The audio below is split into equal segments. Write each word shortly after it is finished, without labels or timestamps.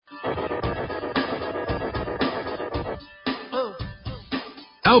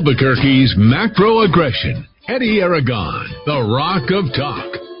Albuquerque's macro aggression. Eddie Aragon, the Rock of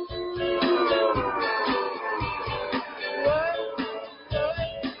Talk.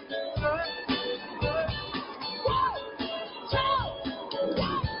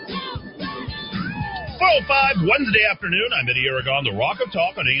 Wednesday afternoon, I'm Eddie Aragon, the Rock of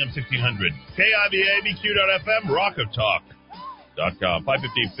Talk on AM 1600, KIVA, BQ.FM, rockoftalk.com,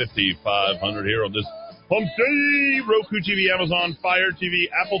 550-5500 here on this Home Day, Roku TV, Amazon Fire TV,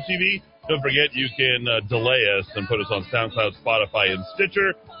 Apple TV. Don't forget you can delay us and put us on SoundCloud, Spotify, and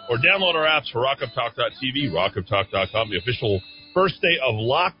Stitcher, or download our apps for rockoftalk.tv, rockoftalk.com, the official first day of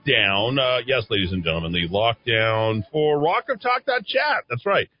lockdown. Yes, ladies and gentlemen, the lockdown for rockoftalk.chat. That's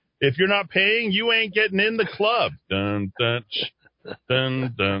right. If you're not paying, you ain't getting in the club. Dun, dun,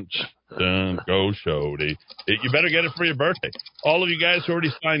 dun, dun, dun. Go, Shody. You better get it for your birthday. All of you guys who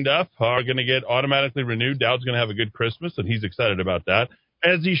already signed up are going to get automatically renewed. Dowd's going to have a good Christmas, and he's excited about that,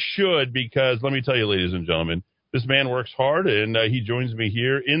 as he should, because let me tell you, ladies and gentlemen, this man works hard, and he joins me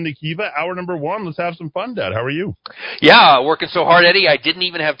here in the Kiva. Hour number one. Let's have some fun, Dad. How are you? Yeah, working so hard, Eddie. I didn't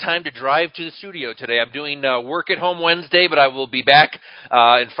even have time to drive to the studio today. I'm doing work at home Wednesday, but I will be back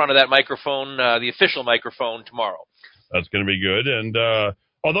in front of that microphone, the official microphone, tomorrow. That's going to be good. And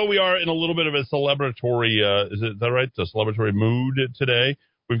although we are in a little bit of a celebratory, is that right? A celebratory mood today.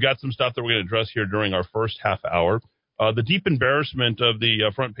 We've got some stuff that we're going to address here during our first half hour. The deep embarrassment of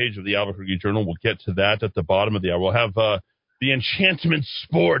the front page of the Albuquerque Journal, we'll get to that at the bottom of the hour. We'll have the Enchantment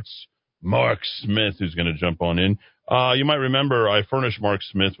Sports, Mark Smith, who's going to jump on in. You might remember I furnished Mark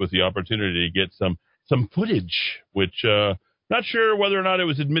Smith with the opportunity to get some footage, which not sure whether or not it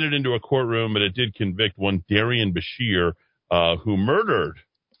was admitted into a courtroom, but it did convict one Darian Bashir, who murdered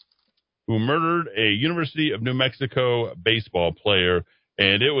a University of New Mexico baseball player,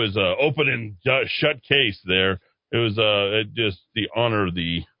 and it was an open and shut case there. It was just the honor,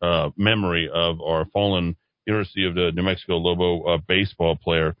 the memory of our fallen University of New Mexico Lobo baseball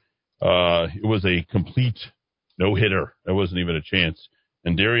player. It was a complete no-hitter. There wasn't even a chance.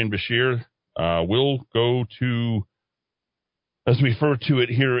 And Darian Bashir will go to, as we refer to it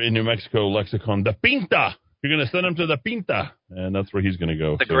here in New Mexico lexicon, the Pinta. You're going to send him to the Pinta, and that's where he's going to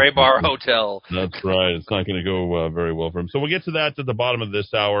go. The Gray Bar Hotel. That's right. It's not going to go very well for him. So we'll get to that at the bottom of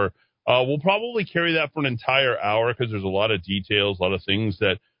this hour. We'll probably carry that for an entire hour because there's a lot of details, a lot of things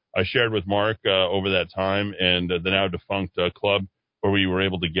that I shared with Mark over that time, and the now defunct club where we were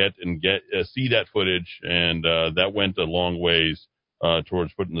able to see that footage, and that went a long ways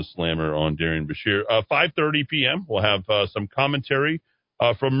towards putting the slammer on Darian Bashir. 5:30 p.m. We'll have some commentary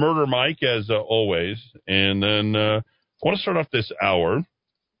from Murder Mike, as always, and then I want to start off this hour,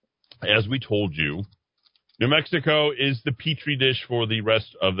 as we told you. New Mexico is the petri dish for the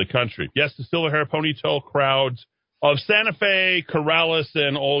rest of the country. Yes, the silver hair ponytail crowds of Santa Fe, Corrales,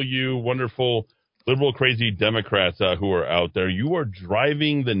 and all you wonderful liberal crazy Democrats who are out there. You are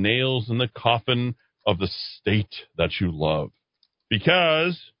driving the nails in the coffin of the state that you love.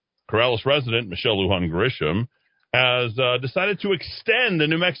 Because Corrales resident Michelle Lujan Grisham has decided to extend the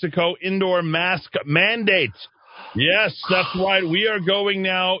New Mexico indoor mask mandate. Yes, that's right. We are going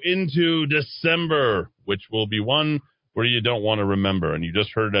now into December, which will be one where you don't want to remember. And you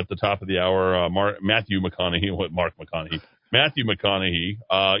just heard at the top of the hour, Matthew McConaughey,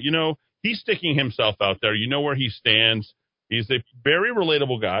 he's sticking himself out there. You know where he stands. He's a very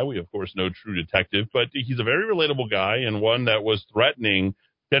relatable guy. We, of course, know True Detective, but he's a very relatable guy and one that was threatening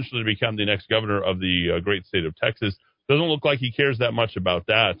potentially to become the next governor of the great state of Texas. Doesn't look like he cares that much about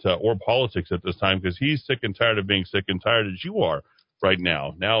that or politics at this time because he's sick and tired of being sick and tired as you are right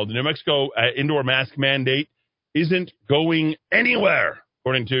now. Now, the New Mexico indoor mask mandate isn't going anywhere,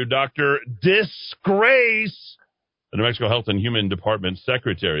 according to Dr. Disgrace, the New Mexico Health and Human Department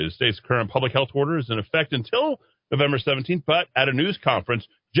Secretary. The state's current public health order is in effect until November 17th, but at a news conference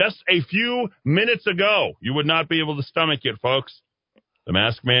just a few minutes ago, you would not be able to stomach it, folks. The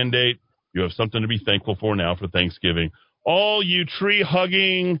mask mandate. You have something to be thankful for now for Thanksgiving. All you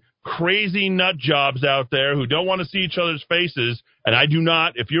tree-hugging, crazy nut jobs out there who don't want to see each other's faces, and I do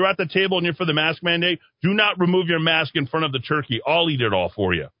not, if you're at the table and you're for the mask mandate, do not remove your mask in front of the turkey. I'll eat it all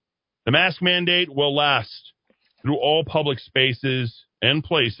for you. The mask mandate will last through all public spaces and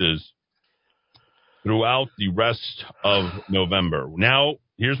places throughout the rest of November. Now,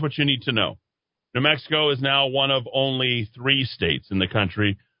 here's what you need to know. New Mexico is now one of only 3 states in the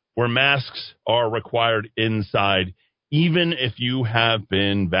country where masks are required inside, even if you have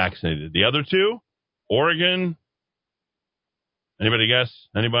been vaccinated. The other 2, Oregon, anybody guess?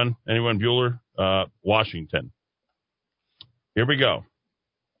 Anyone, Bueller? Washington. Here we go.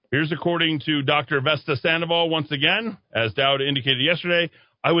 Here's according to Dr. Vesta Sandoval once again, as Dowd indicated yesterday,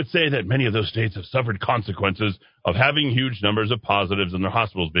 I would say that many of those states have suffered consequences of having huge numbers of positives and their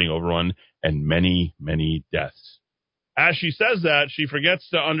hospitals being overrun and many, many deaths. As she says that, she forgets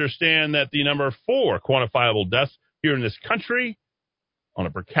to understand that the number 4 quantifiable deaths here in this country on a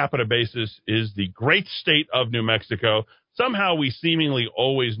per capita basis is the great state of New Mexico. Somehow we seemingly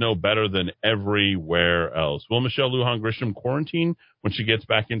always know better than everywhere else. Will Michelle Lujan Grisham quarantine when she gets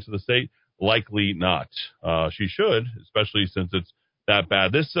back into the state? Likely not. She should, especially since it's that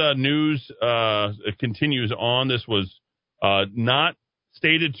bad. This news it continues on. This was not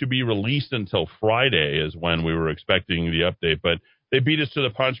stated to be released until Friday is when we were expecting the update, but they beat us to the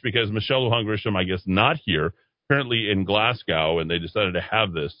punch because Michelle Lujan Grisham, I guess, not here, currently in Glasgow, and they decided to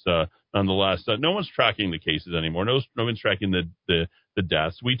have this nonetheless. No one's tracking the cases anymore. No one's tracking the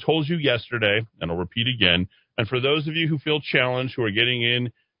deaths. We told you yesterday, and I'll repeat again, and for those of you who feel challenged, who are getting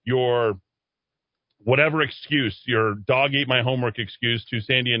in your whatever excuse, your dog ate my homework excuse to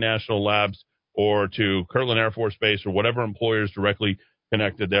Sandia National Labs or to Kirtland Air Force Base or whatever employers directly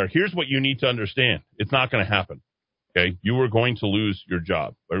connected there, here's what you need to understand. It's not going to happen. Okay? You are going to lose your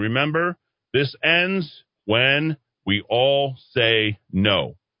job. But remember, this ends when we all say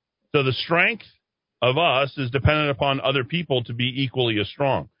no. So the strength of us is dependent upon other people to be equally as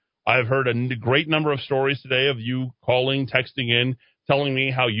strong. I've heard a great number of stories today of you calling, texting in, telling me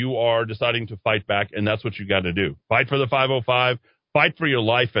how you are deciding to fight back, and that's what you got to do. Fight for the 505, fight for your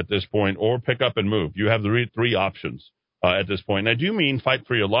life at this point, or pick up and move. You have the three options at this point. And I do mean fight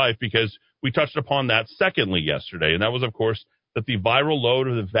for your life because we touched upon that secondly yesterday, and that was, of course, that the viral load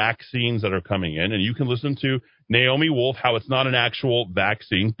of the vaccines that are coming in, and you can listen to Naomi Wolf, how it's not an actual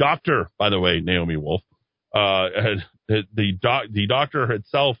vaccine. Doctor, by the way, Naomi Wolf, the doctor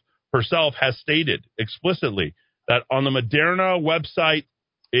herself has stated explicitly that on the Moderna website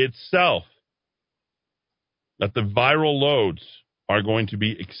itself, that the viral loads are going to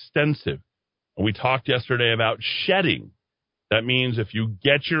be extensive. And we talked yesterday about shedding. That means if you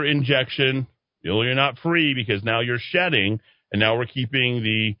get your injection, you're not free because now you're shedding, and now we're keeping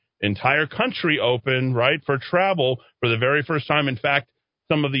the entire country open, right, for travel for the very first time. In fact,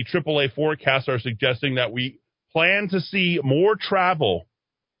 some of the AAA forecasts are suggesting that we plan to see more travel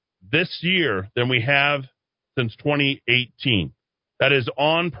this year than we have since 2018. That is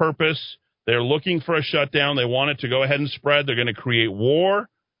on purpose. They're looking for a shutdown. They want it to go ahead and spread. They're going to create war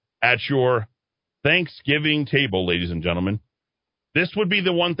at your Thanksgiving table, ladies and gentlemen. This would be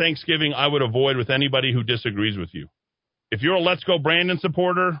the one Thanksgiving I would avoid with anybody who disagrees with you. If you're a Let's Go Brandon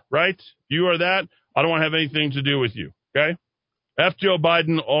supporter, right? You are that. I don't want to have anything to do with you, okay? F Joe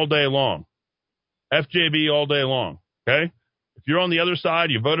Biden all day long. FJB all day long, okay? If you're on the other side,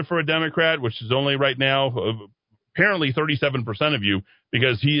 you voted for a Democrat, which is only right now apparently 37% of you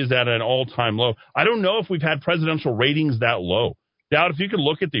because he is at an all-time low. I don't know if we've had presidential ratings that low. Dowd, if you could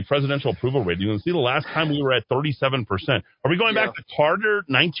look at the presidential approval rating and see the last time we were at 37%. Are we going back to Carter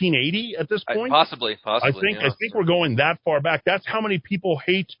 1980 at this point? Possibly. I think we're going that far back. That's how many people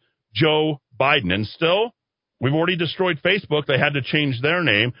hate Joe Biden. And still, we've already destroyed Facebook. They had to change their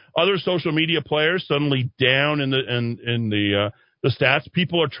name. Other social media players suddenly down in the stats.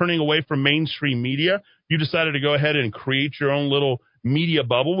 People are turning away from mainstream media. You decided to go ahead and create your own little media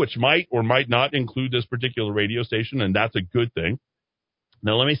bubble, which might or might not include this particular radio station, and that's a good thing.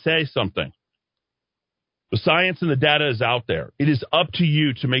 Now, let me say something. The science and the data is out there. It is up to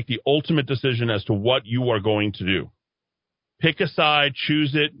you to make the ultimate decision as to what you are going to do. Pick a side,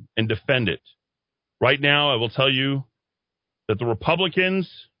 choose it, and defend it. Right now, I will tell you that the Republicans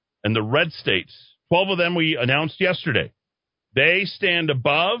and the red states, 12 of them we announced yesterday, they stand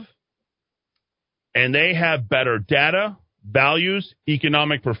above and they have better data, values,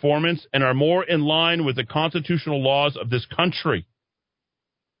 economic performance, and are more in line with the constitutional laws of this country.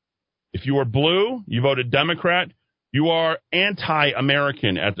 If you are blue, you voted Democrat, you are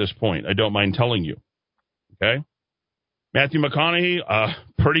anti-American at this point. I don't mind telling you. Okay? Matthew McConaughey,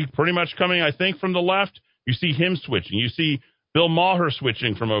 pretty much coming, I think, from the left. You see him switching. You see Bill Maher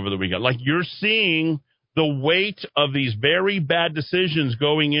switching from over the weekend. Like, you're seeing the weight of these very bad decisions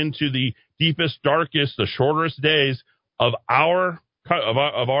going into the deepest, darkest, the shortest days of our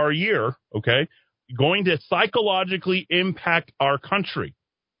year, okay, going to psychologically impact our country.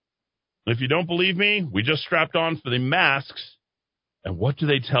 If you don't believe me, we just strapped on for the masks, and what do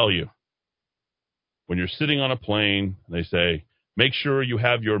they tell you? When you're sitting on a plane, they say, make sure you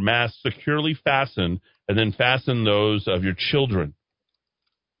have your mask securely fastened, and then fasten those of your children.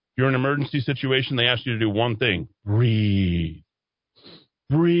 If you're in an emergency situation, they ask you to do one thing. Breathe.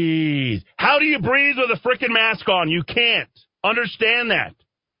 Breathe. How do you breathe with a frickin' mask on? You can't. Understand that.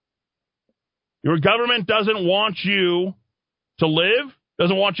 Your government doesn't want you to live.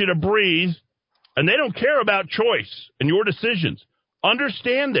 doesn't want you to breathe, and they don't care about choice and your decisions.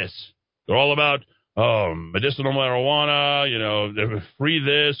 Understand this. They're all about medicinal marijuana, free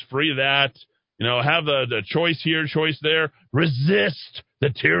this, free that, have the choice here, choice there. Resist the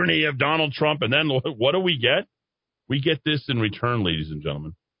tyranny of Donald Trump. And then what do we get? We get this in return, ladies and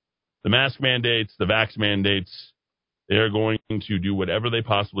gentlemen. The mask mandates, the vax mandates, they're going to do whatever they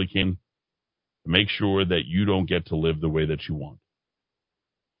possibly can to make sure that you don't get to live the way that you want.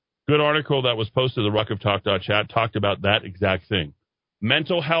 Good article that was posted to the ruckoftalk.chat talked about that exact thing.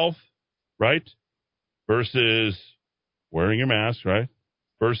 Mental health, right, versus wearing your mask, right,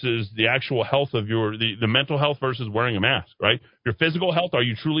 versus the actual health of the mental health versus wearing a mask, right? Your physical health, are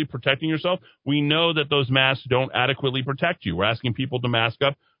you truly protecting yourself? We know that those masks don't adequately protect you. We're asking people to mask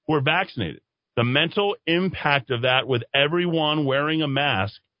up who are vaccinated. The mental impact of that with everyone wearing a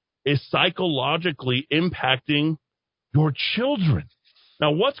mask is psychologically impacting your children.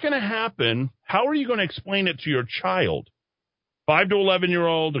 Now, what's going to happen? How are you going to explain it to your child? 5 to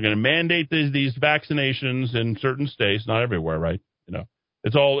 11-year-old, they're going to mandate these vaccinations in certain states, not everywhere, right?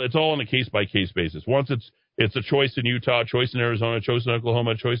 It's all on a case-by-case basis. Once it's a choice in Utah, choice in Arizona, choice in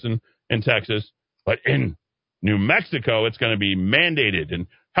Oklahoma, choice in Texas. But in New Mexico, it's going to be mandated. And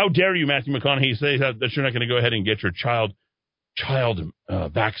how dare you, Matthew McConaughey, say that you're not going to go ahead and get your child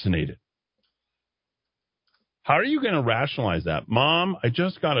vaccinated? How are you going to rationalize that? Mom, I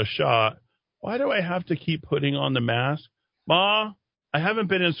just got a shot. Why do I have to keep putting on the mask? Ma, I haven't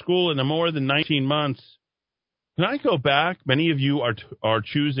been in school in more than 19 months. Can I go back? Many of you are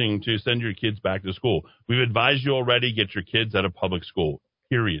choosing to send your kids back to school. We've advised you already, get your kids out of public school.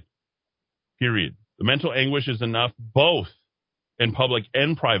 Period. The mental anguish is enough both in public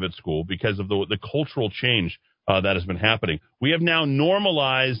and private school because of the cultural change that has been happening. We have now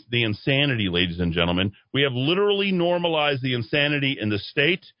normalized the insanity, ladies and gentlemen. We have literally normalized the insanity in the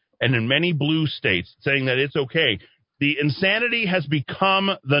state and in many blue states, saying that it's okay. The insanity has become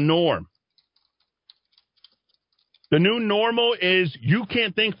the norm. The new normal is you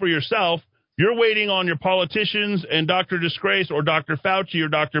can't think for yourself. You're waiting on your politicians and Dr. Disgrace or Dr. Fauci or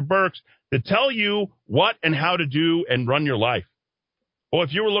Dr. Birx to tell you what and how to do and run your life. Well,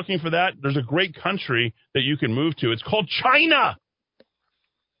 if you were looking for that, there's a great country that you can move to. It's called China.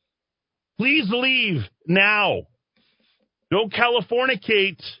 Please leave now. Don't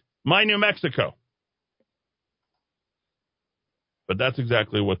Californicate my New Mexico. But that's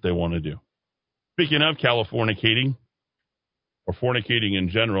exactly what they want to do. Speaking of Californicating, or fornicating in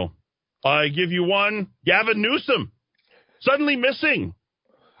general, I give you one. Gavin Newsom, suddenly missing.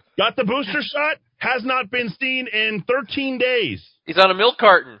 Got the booster shot, has not been seen in 13 days. He's on a milk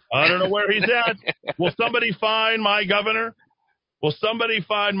carton. I don't know where he's at. Will somebody find my governor?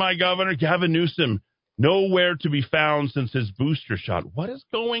 Gavin Newsom, nowhere to be found since his booster shot. What is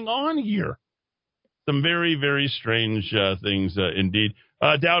going on here? Some very, very strange things indeed.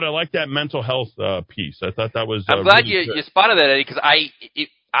 Dowd, I like that mental health piece. I thought that was. I'm glad really you spotted that, Eddie, because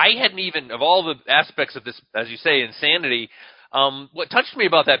I hadn't even, of all the aspects of this, as you say, insanity. What touched me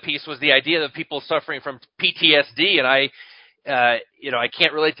about that piece was the idea that people suffering from PTSD, and I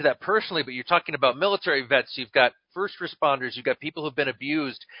can't relate to that personally, but you're talking about military vets, you've got first responders, you've got people who've been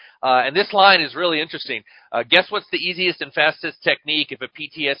abused, and this line is really interesting. Guess what's the easiest and fastest technique if a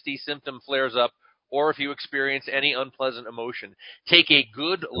PTSD symptom flares up, or if you experience any unpleasant emotion? Take a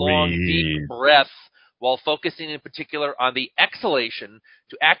good, long, deep breath while focusing in particular on the exhalation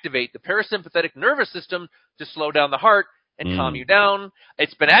to activate the parasympathetic nervous system to slow down the heart and calm you down.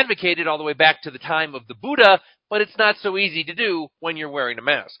 It's been advocated all the way back to the time of the Buddha, but it's not so easy to do when you're wearing a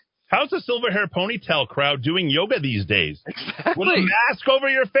mask. How's the silver hair ponytail crowd doing yoga these days? Exactly. With a mask over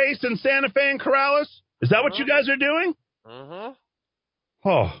your face in Santa Fe and Corrales? Is that what you guys are doing? Mm-hmm.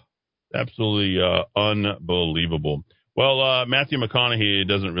 Oh, absolutely unbelievable. Well, Matthew McConaughey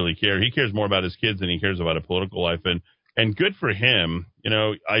doesn't really care. He cares more about his kids than he cares about a political life. And good for him.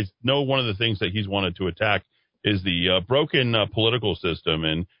 I know one of the things that he's wanted to attack is the broken political system.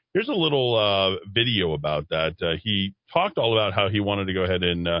 And here's a little video about that. He talked all about how he wanted to go ahead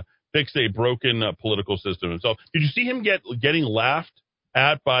and fix a broken political system himself. Did you see him getting laughed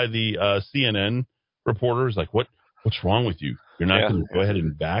at by the CNN reporters? Like, what's wrong with you? You're not going to go ahead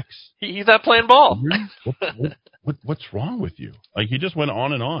and vax? He's not playing ball. What's wrong with you? Like, he just went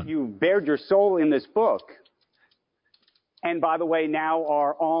on and on. You bared your soul in this book. And by the way, now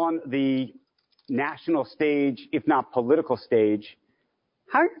are on the national stage, if not political stage.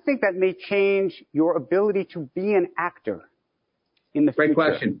 How do you think that may change your ability to be an actor in the future?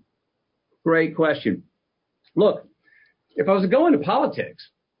 Great question. Look, if I was to go into politics,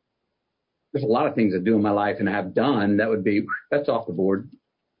 there's a lot of things I do in my life and have done that's off the board.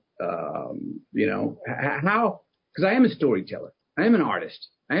 How? Because I am a storyteller. I am an artist.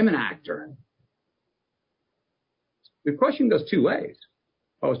 I am an actor. The question goes two ways.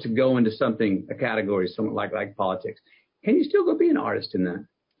 If I was to go into a category, something like politics, can you still go be an artist in that?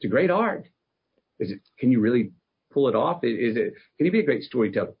 It's a great art. Can you really pull it off? Can you be a great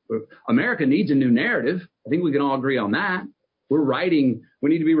storyteller? America needs a new narrative. I think we can all agree on that. We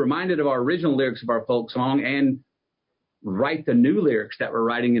need to be reminded of our original lyrics of our folk song and write the new lyrics that we're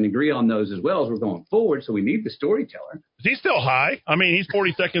writing and agree on those as well as we're going forward. So we need the storyteller. Is he still high? I mean, he's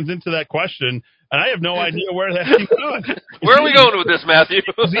 40 seconds into that question, and I have no idea where that he's going. Where are we going with this, Matthew?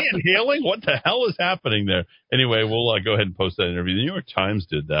 Is he inhaling? What the hell is happening there? Anyway, we'll go ahead and post that interview. The New York Times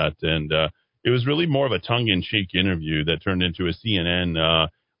did that, and it was really more of a tongue-in-cheek interview that turned into a CNN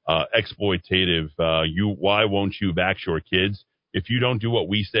exploitative, why won't you vax your kids? If you don't do what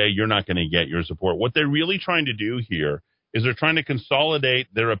we say, you're not going to get your support. What they're really trying to do here is they're trying to consolidate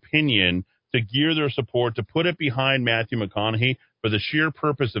their opinion to gear their support, to put it behind Matthew McConaughey for the sheer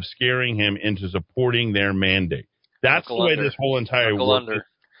purpose of scaring him into supporting their mandate. That's the way this whole entire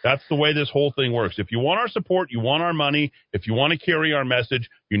That's the way this whole thing works. If you want our support, you want our money. If you want to carry our message,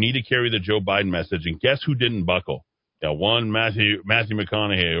 you need to carry the Joe Biden message. And guess who didn't buckle? One Matthew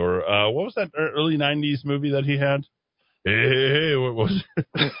McConaughey, or what was that early 90s movie that he had? Hey, what was it?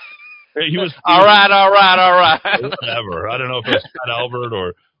 He was all right. Whatever. I don't know if it was Fat Albert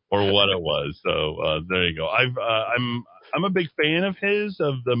or what it was. So there you go. I'm a big fan of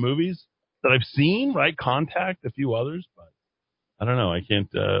the movies that I've seen. Right, Contact, a few others, but I don't know. I can't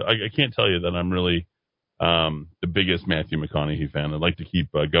tell you that I'm really the biggest Matthew McConaughey fan. I'd like to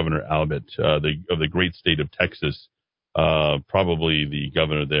keep Governor Abbott of the great state of Texas. Probably the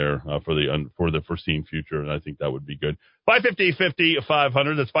governor there for the foreseen future, and I think that would be good.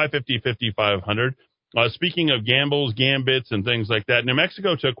 550-50-500. That's 550-50-500. Speaking of gambles, gambits, and things like that, New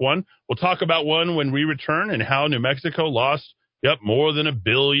Mexico took one. We'll talk about one when we return and how New Mexico lost, more than $1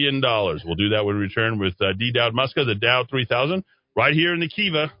 billion. We'll do that when we return with D. Dowd Muska, the Dow 3000, right here in the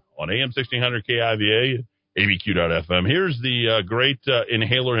Kiva on AM 1600 KIVA, ABQ.FM. Here's the great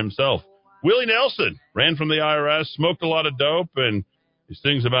inhaler himself. Willie Nelson ran from the IRS, smoked a lot of dope, and he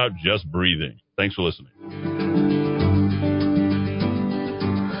sings about just breathing. Thanks for listening.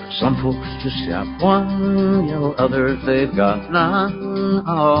 Some folks just have one, others they've got none.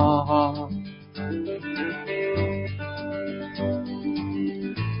 Oh.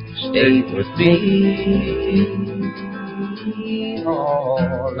 Stay with me.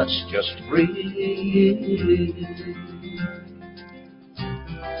 Oh, let's just breathe.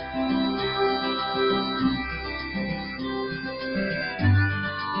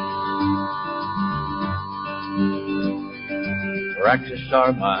 Practice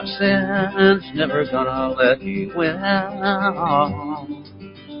are my sins, never gonna let you win.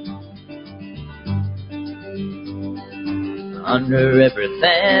 Under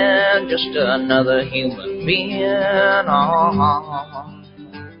everything, just another human being. Yeah,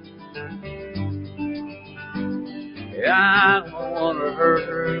 I don't wanna hurt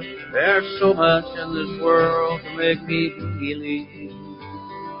her. There's so much in this world to make me believe.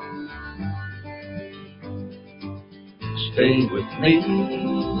 Stay with me,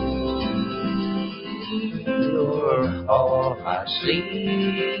 you're all I see.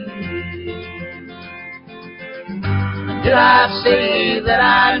 Did I say that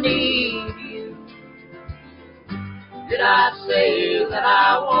I need you? Did I say that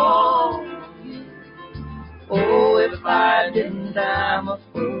I want you? Oh, if I didn't, I'm a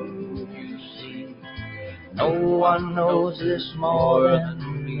fool, you see. No one knows this more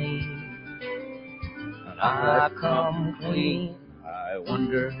than me. I come clean. I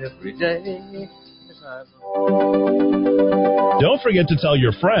wonder every day. Don't forget to tell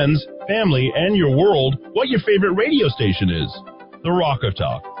your friends, family, and your world what your favorite radio station is. The Rock of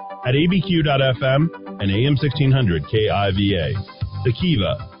Talk at abq.fm and AM 1600 KIVA. The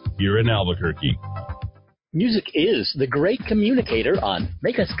Kiva here in Albuquerque. Music is the great communicator on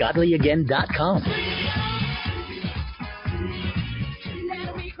MakeUsGodlyAgain.com.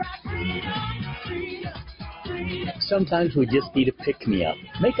 Sometimes we just need a pick-me-up.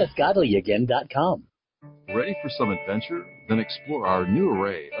 MakeUsGodlyAgain.com. Ready for some adventure? Then explore our new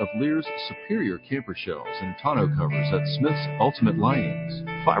array of Lear's superior camper shells and tonneau covers at Smith's Ultimate Linings.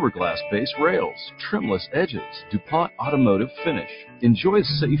 Fiberglass-based rails, trimless edges, DuPont automotive finish. Enjoy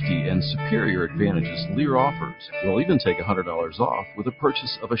safety and superior advantages Lear offers. We'll even take $100 off with the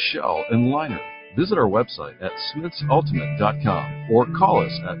purchase of a shell and liner. Visit our website at smithsultimate.com or call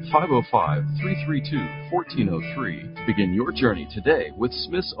us at 505-332-1403 to begin your journey today with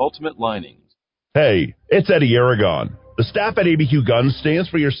Smith's Ultimate Linings. Hey, it's Eddie Aragon. The staff at ABQ Guns stands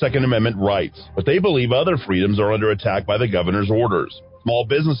for your Second Amendment rights, but they believe other freedoms are under attack by the governor's orders. Small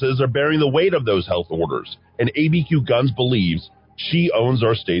businesses are bearing the weight of those health orders, and ABQ Guns believes she owns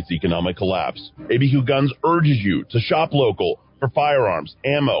our state's economic collapse. ABQ Guns urges you to shop local for firearms,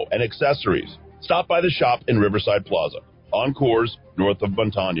 ammo, and accessories. Stop by the shop in Riverside Plaza, on Coors, north of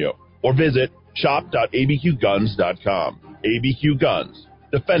Montano, or visit shop.abqguns.com. ABQ Guns,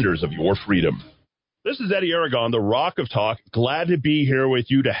 defenders of your freedom. This is Eddie Aragon, the Rock of Talk. Glad to be here with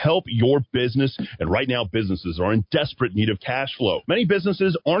you to help your business. And right now, businesses are in desperate need of cash flow. Many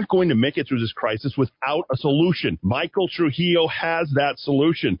businesses aren't going to make it through this crisis without a solution. Michael Trujillo has that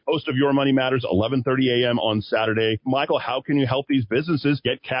solution. Host of Your Money Matters, 11:30 a.m. on Saturday. Michael, how can you help these businesses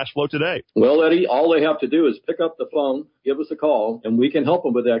get cash flow today? Well, Eddie, all they have to do is pick up the phone, give us a call, and we can help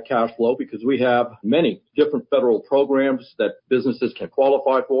them with that cash flow because we have many different federal programs that businesses can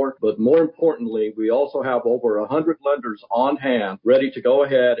qualify for. But more importantly, we also have over 100 lenders on hand ready to go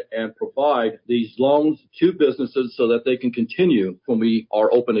ahead and provide these loans to businesses so that they can continue when we are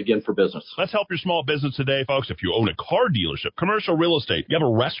open again for business. Let's help your small business today, folks. If you own a car dealership, commercial real estate, you have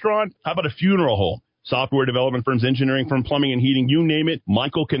a restaurant, how about a funeral home, software development firms, engineering firm, plumbing and heating, you name it,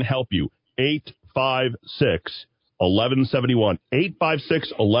 Michael can help you. 856-1171,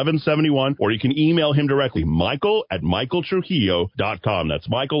 856-1171, or you can email him directly, michael@michaeltrujillo.com. That's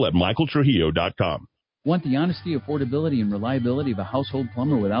michael@michaeltrujillo.com. Want the honesty, affordability, and reliability of a household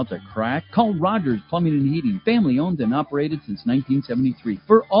plumber without the crack? Call Rogers Plumbing and Heating, family owned and operated since 1973,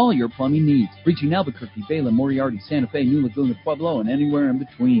 for all your plumbing needs. Reaching Albuquerque, Bala, Moriarty, Santa Fe, New Laguna, Pueblo, and anywhere in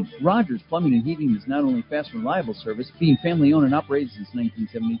between. Rogers Plumbing and Heating is not only fast and reliable service, being family owned and operated since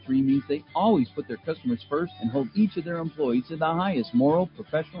 1973 means they always put their customers first and hold each of their employees to the highest moral,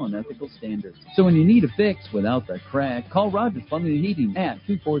 professional, and ethical standards. So when you need a fix without the crack, call Rogers Plumbing and Heating at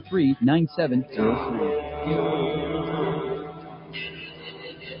 243-9703.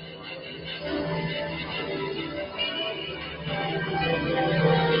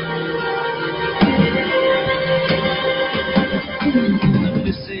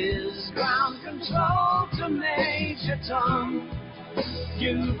 This is ground control to Major Tom.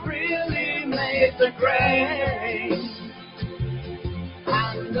 You really made the grade.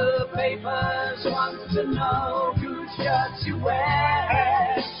 And the papers want to know whose shirts you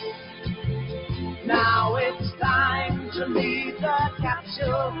wear. Now it's time to leave the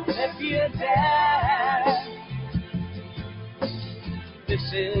capsule if you dare.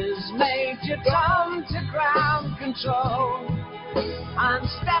 This is Major Tom to ground control. I'm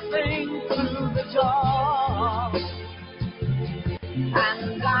stepping through the door,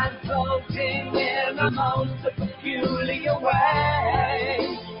 and I'm floating in a most peculiar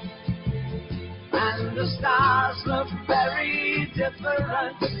way. And the stars look very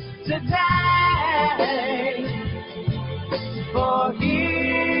different today. For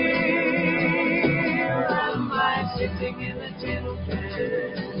here am I sitting in a tin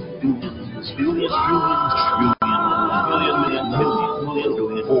can. Billions,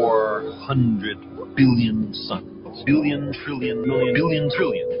 400 billion suns. Billion, trillion, million, billion,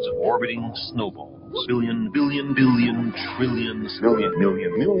 trillions of orbiting snowballs. Billion, billion, billion, trillions, million,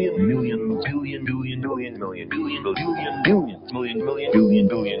 million, million, million, billion, billion, billion, million, billion, billion, billions, million, million, billion,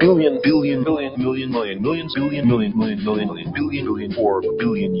 billion, billion, billion, billion, million, million, millions, billion, million, million, million, million, billion, billion, 4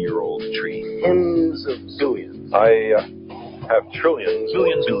 billion-year-old tree. Tens of billions. I have trillions,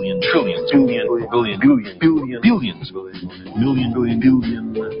 billions, billion, trillions, billion, billion, billion, billion, billions, million, billion,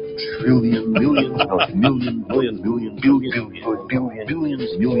 billion, trillion, million, million, million, billion, billion, billion, billions, million, billions,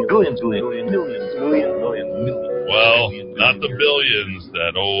 billion, millions, million, million, million. Well, not the billions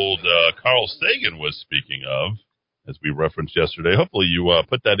that old Carl Sagan was speaking of, as we referenced yesterday. Hopefully you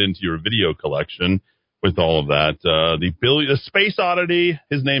put that into your video collection with all of that. The space oddity,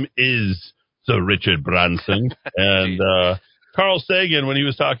 his name is Sir Richard Branson. And Carl Sagan, when he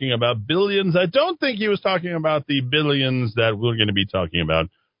was talking about billions, I don't think he was talking about the billions that we're going to be talking about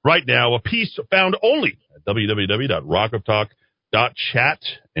right now. A piece found only at www.rockoftalk.chat,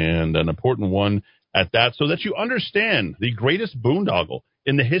 and an important one at that, so that you understand the greatest boondoggle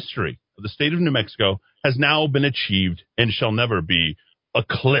in the history of the state of New Mexico has now been achieved and shall never be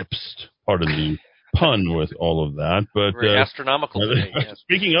eclipsed. Pardon the pun with all of that. But very astronomical today, yes.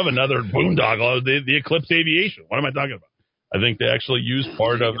 Speaking of another boondoggle, the Eclipse Aviation. What am I talking about? I think they actually used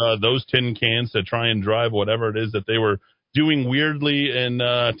part of those tin cans to try and drive whatever it is that they were doing weirdly in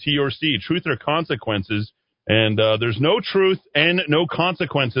TRC, Truth or Consequences. And there's no truth and no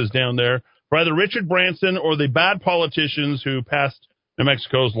consequences down there for either Richard Branson or the bad politicians who passed New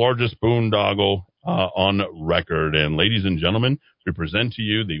Mexico's largest boondoggle on record. And ladies and gentlemen, we present to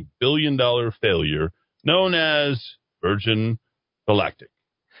you the billion-dollar failure known as Virgin Galactic.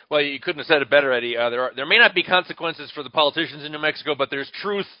 Well, you couldn't have said it better, Eddie. There may not be consequences for the politicians in New Mexico, but there's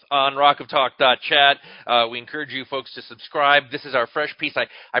truth on rockoftalk.chat. We encourage you folks to subscribe. This is our fresh piece.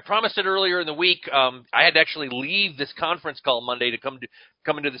 I promised it earlier in the week. I had to actually leave this conference call Monday to come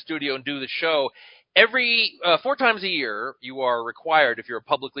into the studio and do the show. Every 4 times a year, you are required, if you're a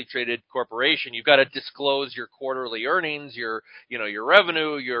publicly traded corporation, you've got to disclose your quarterly earnings, your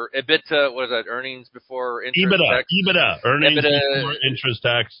revenue, your EBITDA, what is that, earnings before interest tax? EBITDA, earnings before interest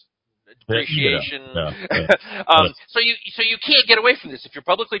tax. Depreciation. Yeah. So you can't get away from this. If you're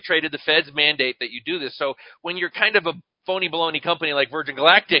publicly traded, the feds mandate that you do this. So when you're kind of a phony baloney company like Virgin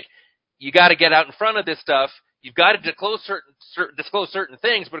Galactic, you got to get out in front of this stuff. You've got to disclose certain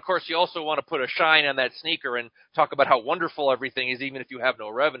things, but of course you also want to put a shine on that sneaker and talk about how wonderful everything is, even if you have no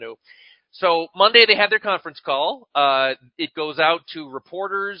revenue. So Monday they had their conference call. It goes out to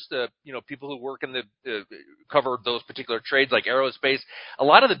reporters, people who work in cover those particular trades like aerospace. A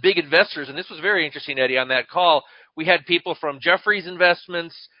lot of the big investors, and this was very interesting, Eddie, on that call. We had people from Jefferies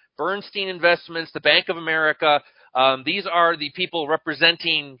Investments, Bernstein Investments, the Bank of America. These are the people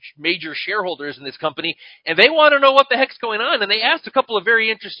representing major shareholders in this company, and they want to know what the heck's going on. And they asked a couple of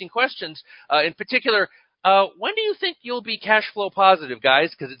very interesting questions. In particular, when do you think you'll be cash flow positive,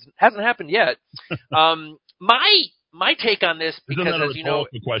 guys? Because it hasn't happened yet. My take on this, because isn't that as you know,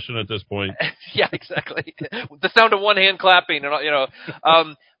 a question at this point? Yeah, exactly. The sound of one hand clapping,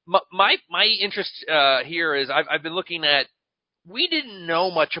 and my interest here is I've been looking at. We didn't know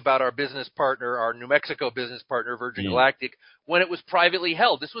much about our business partner, our New Mexico business partner, Virgin Galactic, when it was privately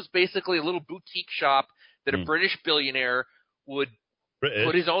held. This was basically a little boutique shop that a British billionaire would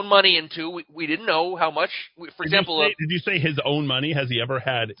put his own money into. We didn't know how much. For example, did you say his own money? Has he ever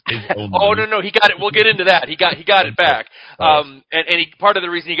had his own money? Oh no, he got it. We'll get into that. He got it back. And part of the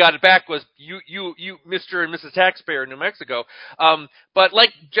reason he got it back was you, Mr. and Mrs. Taxpayer in New Mexico. But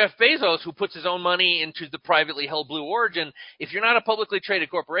like Jeff Bezos, who puts his own money into the privately held Blue Origin, if you're not a publicly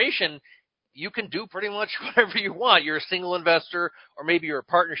traded corporation, you can do pretty much whatever you want. You're a single investor, or maybe you're a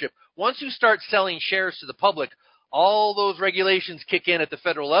partnership. Once you start selling shares to the public, all those regulations kick in at the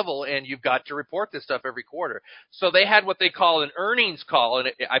federal level, and you've got to report this stuff every quarter. So they had what they call an earnings call,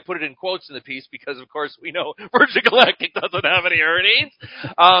 and I put it in quotes in the piece because, of course, we know Virgin Galactic doesn't have any earnings.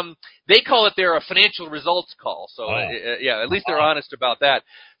 They call it a financial results call. So, at least they're honest about that.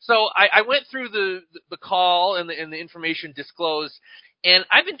 So I went through the call and the information disclosed, and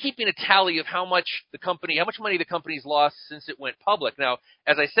I've been keeping a tally of how much money the company's lost since it went public. Now,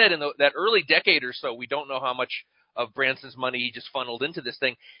 as I said, in that early decade or so, we don't know how much of Branson's money he just funneled into this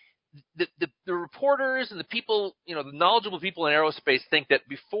thing. The reporters and the people, the knowledgeable people in aerospace think that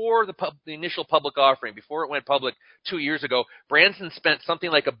before the initial public offering, before it went public 2 years ago, Branson spent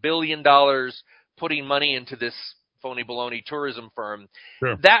something like $1 billion putting money into this phony baloney tourism firm.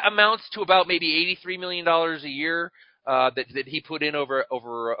 Sure. That amounts to about maybe $83 million a year that he put in over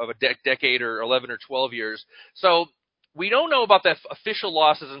a decade or 11 or 12 years. So we don't know about the official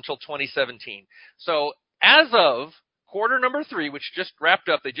losses until 2017. So as of quarter number 3, which just wrapped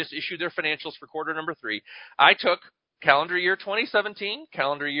up, they just issued their financials for quarter number 3. I took calendar year 2017,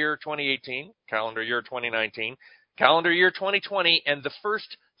 calendar year 2018, calendar year 2019, calendar year 2020, and the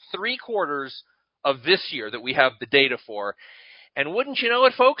first 3 quarters of this year that we have the data for. And wouldn't you know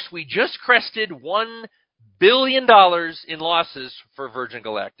it, folks, we just crested $1 billion in losses for Virgin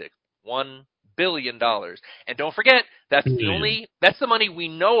Galactic. $1 billion. And don't forget, that's the money we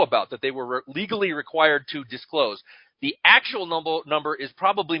know about that they were legally required to disclose. The actual number is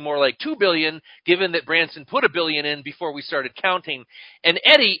probably more like $2 billion, given that Branson put $1 billion in before we started counting. And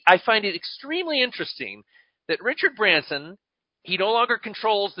Eddie, I find it extremely interesting that Richard Branson, he no longer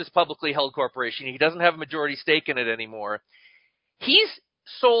controls this publicly held corporation. He doesn't have a majority stake in it anymore. He's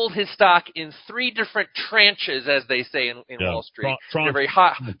sold his stock in 3 different tranches, as they say in Wall Street. They're very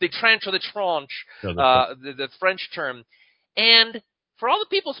hot. The tranche or the tranche, the French term. And for all the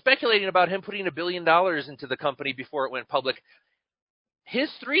people speculating about him putting $1 billion into the company before it went public, his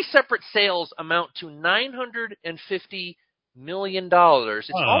 3 separate sales amount to $950 million.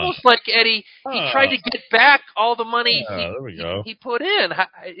 It's almost like, Eddie, he tried to get back all the money he put in.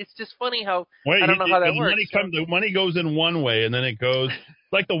 It's just funny how, I don't know how that works. The money goes in one way, and then it goes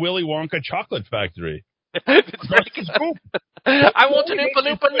like the Willy Wonka chocolate factory. It's breaking up. I want an Oompa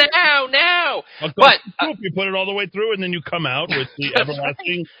Loompa now. But you put it all the way through, and then you come out with the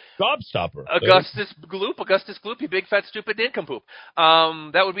everlasting gobstopper. Augustus Gloop, you big fat stupid nincompoop.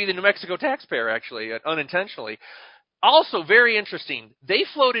 That would be the New Mexico taxpayer, actually, unintentionally. Also, very interesting, they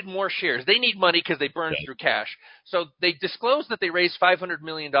floated more shares. They need money because they burned through cash. So they disclosed that they raised $500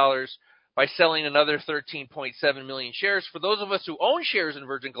 million by selling another 13.7 million shares. For those of us who own shares in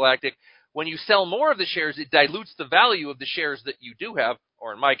Virgin Galactic, when you sell more of the shares, it dilutes the value of the shares that you do have,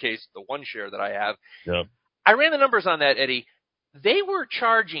 or in my case, the one share that I have. Yep. I ran the numbers on that, Eddie. They were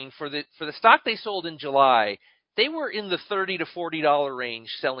charging for the stock they sold in July. They were in the $30 to $40 range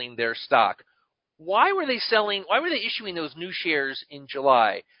selling their stock. Why were they issuing those new shares in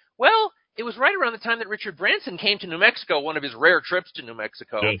July? Well, it was right around the time that Richard Branson came to New Mexico, one of his rare trips to New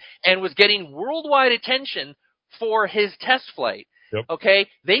Mexico, and was getting worldwide attention for his test flight. Yep. Okay?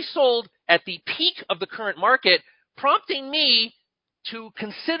 They sold at the peak of the current market, prompting me to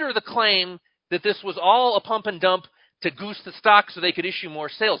consider the claim that this was all a pump and dump to goose the stock so they could issue more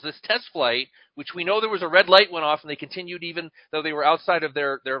sales. This test flight, which we know there was a red light went off and they continued even though they were outside of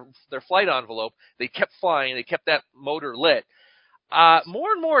their flight envelope, they kept flying, they kept that motor lit.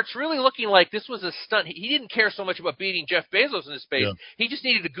 More and more, it's really looking like this was a stunt. He didn't care so much about beating Jeff Bezos in his space. Yeah. He just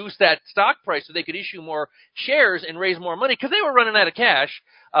needed to goose that stock price so they could issue more shares and raise more money because they were running out of cash.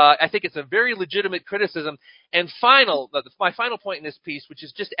 I think it's a very legitimate criticism. And my final point in this piece, which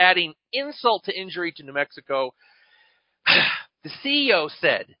is just adding insult to injury to New Mexico, the CEO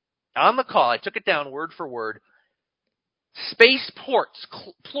said on the call, I took it down word for word, spaceports,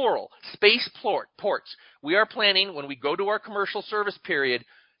 plural, spaceports. We are planning, when we go to our commercial service period,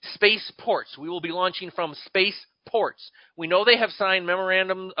 spaceports. We will be launching from spaceports. We know they have signed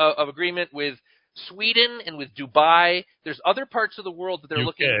memorandum of agreement with Sweden and with Dubai. There's other parts of the world that they're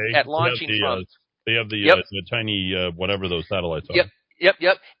looking at launching from. They have the tiny, whatever those satellites are.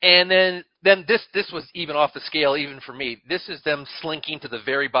 Yep. And then this was even off the scale, even for me. This is them slinking to the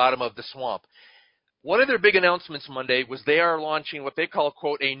very bottom of the swamp. One of their big announcements Monday was they are launching what they call,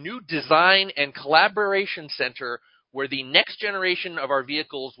 quote, a new design and collaboration center where the next generation of our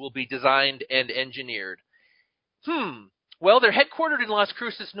vehicles will be designed and engineered. Well, they're headquartered in Las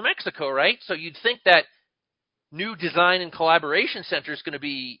Cruces, New Mexico, right? So you'd think that new design and collaboration center is going to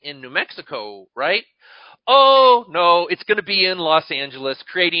be in New Mexico, right? Oh, no, it's going to be in Los Angeles,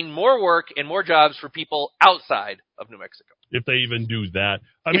 creating more work and more jobs for people outside of New Mexico. If they even do that.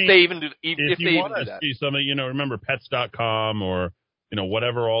 If they even do that. See something, remember pets.com or,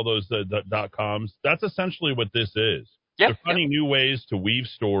 whatever, all those .coms, that's essentially what this is. They're finding new ways to weave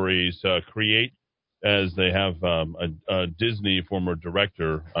stories, create, as they have a Disney former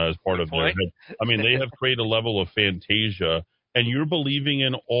director as part of their head. They have created a level of fantasia, and you're believing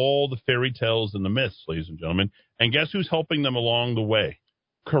in all the fairy tales and the myths, ladies and gentlemen. And guess who's helping them along the way?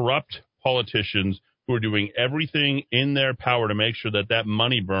 Corrupt politicians who are doing everything in their power to make sure that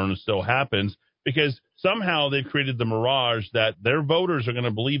money burn still happens, because somehow they've created the mirage that their voters are going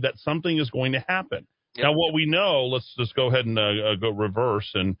to believe that something is going to happen. Now, what we know, let's just go ahead and go reverse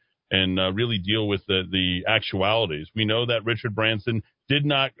and really deal with the actualities. We know that Richard Branson did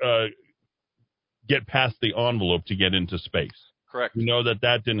not get past the envelope to get into space. Correct. We know that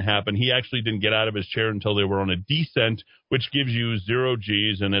didn't happen. He actually didn't get out of his chair until they were on a descent, which gives you 0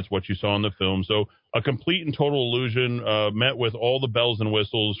 Gs, and that's what you saw in the film. So a complete and total illusion, met with all the bells and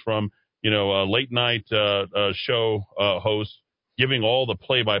whistles from, a late night show host giving all the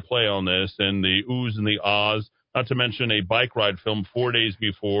play-by-play on this and the oohs and the ahs, not to mention a bike ride film 4 days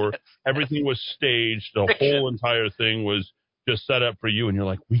before. Everything was staged. The whole entire thing was just set up for you, and you're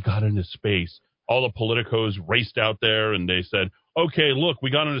like, we got into space. All the politicos raced out there, and they said, okay, look, we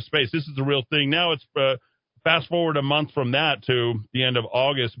got into space. This is the real thing. Now it's fast forward a month from that to the end of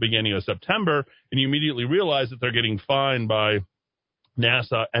August, beginning of September, and you immediately realize that they're getting fined by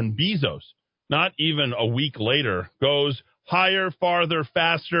NASA, and Bezos, not even a week later, goes higher, farther,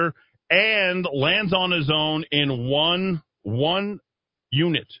 faster, and lands on his own in one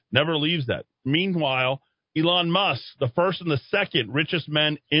unit. Never leaves that. Meanwhile, Elon Musk, the first and the second richest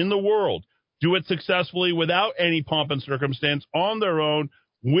men in the world, do it successfully without any pomp and circumstance on their own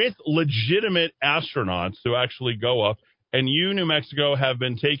with legitimate astronauts to actually go up. And you, New Mexico, have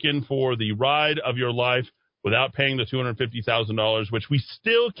been taken for the ride of your life without paying the $250,000, which we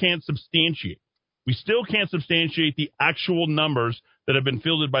still can't substantiate. We still can't substantiate the actual numbers that have been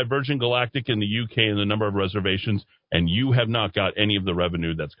fielded by Virgin Galactic in the UK and the number of reservations, and you have not got any of the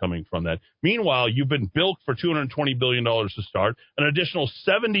revenue that's coming from that. Meanwhile, you've been bilked for $220 billion to start, an additional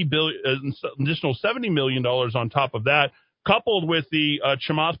 $70 million on top of that, coupled with the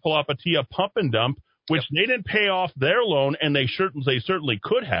Chamath Palihapitiya pump and dump, which they didn't pay off their loan, and they certainly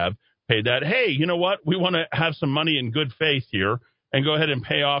could have paid that. Hey, you know what? We want to have some money in good faith here and go ahead and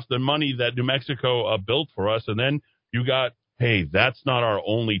pay off the money that New Mexico built for us. And then you got, hey, that's not our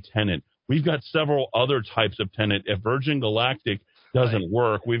only tenant. We've got several other types of tenant. If Virgin Galactic doesn't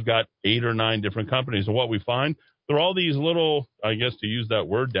work, we've got 8 or 9 different companies. And what we find, they're all these little, I guess to use that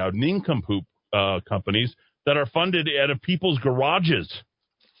word now, nincompoop companies that are funded out of people's garages,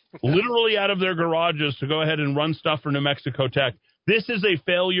 literally out of their garages to go ahead and run stuff for New Mexico Tech. This is a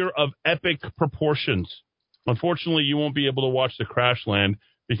failure of epic proportions. Unfortunately, you won't be able to watch the crash land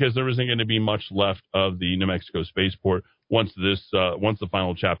because there isn't going to be much left of the New Mexico spaceport once the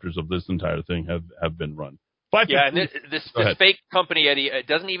final chapters of this entire thing have been run. Yeah, and this fake company, Eddie, it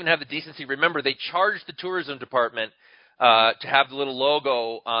doesn't even have the decency. Remember, they charged the tourism department to have the little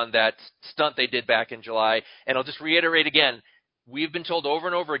logo on that stunt they did back in July. And I'll just reiterate again, we've been told over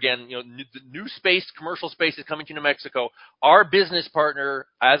and over again, the new space, commercial space is coming to New Mexico. Our business partner,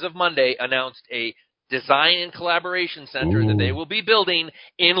 as of Monday, announced a design and collaboration center that they will be building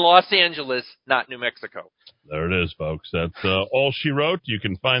in Los Angeles, not New Mexico. There it is, folks. That's all she wrote. You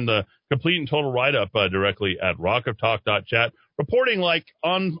can find the complete and total write-up directly at rockoftalk.chat. Reporting like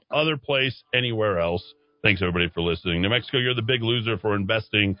on other place anywhere else. Thanks, everybody, for listening. New Mexico, you're the big loser for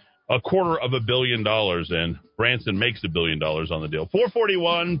investing $250 million, and Branson makes $1 billion on the deal.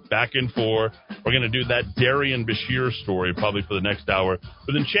 441, back in 4. We're going to do that Darian Bashir story probably for the next hour.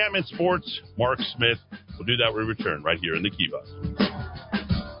 With Enchantment Sports, Mark Smith. We'll do that when we return right here in the Key Bus.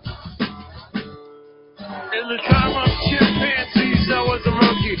 In the time of chimpanzees, I was a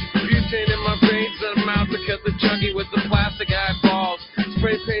monkey. Butane in my veins and a mouth to cut the chunky with the plastic eyeballs.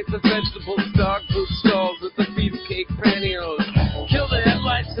 Spray paint the vegetables, dog food stalls with the beefcake pantyhose. Kill the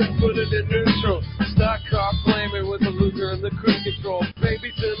headlights and put it in neutral. Stock car flaming with the Luger and the cruise control.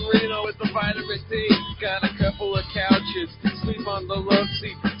 Babies in Reno with the vitamin D. Got a couple of couches, sleep on the love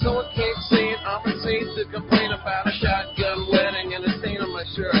seat. Someone came saying I'm a saint to complain about a shotgun wedding and a stain on my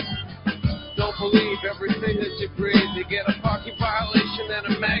shirt. Don't believe everything that you breathe. You get a parking violation and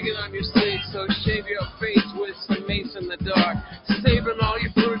a maggot on your sleeve. So shave your face with some mace in the dark. Saving all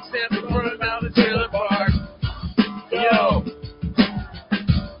your fruit stamps and burning out the trailer park. Yo,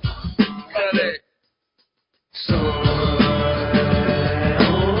 cut it. So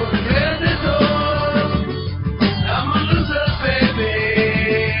I'm a loser, baby.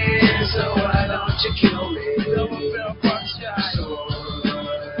 So why don't you kill me? Kill me.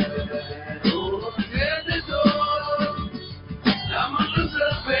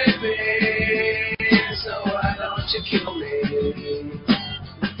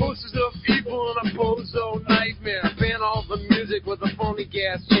 Posters of evil and a bozo nightmare. Ban all the music with a phony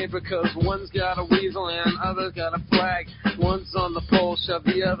gas chamber, cause one's got a weasel and other's got a flag. One's on the pole, shove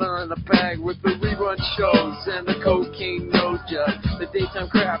the other in the bag with the rerun shows and the cocaine nose job. The daytime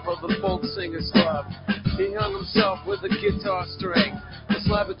crap of the folk singer's love. He hung himself with a guitar string, a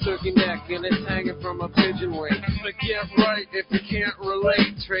slab of turkey neck, and it's hanging from a pigeon wing. But get right if you can't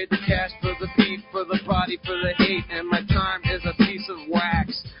relate. Trade the cash for the beat, for the body, for the hate. And my time is a piece of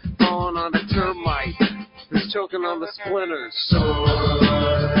wax falling on a termite who's choking on the splinters. So,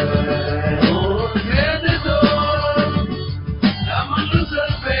 I'm a loser,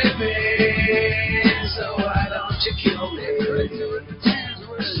 baby. So why don't you kill me?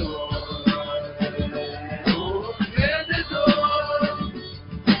 So,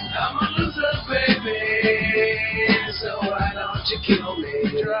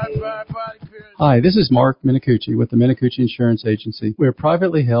 Hi, this is Mark Minicucci with the Minicucci Insurance Agency. We are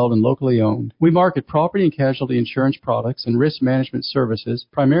privately held and locally owned. We market property and casualty insurance products and risk management services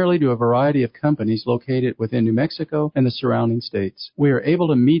primarily to a variety of companies located within New Mexico and the surrounding states. We are able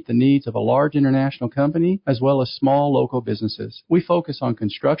to meet the needs of a large international company as well as small local businesses. We focus on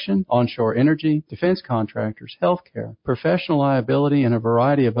construction, onshore energy, defense contractors, healthcare, professional liability, and a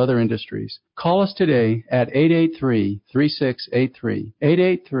variety of other industries. Call us today at 883-3683,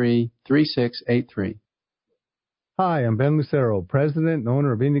 883-3683. Hi, I'm Ben Lucero, president and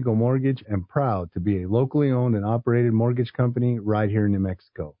owner of Indigo Mortgage, and proud to be a locally owned and operated mortgage company right here in New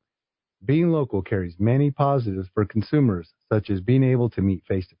Mexico. Being local carries many positives for consumers, such as being able to meet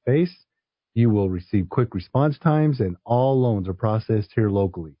face-to-face. You will receive quick response times, and all loans are processed here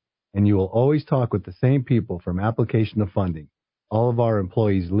locally. And you will always talk with the same people from application to funding. All of our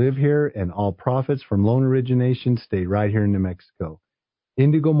employees live here, and all profits from loan origination stay right here in New Mexico.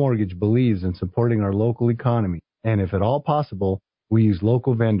 Indigo Mortgage believes in supporting our local economy, and if at all possible, we use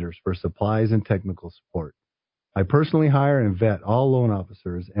local vendors for supplies and technical support. I personally hire and vet all loan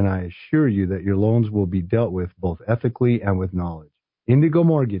officers, and I assure you that your loans will be dealt with both ethically and with knowledge. Indigo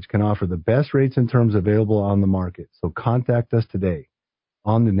Mortgage can offer the best rates and terms available on the market, so contact us today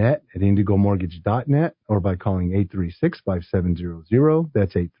on the net at indigomortgage.net or by calling 836-5700.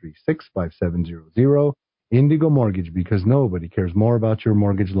 That's 836-5700. Indigo Mortgage, because nobody cares more about your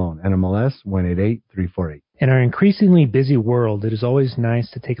mortgage loan. NMLS 188348. In our increasingly busy world, it is always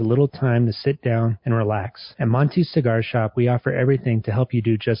nice to take a little time to sit down and relax. At Monty's Cigar Shop, we offer everything to help you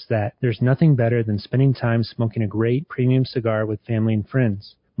do just that. There's nothing better than spending time smoking a great premium cigar with family and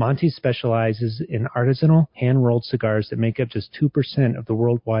friends. Monty specializes in artisanal, hand-rolled cigars that make up just 2% of the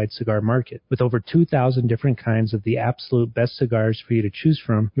worldwide cigar market. With over 2,000 different kinds of the absolute best cigars for you to choose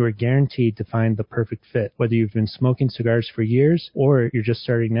from, you are guaranteed to find the perfect fit. Whether you've been smoking cigars for years or you're just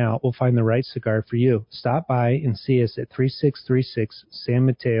starting out, we'll find the right cigar for you. Stop by and see us at 3636 San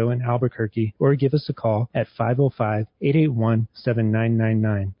Mateo in Albuquerque or give us a call at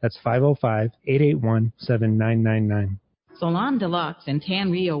 505-881-7999. That's 505-881-7999. Salon Deluxe and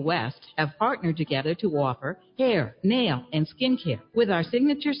Tan Rio West have partnered together to offer hair, nail, and skincare with our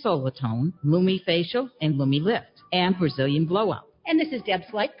signature Solatone, Lumi Facial, and Lumi Lift, and Brazilian Blowout. And this is Deb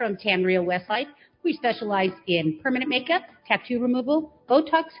Slight from Tan Rio Westside. We specialize in permanent makeup, tattoo removal,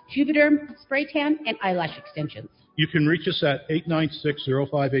 Botox, Juvederm, spray tan, and eyelash extensions. You can reach us at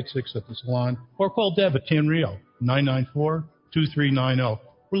 896-0586 at the salon or call Deb at Tan Rio, 994-2390.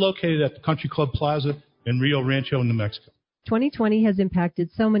 We're located at the Country Club Plaza in Rio Rancho, New Mexico. 2020 has impacted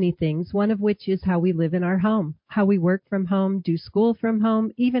so many things, one of which is how we live in our home, how we work from home, do school from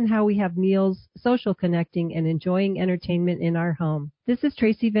home, even how we have meals, social connecting, and enjoying entertainment in our home. This is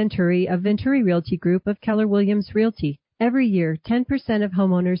Tracy Venturi of Venturi Realty Group of Keller Williams Realty. Every year, 10% of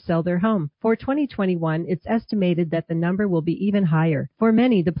homeowners sell their home. For 2021, it's estimated that the number will be even higher. For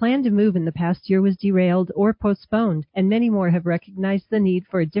many, the plan to move in the past year was derailed or postponed, and many more have recognized the need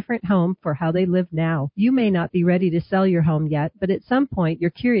for a different home for how they live now. You may not be ready to sell your home yet, but at some point, you're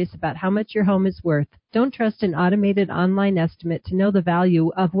curious about how much your home is worth. Don't trust an automated online estimate to know the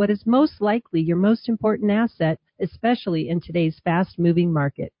value of what is most likely your most important asset, especially in today's fast-moving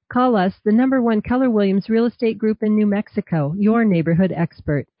market. Call us, the #1 Keller Williams Real Estate Group in New Mexico, your neighborhood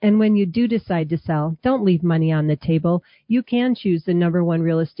expert. And when you do decide to sell, don't leave money on the table. You can choose the #1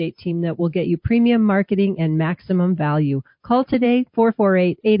 real estate team that will get you premium marketing and maximum value. Call today,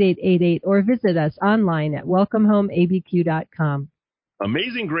 448-8888, or visit us online at welcomehomeabq.com.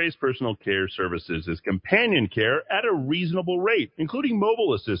 Amazing Grace Personal Care Services is companion care at a reasonable rate, including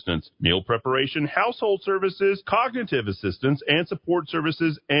mobile assistance, meal preparation, household services, cognitive assistance, and support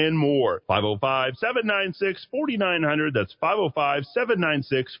services, and more. 505-796-4900. That's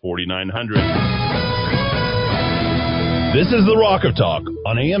 505-796-4900. This is the Rock of Talk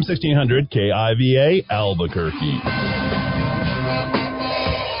on AM 1600 KIVA Albuquerque.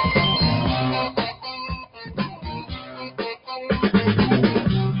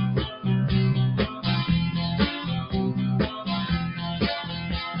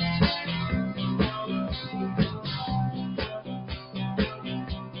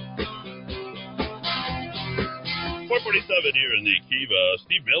 Here in the Kiva,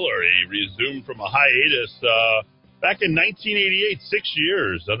 Steve Miller, he resumed from a hiatus back in 1988, 6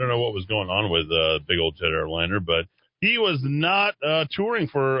 years. I don't know what was going on with big old jet airliner, but he was not touring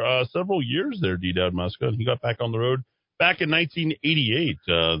for several years there, D-Dowd Muska. He got back on the road back in 1988.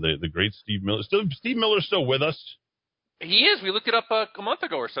 The great Steve Miller. Steve Miller's still with us? He is. We looked it up a month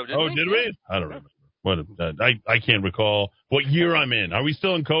ago or so, didn't we? Oh, did we? I don't remember. I can't recall what year I'm in. Are we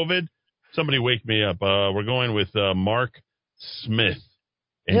still in COVID? Somebody wake me up. We're going with Mark Smith,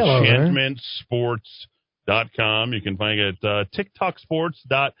 enchantmentsports.com. You can find it at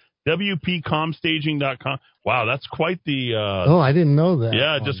tiktoksports.wpcomstaging.com. Wow, that's quite the... I didn't know that.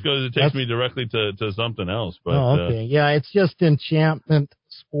 Yeah, it just goes. It takes me directly to something else. But, okay. Yeah, it's just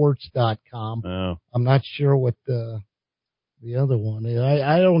enchantmentsports.com. Oh. I'm not sure what the other one is.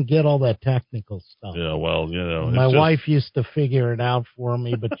 I don't get all that technical stuff. Yeah, well, my wife used to figure it out for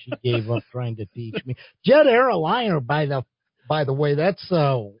me, but she gave up trying to teach me. Jet airliner, by the way, that's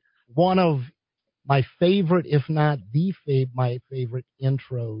one of my favorite, if not my favorite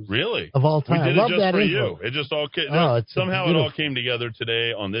intros. Really? Of all time. We did I love it just that for intro. you. It just all came, somehow it all came together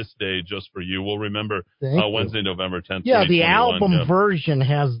today on this day just for you. We'll remember Wednesday, November 10th. Yeah, the album version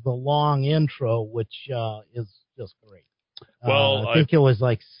has the long intro, which is just great. Well, I think it was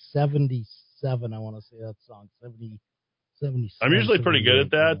like 77. I want to say that song 77. I'm usually pretty good at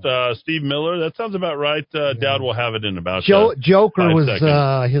that. Steve Miller, that sounds about right. Dowd will have it in about Joker 5 was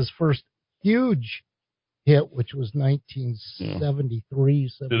seconds. His first huge hit, which was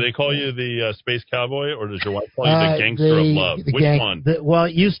 1973. Do they call you the Space Cowboy, or does your wife call you the Gangster of Love? Which one? Well,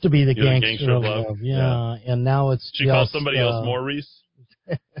 it used to be the You're Gangster of Love. Yeah, and now it's She calls somebody else Maurice?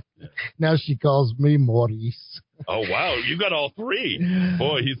 Now she calls me Maurice. Oh, wow. You got all three.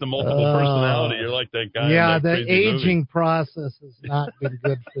 Boy, he's the multiple personality. You're like that guy. Yeah, in that the crazy aging movie. process has not been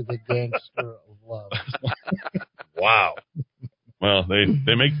good for the Gangster of Love. Wow. Well,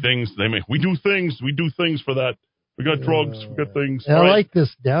 they make things. We do things. We do things for that. We got drugs. We got things. I like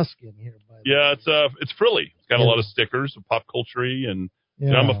this desk in here. Yeah, it's frilly. It's got a lot of stickers, pop culture-y, and you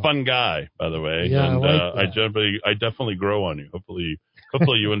know, I'm a fun guy, by the way. Yeah, and I like I definitely grow on you. Hopefully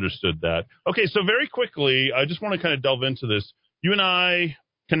you understood that. Okay, so very quickly, I just want to kind of delve into this. You and I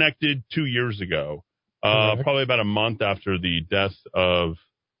connected 2 years ago, probably about a month after the death of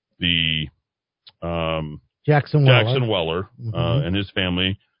the Jackson Weller and his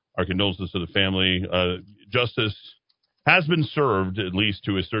family. Our condolences to the family. Justice has been served, at least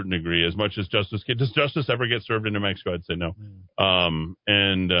to a certain degree, as much as justice. Does justice ever get served in New Mexico? I'd say no.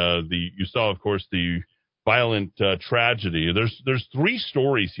 You saw, of course, the violent tragedy. There's three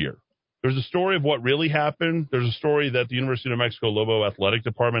stories here. There's a story of what really happened. There's a story that the University of New Mexico Lobo Athletic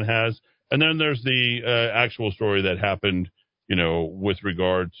Department has, and then there's the actual story that happened, you know, with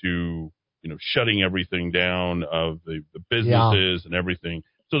regard to, you know, shutting everything down of the businesses and everything.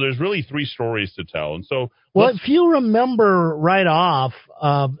 So there's really three stories to tell. And so, well, if you remember right off,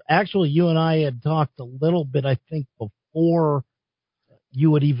 actually, you and I had talked a little bit, I think, before you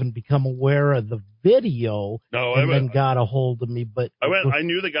would even become aware of the video, then got a hold of me. But I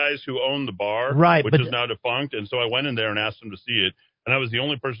knew the guys who owned the bar, right, which is now defunct, and so I went in there and asked them to see it, and I was the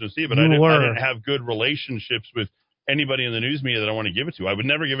only person to see it, but I didn't have good relationships with anybody in the news media that I want to give it to. I would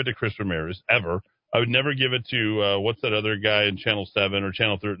never give it to Chris Ramirez, ever. I would never give it to, what's that other guy in Channel 7 or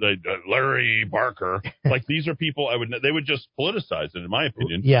Channel 3, Larry Barker. Like, these are people they would just politicize it, in my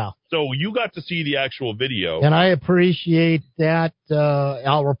opinion. Yeah. So you got to see the actual video. And I appreciate that.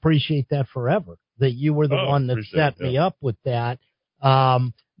 I'll appreciate that forever, that you were the one that set me up with that.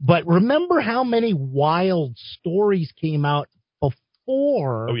 But remember how many wild stories came out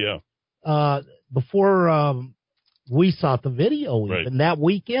before. Oh, yeah. Before we saw the video, even that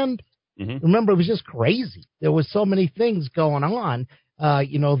weekend. Mm-hmm. Remember, it was just crazy. There was so many things going on.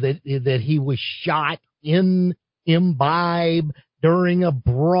 You know, that he was shot in Imbibe during a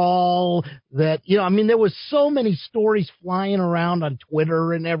brawl. That, you know, I mean, there was so many stories flying around on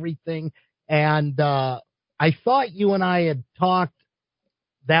Twitter and everything. And I thought you and I had talked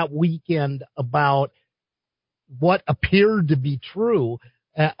that weekend about what appeared to be true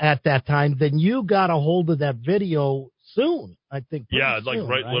at that time. Then you got a hold of that video soon, I think. Yeah, soon,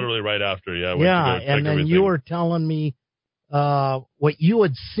 literally right after. Yeah. And then you were telling me what you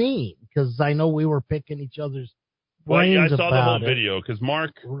had seen, because I know we were picking each other's brains about it. I saw the whole video because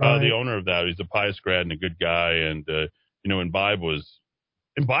Mark, the owner of that, he's a pious grad and a good guy, and you know, Imbibe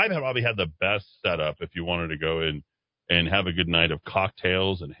probably had the best setup if you wanted to go in and have a good night of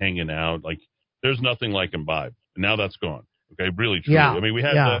cocktails and hanging out. Like, there's nothing like Imbibe. And now that's gone. Okay, really, truly. Yeah. I mean,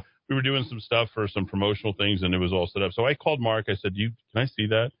 we were doing some stuff for some promotional things, and it was all set up. So I called Mark. I said, can I see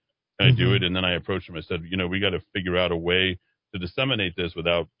that? Can I do it? And then I approached him. I said, you know, we got to figure out a way to disseminate this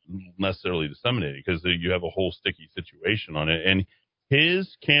without necessarily disseminating, because you have a whole sticky situation on it. And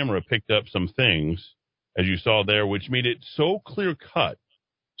his camera picked up some things, as you saw there, which made it so clear cut,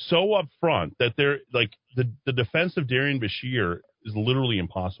 so up front, that the defense of Darian Bashir is literally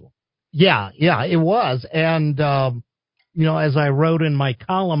impossible. Yeah, it was. And, you know, as I wrote in my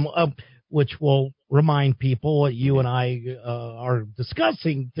column, which will remind people what you and I are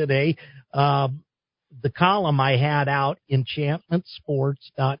discussing today, the column I had out,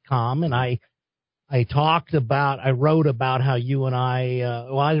 enchantmentsports.com, and I wrote about how you and I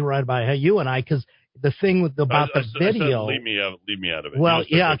write about how you and I, because the thing about the video. Leave me out of it. Well,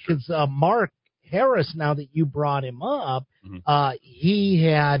 yeah, because Mark Harris, now that you brought him up,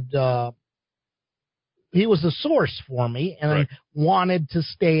 he was a source for me, and I wanted to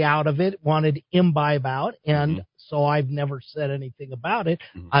stay out of it, wanted Imbibe out, and so I've never said anything about it.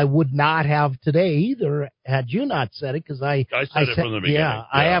 I would not have today either had you not said it, because I said it from the beginning. Yeah,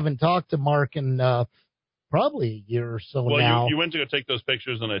 I haven't talked to Mark in probably a year or so now. Well, you went to go take those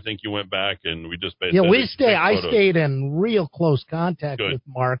pictures, and I think you went back, and we just basically... Yeah, I stayed in real close contact with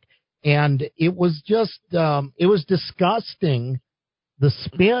Mark, and it was just, it was disgusting, the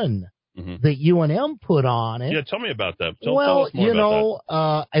spin that UNM put on it. Yeah, tell me about that. Tell us more you know,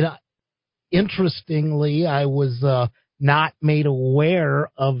 about that. Interestingly, I was not made aware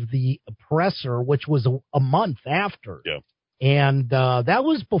of the oppressor, which was a month after. Yeah. And that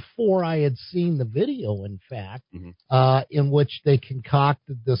was before I had seen the video, in fact, in which they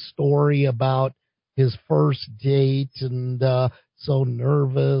concocted the story about his first date and so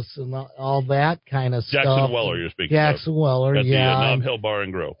nervous and all that kind of stuff. Jackson Weller, you're speaking of. Jackson Weller, At yeah. the Nob Hill Bar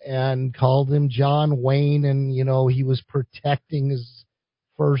and Grill. And called him John Wayne, and, he was protecting his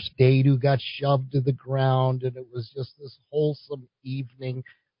first date who got shoved to the ground, and it was just this wholesome evening.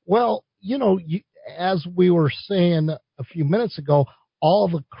 Well, as we were saying a few minutes ago, all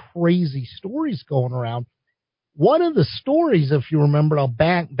the crazy stories going around. One of the stories, if you remember, I'll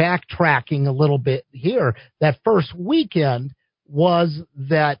backtracking a little bit here, that first weekend was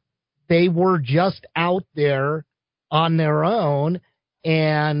that they were just out there on their own,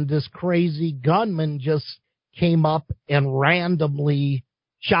 and this crazy gunman just came up and randomly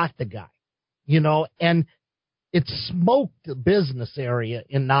shot the guy, and it smoked the business area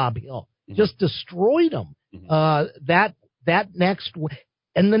in Nob Hill, just destroyed them. That next,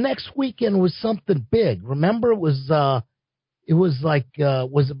 and the next weekend was something big. Remember, was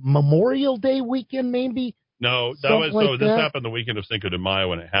it Memorial Day weekend maybe? No, this happened the weekend of Cinco de Mayo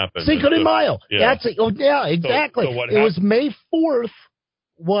when it happened. Cinco de Mayo. Yeah. That's it. Oh, yeah, exactly. So what it was May 4th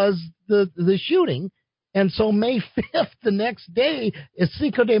was the shooting, and so May 5th, the next day, is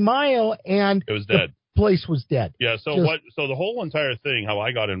Cinco de Mayo, and it was dead. The place was dead. Yeah. So the whole entire thing, how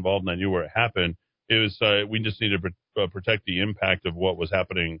I got involved and I knew where it happened, it was we just needed to protect the impact of what was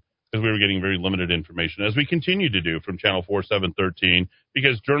happening, because we were getting very limited information, as we continue to do from Channel 4, 7, 13,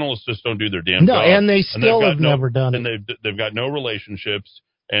 because journalists just don't do their damn job. And they still have never done it. And they've got no relationships,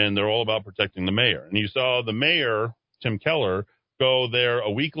 and they're all about protecting the mayor. And you saw the mayor, Tim Keller, go there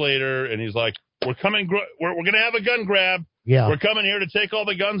a week later, and he's like, we're coming, we're going to have a gun grab. Yeah. We're coming here to take all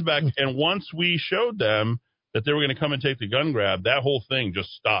the guns back. And once we showed them that they were going to come and take the gun grab, that whole thing just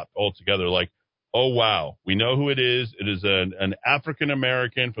stopped altogether. Like, oh, wow, we know who it is. It is an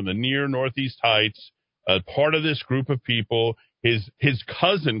African-American from the near Northeast Heights, part of this group of people. His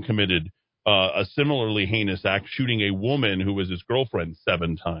cousin committed a similarly heinous act, shooting a woman who was his girlfriend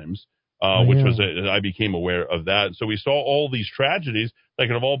 7 times, I became aware of that. So we saw all these tragedies that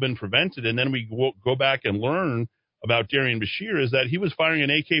could have all been prevented. And then we go back and learn about Darian Bashir is that he was firing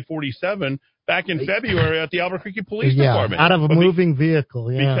an AK-47 back in February at the Albuquerque Police Department. Out of a moving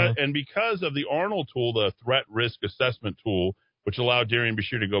vehicle, yeah. Because of the Arnold tool, the threat risk assessment tool, which allowed Darian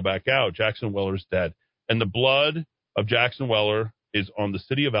Bashir to go back out, Jackson Weller's dead. And the blood of Jackson Weller is on the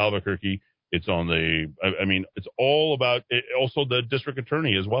city of Albuquerque. It's on it's all about it, also the district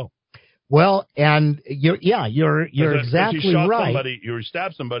attorney as well. Well, and you're exactly right. You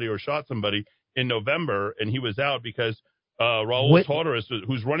stabbed somebody or shot somebody in November, and he was out because Raul Torres,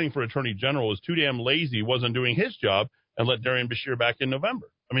 who's running for attorney general, was too damn lazy, wasn't doing his job, and let Darian Bashir back in November.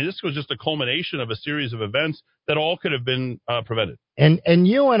 I mean, this was just a culmination of a series of events that all could have been prevented. And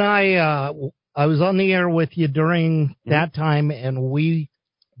you and I was on the air with you during that time, and we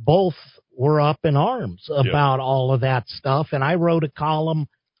both were up in arms about all of that stuff. And I wrote a column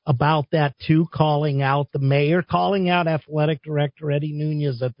about that too, calling out the mayor, calling out athletic director Eddie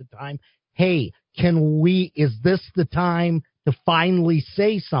Nunez at the time. Hey, is this the time to finally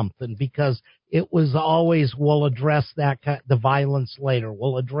say something? Because it was always, we'll address the violence later.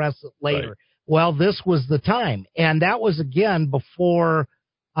 We'll address it later. Right. Well, this was the time. And that was, again, before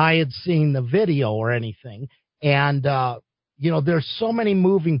I had seen the video or anything. And, there's so many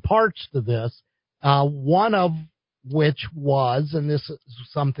moving parts to this. One of which was, and this is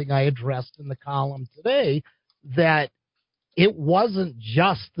something I addressed in the column today, that it wasn't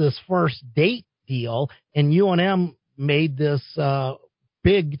just this first date deal, and UNM made this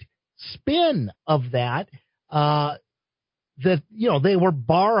big spin of that, they were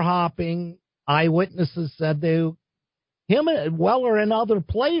bar hopping. Eyewitnesses said him and Weller and other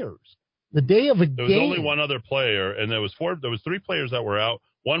players. The day of a game. There was only one other player, and there was 3 players that were out.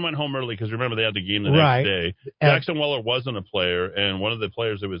 One went home early because remember they had the game the next day. Jackson Weller wasn't a player, and one of the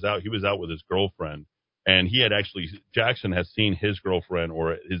players that was out, he was out with his girlfriend. And Jackson has seen his girlfriend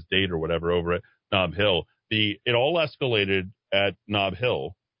or his date or whatever over at Nob Hill. It all escalated at Nob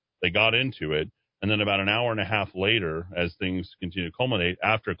Hill. They got into it. And then about an hour and a half later, as things continued to culminate,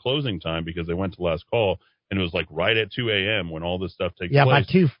 after closing time, because they went to last call, and it was like right at 2 a.m. when all this stuff takes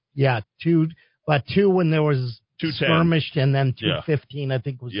place. By 2 when there was 2:10. Skirmished, and then 2:15, I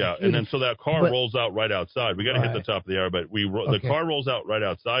think was. Yeah, and then so that car rolls out right outside. We got to hit the top of the hour, but the car rolls out right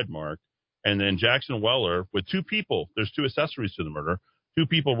outside, Mark. And then Jackson Weller with 2 people. There's 2 accessories to the murder. 2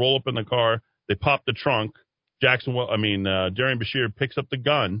 people roll up in the car. They pop the trunk. Darian Bashir picks up the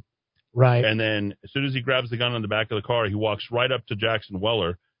gun. Right. And then as soon as he grabs the gun on the back of the car, he walks right up to Jackson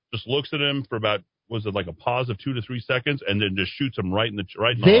Weller, just looks at him for about was it like a pause of 2 to 3 seconds, and then just shoots him right in the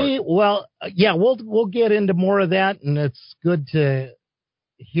heart. We'll get into more of that, and it's good to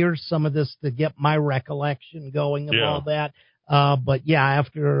hear some of this to get my recollection going of all that. But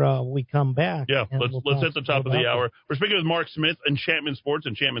after we come back. Yeah, let's hit the top of the hour. We're speaking with Mark Smith, Enchantment Sports,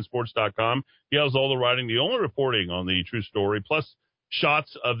 enchantmentsports.com. He has all the writing, the only reporting on the true story, plus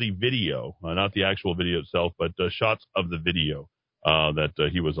shots of the video, not the actual video itself, but shots of the video that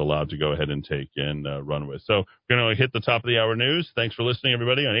he was allowed to go ahead and take and run with. So we're going to hit the top of the hour news. Thanks for listening,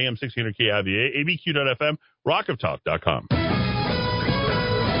 everybody, on AM 1600 KIVA, ABQ.FM, rockoftalk.com.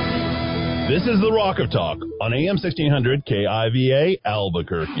 This is the Rock of Talk on AM 1600 KIVA,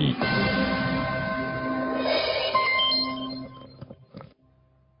 Albuquerque.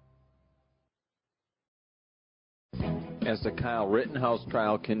 As the Kyle Rittenhouse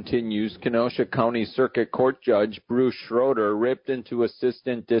trial continues, Kenosha County Circuit Court Judge Bruce Schroeder ripped into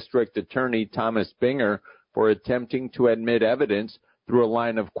Assistant District Attorney Thomas Binger for attempting to admit evidence through a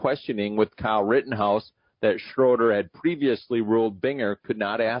line of questioning with Kyle Rittenhouse that Schroeder had previously ruled Binger could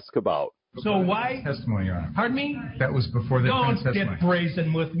not ask about. So why? Testimony, Your Honor. Pardon me? That was before the defense testimony. Don't get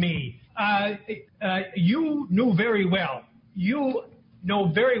brazen with me. You knew very well. You know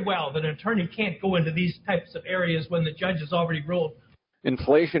very well that an attorney can't go into these types of areas when the judge has already ruled.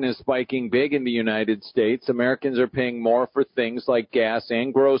 Inflation is spiking big in the United States. Americans are paying more for things like gas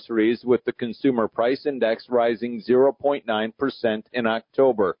and groceries, with the Consumer Price Index rising 0.9% in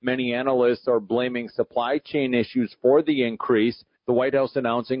October. Many analysts are blaming supply chain issues for the increase. The White House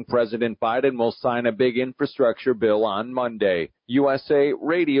announcing President Biden will sign a big infrastructure bill on Monday. USA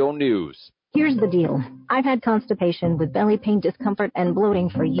Radio News. Here's the deal. I've had constipation with belly pain, discomfort, and bloating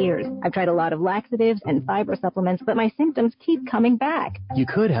for years. I've tried a lot of laxatives and fiber supplements, but my symptoms keep coming back. You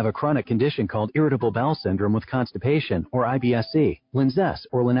could have a chronic condition called irritable bowel syndrome with constipation, or IBS-C. Linzess,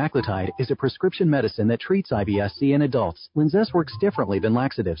 or linaclotide, is a prescription medicine that treats IBS-C in adults. Linzess works differently than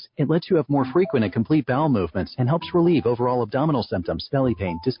laxatives. It lets you have more frequent and complete bowel movements and helps relieve overall abdominal symptoms, belly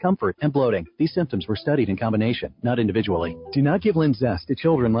pain, discomfort, and bloating. These symptoms were studied in combination, not individually. Do not give Linzess to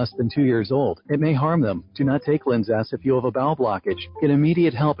children less than 2 years old. It may harm them. Do not take Linzess if you have a bowel blockage. Get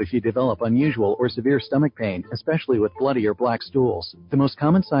immediate help if you develop unusual or severe stomach pain, especially with bloody or black stools. The most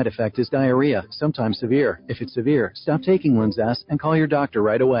common side effect is diarrhea, sometimes severe. If it's severe, stop taking Linzess and call your doctor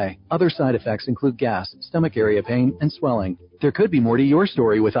right away. Other side effects include gas, stomach area pain, and swelling. There could be more to your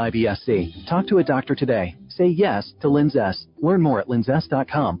story with IBS-C. Talk to a doctor today. Say yes to Linzess. Learn more at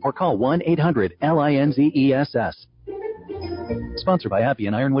linzess.com or call 1-800-LINZESS. Sponsored by AbbVie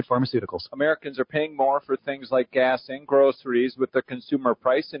and Ironwood Pharmaceuticals. Americans are paying more for things like gas and groceries, with the Consumer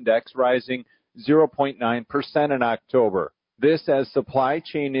Price Index rising 0.9% in October. This as supply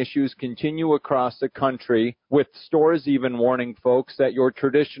chain issues continue across the country, with stores even warning folks that your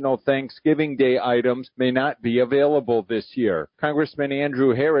traditional Thanksgiving Day items may not be available this year. Congressman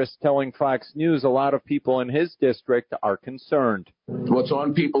Andrew Harris telling Fox News a lot of people in his district are concerned. What's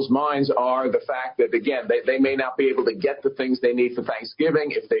on people's minds are the fact that, again, they may not be able to get the things they need for Thanksgiving.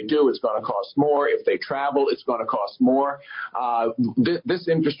 If they do, it's going to cost more. If they travel, it's going to cost more. This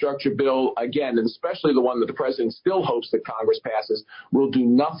infrastructure bill, again, and especially the one that the president still hopes that Congress passes, will do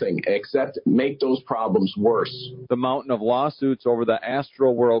nothing except make those problems worse. The mountain of lawsuits over the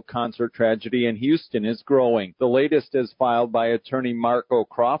Astroworld concert tragedy in Houston is growing. The latest is filed by attorney Marco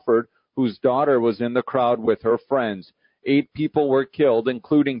Crawford, whose daughter was in the crowd with her friends. 8 people were killed,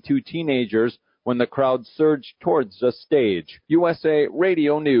 including 2 teenagers, when the crowd surged towards the stage. USA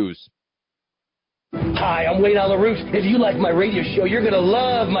Radio News. Hi, I'm Wayne LaRouche. If you like my radio show, you're going to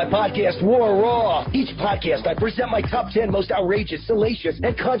love my podcast, War Raw. Each podcast, I present my top 10 most outrageous, salacious,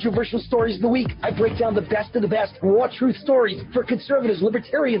 and controversial stories of the week. I break down the best of the best raw truth stories for conservatives,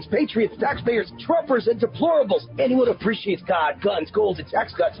 libertarians, patriots, taxpayers, Trumpers, and deplorables. Anyone who appreciates God, guns, gold, and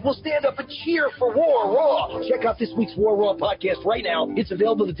tax cuts will stand up and cheer for War Raw. Check out this week's War Raw podcast right now. It's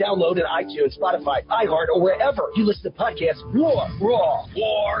available to download at iTunes, Spotify, iHeart, or wherever you listen to podcasts. War Raw.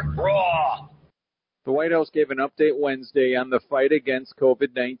 War Raw. The White House gave an update Wednesday on the fight against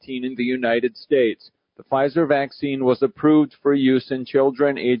COVID-19 in the United States. The Pfizer vaccine was approved for use in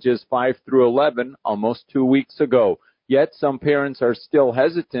children ages 5 through 11 almost 2 weeks ago. Yet some parents are still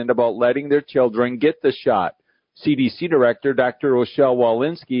hesitant about letting their children get the shot. CDC Director Dr. Rochelle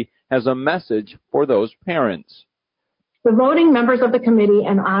Walensky has a message for those parents. The voting members of the committee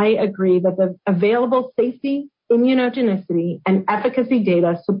and I agree that the available safety, immunogenicity, and efficacy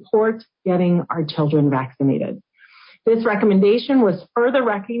data support getting our children vaccinated. This recommendation was further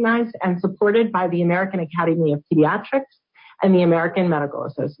recognized and supported by the American Academy of Pediatrics and the American Medical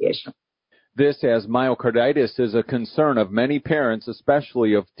Association. This, as myocarditis is a concern of many parents,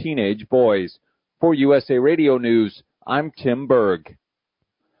 especially of teenage boys. For USA Radio News, I'm Tim Berg.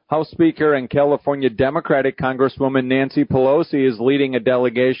 House Speaker and California Democratic Congresswoman Nancy Pelosi is leading a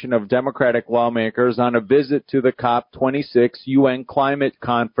delegation of Democratic lawmakers on a visit to the COP26 UN Climate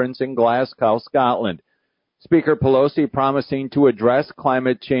Conference in Glasgow, Scotland. Speaker Pelosi promising to address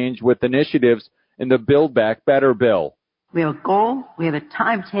climate change with initiatives in the Build Back Better bill. We have a goal, we have a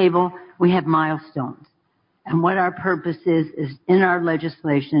timetable, we have milestones. And what our purpose is in our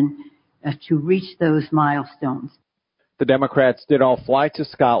legislation to reach those milestones. The Democrats did all fly to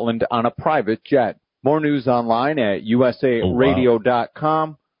Scotland on a private jet. More news online at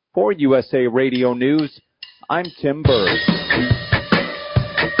usaradio.com. For USA Radio News, I'm Tim Berg.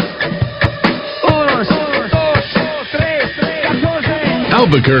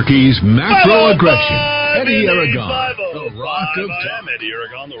 Albuquerque's macro aggression. Eddie Aragon, the Rock of Talk. I'm Eddie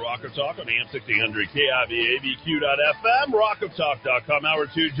Aragon, the Rock of Talk on AM 1600 KIVA, ABQ.FM, rockoftalk.com. Hour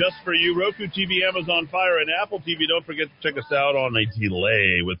 2 just for you. Roku TV, Amazon Fire, and Apple TV. Don't forget to check us out on a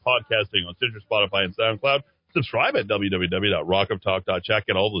delay with podcasting on Stitcher, Spotify, and SoundCloud. Subscribe at www.rockoftalk.chat. Check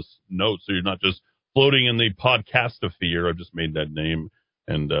out all the notes so you're not just floating in the podcastosphere. I just made that name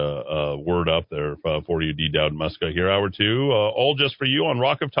and word up there for you, D. Dowd Muska here. Hour 2, all just for you on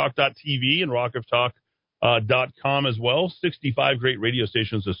rockoftalk.tv and rockoftalk.com as well. 65 great radio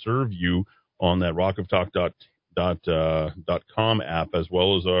stations to serve you on that rockoftalk.com app, as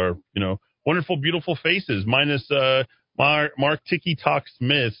well as our, wonderful, beautiful faces, minus Mark Tiki Talk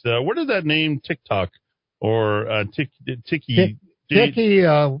Smith. Where did that name TikTok or Tiki? Tiki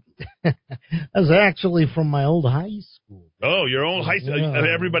is actually from my old high school. Oh, your old high school. Yeah.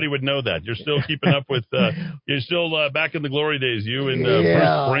 Everybody would know that. You're still keeping up with, you're still back in the glory days, you and Bruce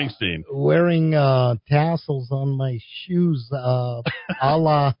Springsteen. Wearing tassels on my shoes, a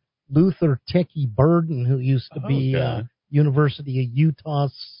la Luther Tiki Burden, who used to be University of Utah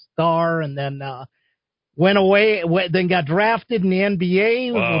star, and then went away, then got drafted in the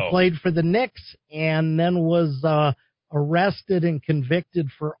NBA, played for the Knicks, and then was arrested and convicted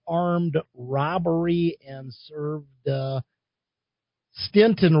for armed robbery and served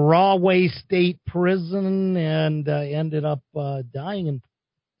stint in Rahway State Prison, and ended up dying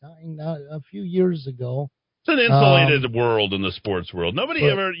a few years ago. It's an insulated world in the sports world. Nobody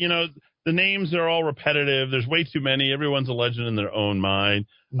ever, the names are all repetitive. There's way too many. Everyone's a legend in their own mind.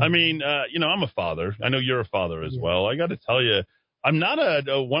 Mm-hmm. I mean, I'm a father. I know you're a father as well. I got to tell you, I'm not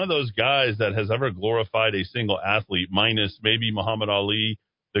one of those guys that has ever glorified a single athlete, minus maybe Muhammad Ali,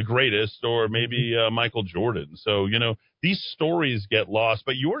 the greatest, or maybe Michael Jordan. So, these stories get lost,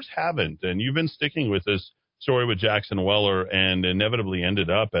 but yours haven't. And you've been sticking with this story with Jackson Weller and inevitably ended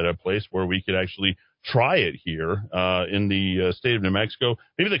up at a place where we could actually try it here in the state of New Mexico.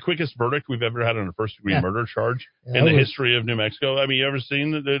 Maybe the quickest verdict we've ever had on a first-degree murder charge in the history of New Mexico. I mean, you ever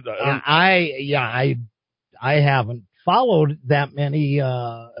seen that? I haven't followed that many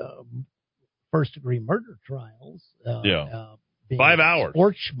first-degree murder trials. 5 hours.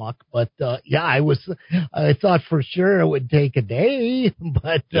 Sports schmuck, but I thought for sure it would take a day,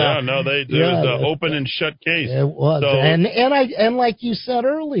 but it was an open and shut case. It was, and like you said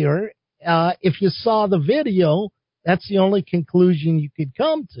earlier, if you saw the video, that's the only conclusion you could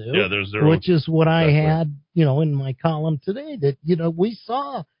come to. Yeah, which is what I had, in my column today. That we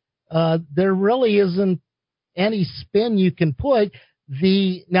saw there really isn't any spin you can put.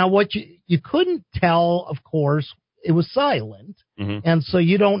 Now what you couldn't tell, of course, it was silent, and so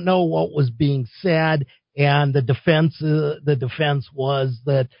you don't know what was being said. And the defense was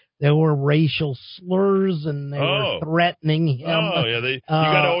that there were racial slurs and they were threatening him. You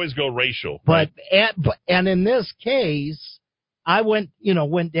got to always go racial. But and in this case, I went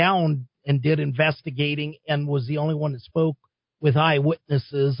down and did investigating and was the only one that spoke with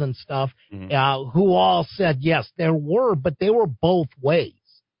eyewitnesses and stuff, who all said yes, there were, but they were both ways.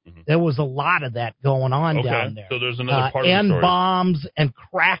 There was a lot of that going on down there. So there's another part of the story. And bombs and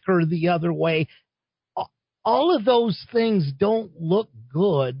cracker the other way. All of those things don't look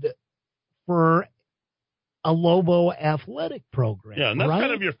good for a Lobo athletic program. Yeah, and that's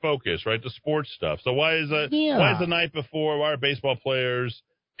kind of your focus, right? The sports stuff. So why is the night before, why are baseball players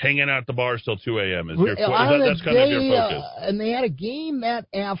hanging out the bars till 2 a.m.? That's kind of your focus. And they had a game that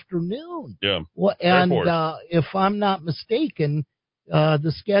afternoon. Yeah. Well, and if I'm not mistaken,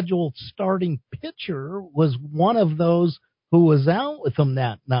 the scheduled starting pitcher was one of those who was out with them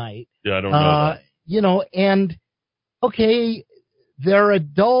that night. Yeah, I don't know that. And okay, they're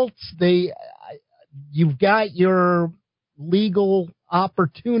adults. You've got your legal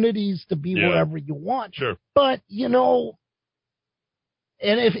opportunities to be wherever you want. Sure. But,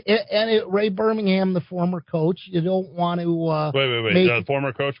 Ray Birmingham, the former coach, you don't want to. Wait.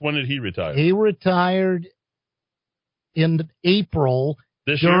 Former coach. When did he retire? He retired in April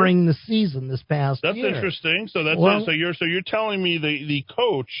during the season this past year. That's interesting. So you're telling me the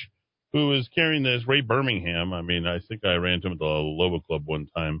coach who is carrying this, Ray Birmingham. I mean, I think I ran into him at the Lobo Club one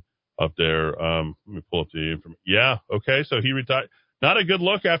time up there. Let me pull up the information. Yeah. Okay. So he retired. Not a good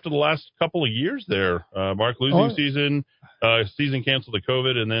look after the last couple of years there. Mark, losing season canceled to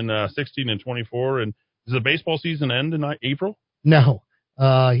COVID, and then 16 and 24. And does the baseball season end in April? No.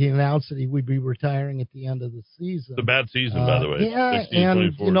 He announced that he would be retiring at the end of the season. It's a bad season, by the way. Yeah, 16,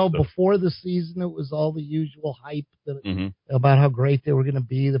 and, stuff. before the season, it was all the usual hype about how great they were going to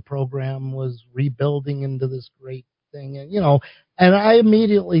be. The program was rebuilding into this great thing. And, and I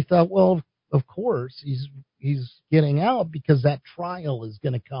immediately thought, well, of course, he's getting out because that trial is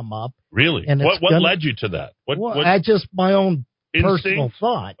going to come up. Really? And what led you to that? I just my own instinct? Personal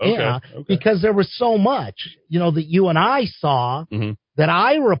thought. Okay. Yeah, because there was so much, that you and I saw that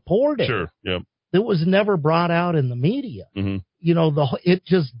I reported. Sure. Yep. That was never brought out in the media. It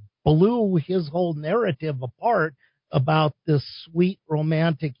just blew his whole narrative apart about this sweet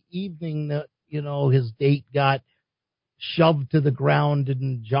romantic evening that his date got shoved to the ground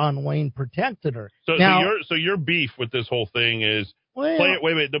and John Wayne protected her. So your beef with this whole thing is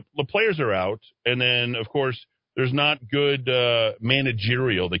the players are out, and then of course there's not good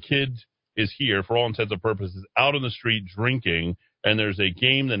managerial. The kid is here for all intents and purposes, out on the street drinking, and there's a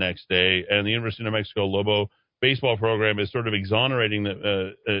game the next day, and the University of New Mexico Lobo baseball program is sort of exonerating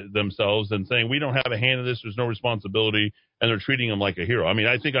themselves and saying, we don't have a hand in this, there's no responsibility, and they're treating him like a hero. I mean,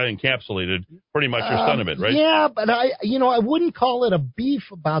 I think I encapsulated pretty much your sentiment, right? Yeah, but I wouldn't call it a beef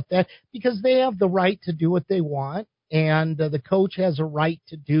about that because they have the right to do what they want, and the coach has a right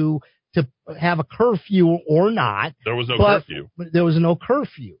to have a curfew or not. There was no curfew. There was no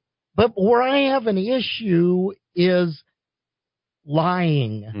curfew. But where I have an issue is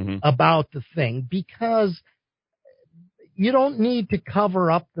lying about the thing, because you don't need to cover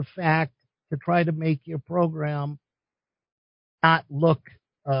up the fact to try to make your program not look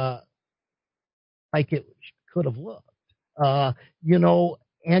like it could have looked.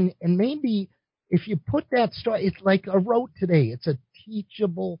 And maybe if you put that story, it's like I wrote today, it's a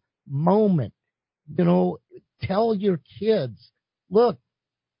teachable moment. Tell your kids, look,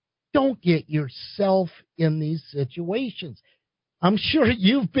 don't get yourself in these situations. I'm sure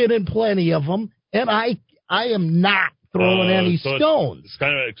you've been in plenty of them, and I am not throwing any stones. It's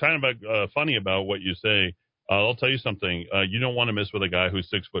kind of funny about what you say. I'll tell you something. You don't want to mess with a guy who's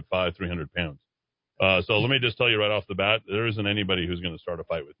 6'5", 300 pounds. So let me just tell you right off the bat, there isn't anybody who's going to start a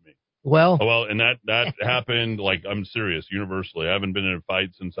fight with me. Well, and that happened, like, I'm serious, universally. I haven't been in a fight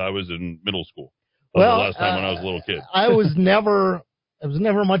since I was in middle school. That was the last time when I was a little kid. I was never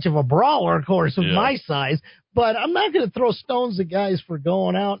much of a brawler, of course, of my size, but I'm not going to throw stones at guys for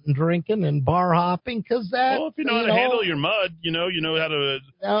going out and drinking and bar hopping, because that. Well, if you know how to handle your mud, you know how to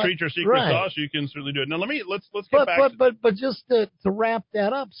treat your secret sauce, you can certainly do it. Now let's get back. But just to wrap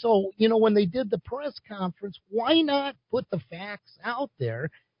that up, so when they did the press conference, why not put the facts out there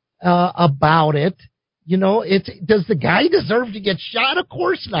about it? Does the guy deserve to get shot? Of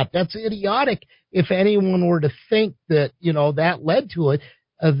course not. That's idiotic. If anyone were to think that, that led to it,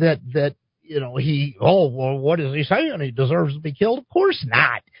 what is he saying? He deserves to be killed? Of course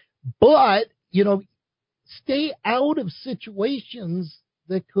not. But, stay out of situations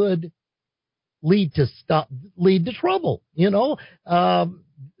that could lead to trouble. If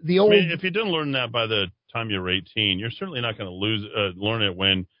you didn't learn that by the time you're 18, you're certainly not going to learn it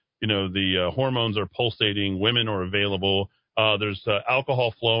when, the hormones are pulsating, women are available, there's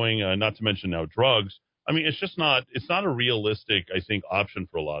alcohol flowing, not to mention now drugs. I mean, it's not a realistic, I think, option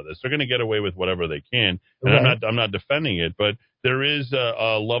for a lot of this. They're going to get away with whatever they can. And right. I'm not defending it, but there is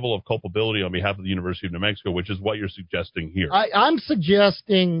a level of culpability on behalf of the University of New Mexico, which is what you're suggesting here. I'm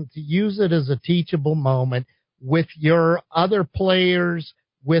suggesting to use it as a teachable moment with your other players,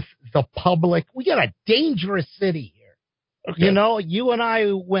 with the public. We got a dangerous city here. Okay. You and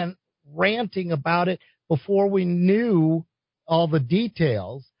I went ranting about it before we knew all the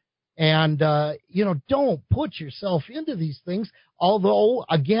details. And, don't put yourself into these things. Although,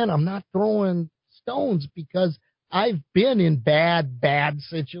 again, I'm not throwing stones because I've been in bad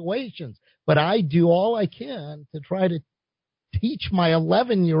situations. But I do all I can to try to teach my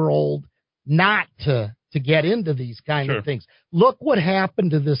 11-year-old not to get into these kind of things. Look what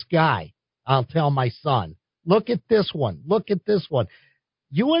happened to this guy. I'll tell my son. Look at this one. Look at this one.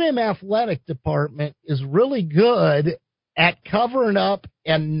 UNM athletic department is really good at covering up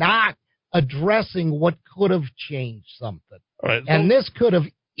and not addressing what could have changed something. All right, and this could have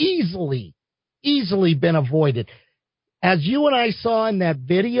easily been avoided. As you and I saw in that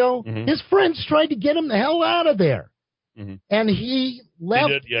video, his friends tried to get him the hell out of there. And he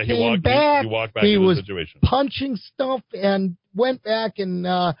left, came back. He walked back he into was the situation. punching stuff and went back and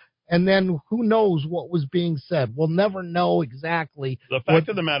then who knows what was being said. We'll never know exactly. The fact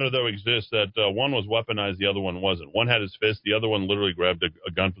of the matter, though, exists that one was weaponized, the other one wasn't. One had his fist, the other one literally grabbed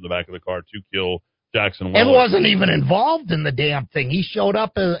a gun from the back of the car to kill Jackson Weller. And wasn't even involved in the damn thing. He showed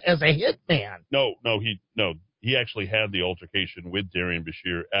up as a hitman. No, he actually had the altercation with Darian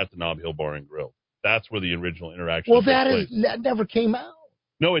Bashir at the Nob Hill Bar and Grill. That's where the original interaction took place. That never came out.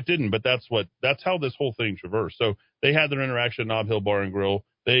 No, it didn't, but that's how this whole thing traversed. So they had their interaction at Nob Hill Bar and Grill.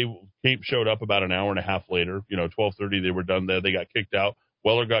 They showed up about an hour and a half later. 12:30, they were done there. They got kicked out.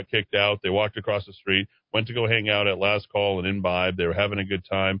 Weller got kicked out. They walked across the street, went to go hang out at Last Call and Imbibe. They were having a good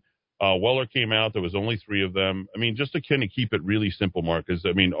time. Weller came out. There was only 3 of them. I mean, just to kind of keep it really simple, Mark, is,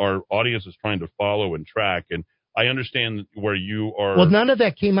 our audience is trying to follow and track, and I understand where you are. Well, none of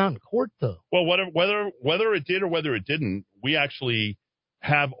that came out in court, though. Well, whether it did or whether it didn't, we actually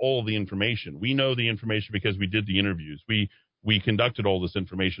have all the information. We know the information because we did the interviews. We conducted all this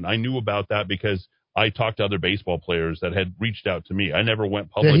information. I knew about that because I talked to other baseball players that had reached out to me. I never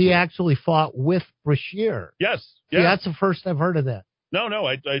went public. That he actually fought with Brashear. Yes. Yeah, that's the first I've heard of that. No,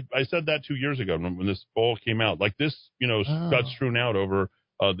 I said that 2 years ago when this ball came out. Like this, got strewn out over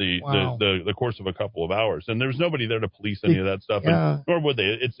the course of a couple of hours, and there's nobody there to police any of that stuff, and nor would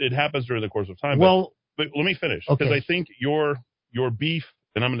they. It happens during the course of time. But let me finish, because I think your beef,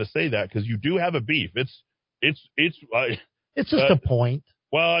 and I'm going to say that because you do have a beef. It's just a point.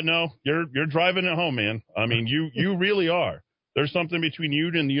 Well, no, you're driving it home, man. I mean, you really are. There's something between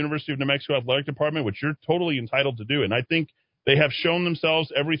you and the University of New Mexico Athletic Department, which you're totally entitled to do, and I think they have shown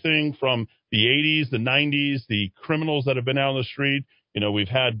themselves everything from the 80s, the 90s, the criminals that have been out on the street. We've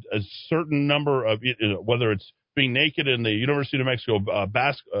had a certain number of, whether it's being naked in the University of New Mexico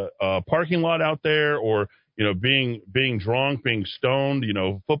parking lot out there, or being drunk, being stoned.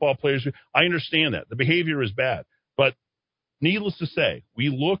 Football players. I understand that the behavior is bad, but needless to say, we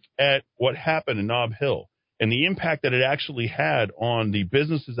look at what happened in Nob Hill and the impact that it actually had on the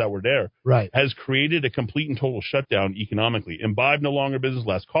businesses that were there. Right. Has created a complete and total shutdown economically. Imbibe no longer business.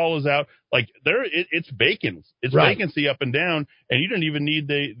 Last Call is out. Like it's vacant. It's vacancy up and down, and you don't even need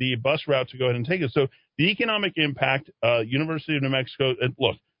the bus route to go ahead and take it. So the economic impact, University of New Mexico.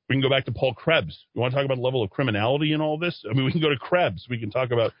 Look, we can go back to Paul Krebs. You want to talk about the level of criminality in all this? I mean, we can go to Krebs. We can talk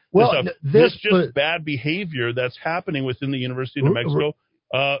about this just bad behavior that's happening within the University of New Mexico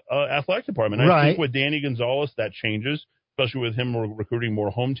athletic department. I think with Danny Gonzalez, that changes, especially with him recruiting more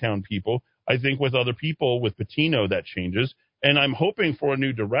hometown people. I think with other people, with Patino, that changes. And I'm hoping for a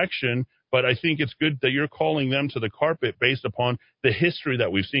new direction, but I think it's good that you're calling them to the carpet based upon the history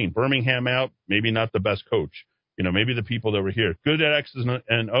that we've seen. Birmingham out, maybe not the best coach. Maybe the people that were here. Good at X's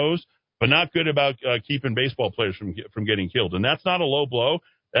and O's, but not good about keeping baseball players from getting killed. And that's not a low blow.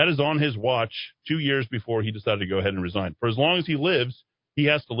 That is on his watch 2 years before he decided to go ahead and resign. For as long as he lives, he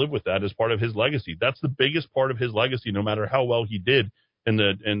has to live with that as part of his legacy. That's the biggest part of his legacy, no matter how well he did in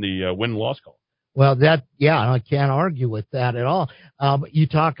the win-loss column. Well, I can't argue with that at all. You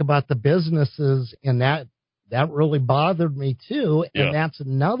talk about the businesses, and that really bothered me too. And that's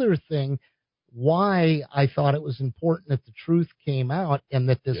another thing why I thought it was important that the truth came out and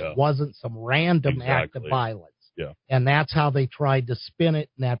that this wasn't some random act of violence. Yeah. And that's how they tried to spin it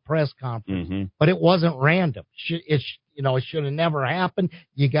in that press conference. But it wasn't random. It should have never happened.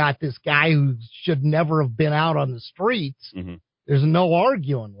 You got this guy who should never have been out on the streets. There's no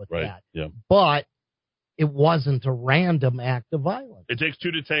arguing with that. Yeah. But it wasn't a random act of violence. It takes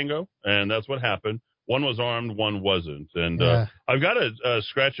 2 to tango, and that's what happened. One was armed, one wasn't. And I've got to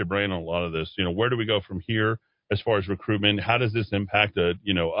scratch your brain on a lot of this. Where do we go from here as far as recruitment? How does this impact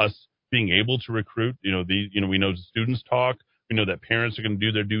us being able to recruit? We know the students talk. We know that parents are going to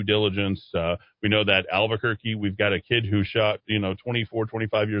do their due diligence. We know that Albuquerque, we've got a kid who shot, 24,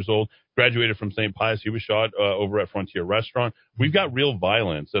 25 years old, graduated from St. Pius. He was shot over at Frontier Restaurant. We've got real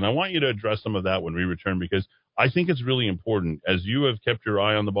violence. And I want you to address some of that when we return, because I think it's really important. As you have kept your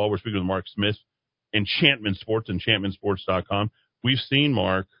eye on the ball, we're speaking with Mark Smith, Enchantment Sports, enchantmentsports.com. We've seen,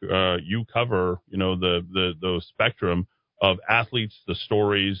 Mark, you cover, the spectrum of athletes, the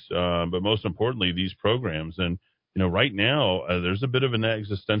stories, but most importantly, these programs. And, right now, there's a bit of an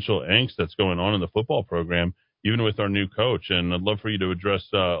existential angst that's going on in the football program, even with our new coach. And I'd love for you to address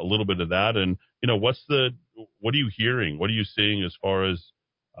a little bit of that. And, what are you hearing? What are you seeing as far as,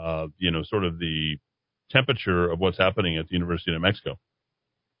 sort of the temperature of what's happening at the University of New Mexico?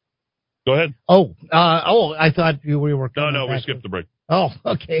 Go ahead. I thought we were coming No, we back skipped the break. Oh,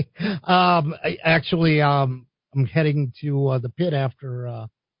 okay. I'm heading to the pit after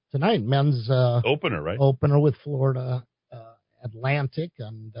tonight, men's opener, right? Opener with Florida Atlantic,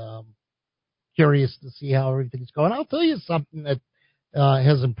 and curious to see how everything's going. I'll tell you something that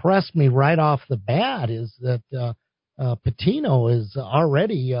has impressed me right off the bat is that Pitino is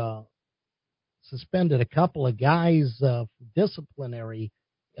already suspended a couple of guys for disciplinary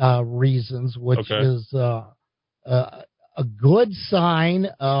reasons, which is a good sign.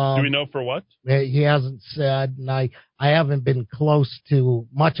 Do we know for what? He hasn't said, and I haven't been close to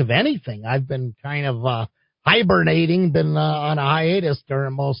much of anything. I've been kind of hibernating, been on a hiatus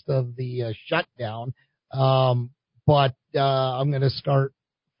during most of the shutdown. But I'm going to start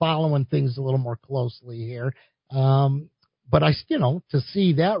following things a little more closely here. But to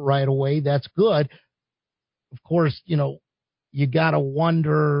see that right away, that's good. Of course, you got to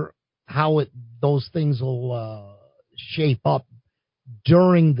wonder how those things will shape up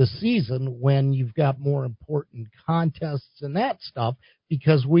during the season when you've got more important contests and that stuff,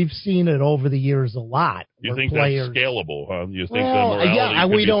 because we've seen it over the years a lot. You think players, that's scalable, huh? You think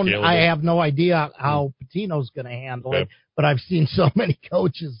I have no idea how Pitino's going to handle it, but I've seen so many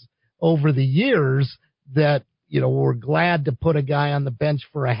coaches over the years that, we're glad to put a guy on the bench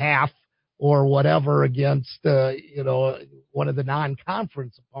for a half or whatever against, one of the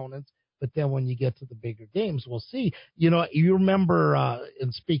non-conference opponents. But then when you get to the bigger games, we'll see. You remember,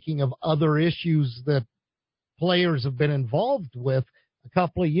 in speaking of other issues that players have been involved with, a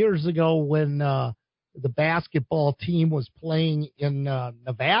couple of years ago when the basketball team was playing in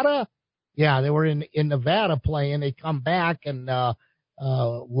Nevada. Yeah, they were in Nevada playing. They come back, and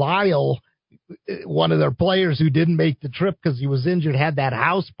Lyle, one of their players who didn't make the trip because he was injured, had that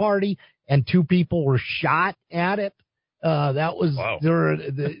house party, and 2 people were shot at it. That was during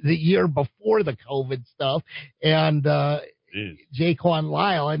the year before the COVID stuff. And Jaquan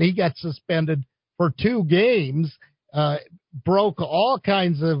Lyle, and he got suspended for 2 games, broke all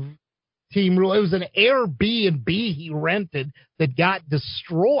kinds of team rules. It was an Airbnb he rented that got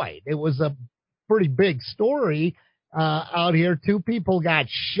destroyed. It was a pretty big story out here. 2 people got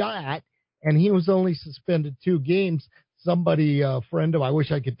shot, and he was only suspended 2 games. Somebody, a friend of, I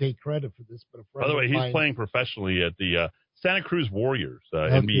wish I could take credit for this, but a friend By the way, of he's mine, playing professionally at the Santa Cruz Warriors,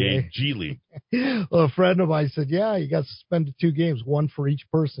 NBA G League. Well, a friend of mine said, yeah, he got suspended 2 games, 1 for each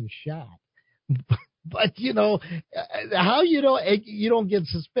person shot. But, how you don't get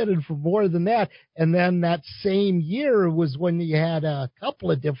suspended for more than that. And then that same year was when you had a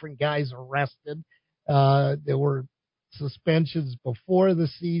couple of different guys arrested. There were suspensions before the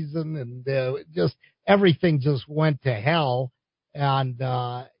season, and just everything just went to hell. And,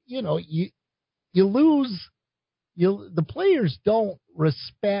 you lose. The players don't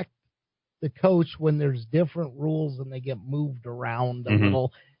respect the coach when there's different rules and they get moved around a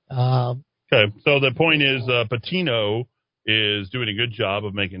little. Okay, so the point is Pitino is doing a good job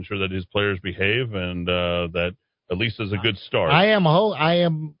of making sure that his players behave, and that at least is a good start. I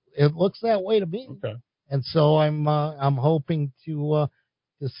am. It looks that way to me. Okay, and so I'm hoping to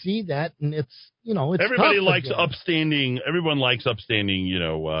see that, and it's everybody likes upstanding. Everyone likes upstanding.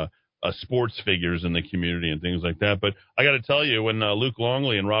 Sports figures in the community and things like that. But I got to tell you, when Luke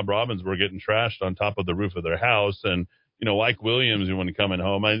Longley and Rob Robbins were getting trashed on top of the roof of their house, and Ike Williams, when coming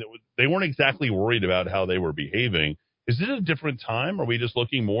home, they weren't exactly worried about how they were behaving. Is it a different time? Are we just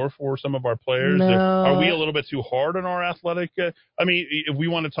looking more for some of our players? No. Are we a little bit too hard on our athletic? If we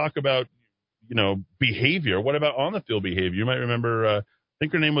want to talk about, behavior, what about on the field behavior? You might remember, I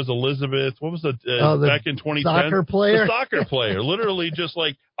think her name was Elizabeth. What was back in 2010? Soccer player? The soccer player. Literally just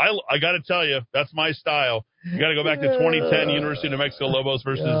like, I got to tell you, that's my style. You got to go back to 2010, University of New Mexico Lobos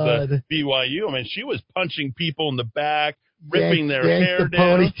versus BYU. She was punching people in the back, ripping their hair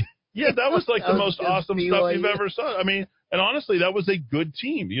down. Yeah, that was like the most awesome stuff you've ever saw. And honestly, that was a good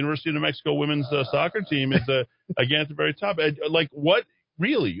team. The University of New Mexico women's soccer team is, again, at the very top. What,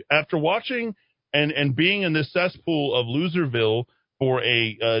 really, after watching and being in this cesspool of Loserville for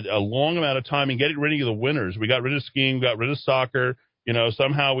a long amount of time and getting rid of the winners, we got rid of skiing, we got rid of soccer.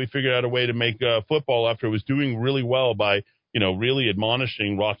 Somehow we figured out a way to make football after it was doing really well by, really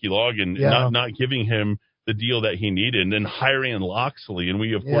admonishing Rocky Logan, not giving him the deal that he needed, and then hiring Loxley. And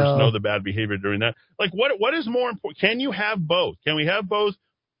we, of course, know the bad behavior during that. What is more important? Can you have both? Can we have both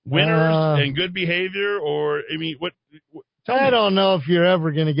winners and good behavior? Or, what? I don't know if you're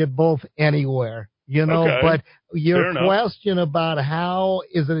ever going to get both anywhere, but your question about how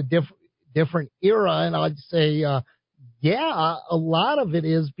is it a different era, and I'd say, a lot of it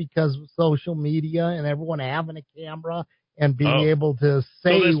is because of social media and everyone having a camera and being able to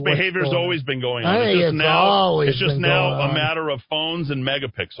say so this what's behavior's going always been going on. I think it's It's just now a matter of phones and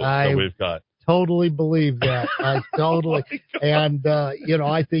megapixels that we've got. Totally believe that. I totally, and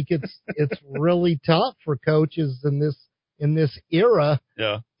I think it's really tough for coaches in this era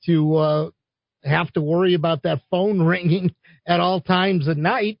to have to worry about that phone ringing at all times at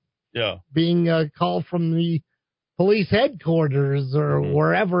night. Yeah, being called from the police headquarters or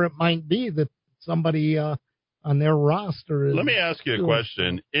wherever it might be that somebody on their roster is. Let me ask you a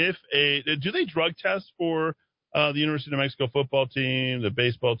question: do they drug test for the University of New Mexico football team, the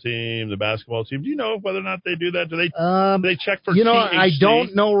baseball team, the basketball team? Do you know whether or not they do that? Do they check for THC? I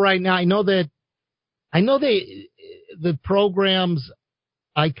don't know right now. I know the programs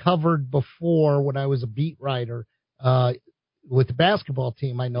I covered before when I was a beat writer with the basketball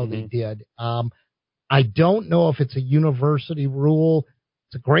team. I know they did. I don't know if it's a university rule.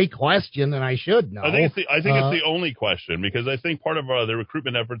 It's a great question, and I should know. I think it's the only question, because I think part of the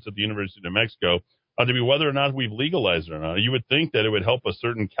recruitment efforts at the University of New Mexico to be whether or not we've legalized it or not. You would think that it would help a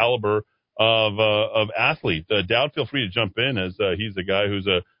certain caliber of athlete. Dowd, feel free to jump in, as he's a guy who's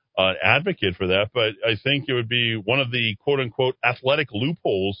an advocate for that. But I think it would be one of the quote unquote athletic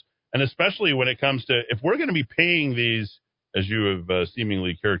loopholes, and especially when it comes to if we're going to be paying these, as you have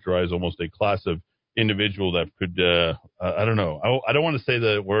seemingly characterized, almost a class of individual that could I don't know. I don't want to say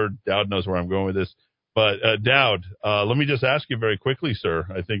the word. Dowd knows where I'm going with this. But, Dowd, let me just ask you very quickly, sir.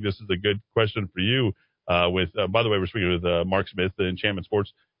 I think this is a good question for you. By the way, we're speaking with Mark Smith, the Enchantment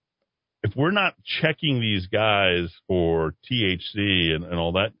Sports. If we're not checking these guys for THC and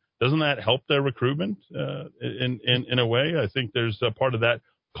all that, doesn't that help their recruitment in a way? I think there's a part of that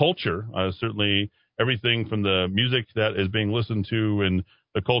culture. Certainly everything from the music that is being listened to and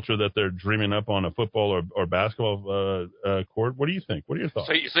the culture that they're dreaming up on a football or basketball court. What do you think? What are your thoughts?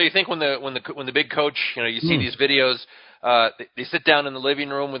 So you think when the big coach, you see these videos, they sit down in the living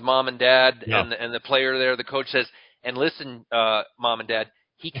room with mom and dad, and the player there, the coach says, "And listen, mom and dad,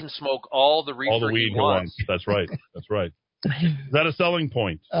 he can smoke all the reefer weed he wants." That's right. That's right. Is that a selling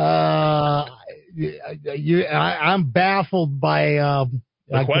point? I'm baffled by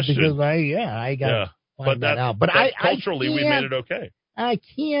the question. Because I got to find that out. But culturally, we made it okay. I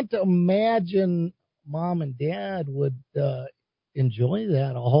can't imagine mom and dad would enjoy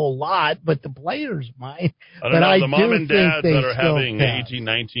that a whole lot, but the players might. I don't know. The mom and dads that are having 18,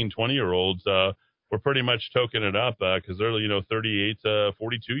 19, 20-year-olds, we're pretty much toking it up because they're 38 to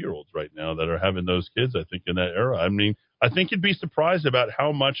 42-year-olds right now that are having those kids. I think in that era. I mean, I think you'd be surprised about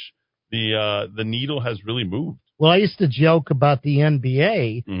how much the needle has really moved. Well, I used to joke about the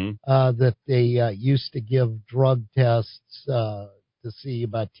NBA that they used to give drug tests to see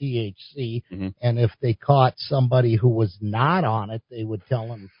about THC, and if they caught somebody who was not on it, they would tell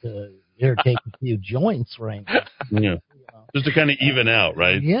them to take a few joints right now. Yeah. Just to kind of even out,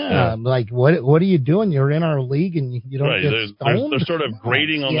 right? Yeah, like what are you doing? You're in our league and you don't get stoned? They're sort of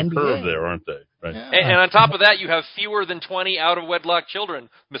grading on the curve there, aren't they? Right. Yeah. And on top of that, you have fewer than 20 out-of-wedlock children,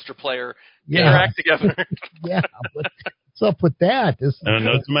 Mr. Player. Get your act together. Yeah, but what's up with that? And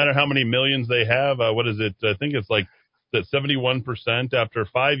it doesn't matter how many millions they have. What is it? I think it's like that 71% after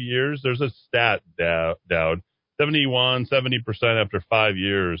 5 years. There's a stat, Dowd. 70% after 5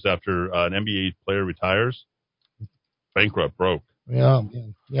 years after an NBA player retires. Bankrupt, broke. Yeah.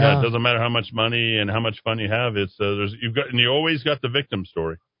 It doesn't matter how much money and how much fun you have. It's you always got the victim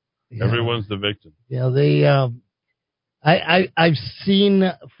story. Yeah. Everyone's the victim. Yeah, I've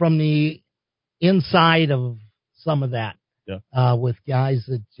seen from the inside of some of that. Yeah. With guys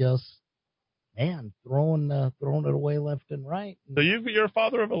that just throwing it away left and right. So you're a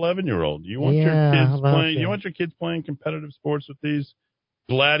father of 11-year-old. You want your kids playing? You want your kids playing competitive sports with these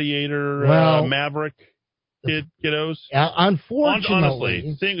gladiator maverick kiddos?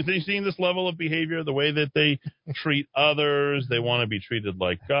 Unfortunately, honestly, seeing this level of behavior, the way that they treat others, they want to be treated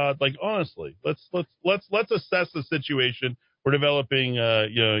like God. Like honestly, let's assess the situation. We're developing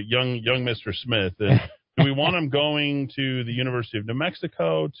young Mr. Smith. And do we want him going to the University of New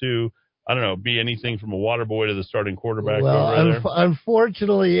Mexico to, I don't know, be anything from a water boy to the starting quarterback over there?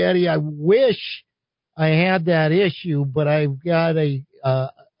 Unfortunately, Eddie, I wish I had that issue, but I've got a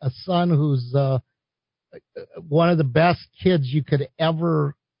son who's one of the best kids you could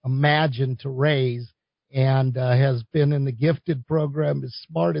ever imagine to raise, and has been in the gifted program, is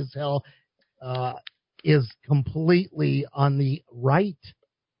smart as hell, is completely on the right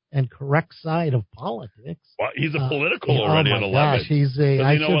and correct side of politics. Well, he's a political already at 11. Gosh, Does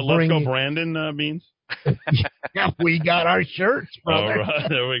he know what Lefko Brandon means? Yeah, we got our shirts, brother. All right,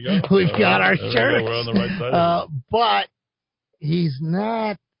 there we go. We've got our shirts. We're on the right side. But he's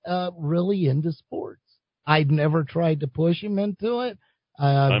not really into sports. I've never tried to push him into it.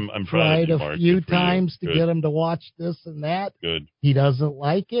 I'm tried you, a Mark. few Good for you. times to Good. get him to watch this and that. Good. He doesn't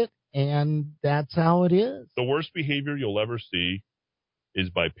like it, and that's how it is. The worst behavior you'll ever see is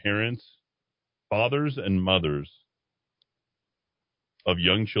by parents, fathers and mothers of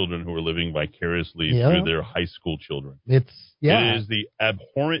young children who are living vicariously through their high school children. It is the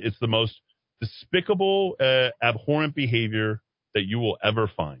abhorrent, it's the most despicable, abhorrent behavior that you will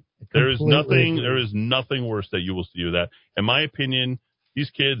ever find. There is nothing worse that you will see with that. In my opinion, these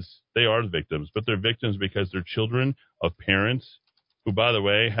kids, they are the victims, but they're victims because they're children of parents who, by the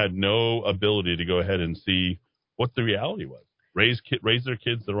way, had no ability to go ahead and see what the reality was. Raise their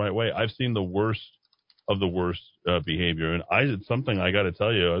kids the right way. I've seen the worst of the worst behavior, and it's something I got to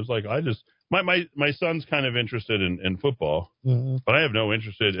tell you. I was like, my son's kind of interested in football, but I have no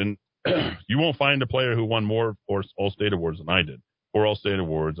interest in. You won't find a player who won more All-State awards than I did. 4 All-State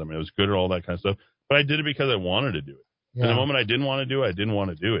awards. I mean, I was good at all that kind of stuff, but I did it because I wanted to do it. Yeah. And the moment I didn't want to do it, I didn't want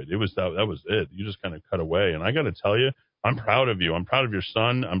to do it. It was that was it. You just kind of cut away. And I got to tell you, I'm proud of you. I'm proud of your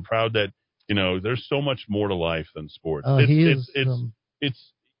son. I'm proud that, there's so much more to life than sports.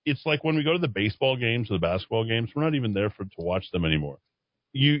 It's like when we go to the baseball games or the basketball games, we're not even there to watch them anymore.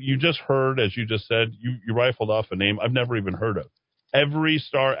 You just heard, as you just said, you rifled off a name I've never even heard of. Every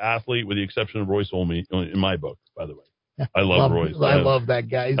star athlete, with the exception of Royce Olney, in my book, by the way. I love Royce. I love that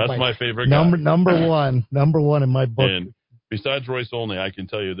guy. That's my favorite guy. Number one in my book. And besides Royce Olney, I can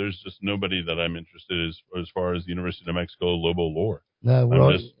tell you there's just nobody that I'm interested in as far as the University of New Mexico, Lobo Lore.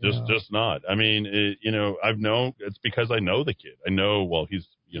 I'm just not. I mean, I've known, it's because I know the kid. I know, well, he's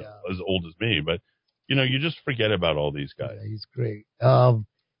as old as me, but you just forget about all these guys. Yeah, he's great.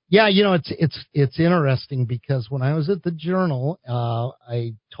 It's interesting because when I was at the Journal,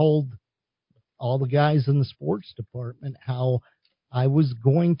 I told all the guys in the sports department how I was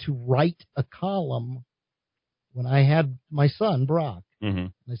going to write a column when I had my son, Brock. Mm-hmm.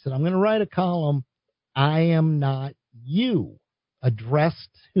 I said, I'm going to write a column, I Am Not You, addressed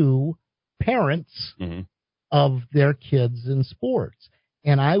to parents of their kids in sports.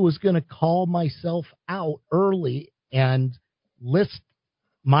 And I was going to call myself out early and list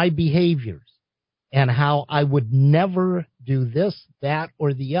my behaviors and how I would never do this, that,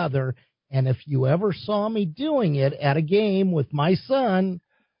 or the other. And if you ever saw me doing it at a game with my son,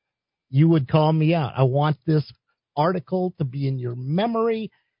 you would call me out. I want this article to be in your memory.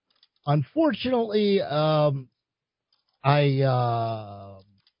 Unfortunately, I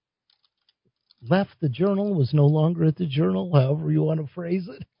left the Journal, was no longer at the Journal, however you want to phrase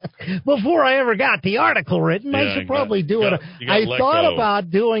it. Before I ever got the article written, I should probably do it. I thought about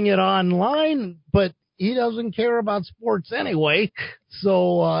doing it online, but he doesn't care about sports anyway.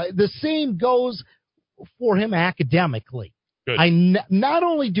 So the same goes for him academically. Good. Not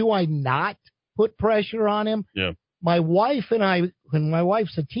only do I not put pressure on him, my wife and I, when my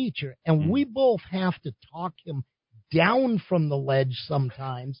wife's a teacher, and we both have to talk him down from the ledge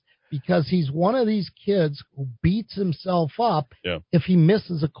sometimes because he's one of these kids who beats himself up if he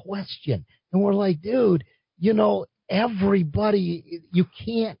misses a question. And we're like, dude, everybody, you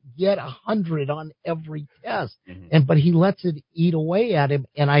can't get 100 on every test. But he lets it eat away at him,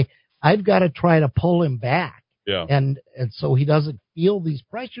 and I've got to try to pull him back. Yeah. And so he doesn't feel these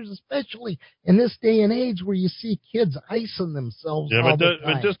pressures, especially in this day and age where you see kids icing themselves all the time.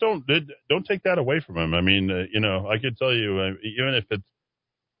 But just don't take that away from him. I mean, I could tell you, even if it's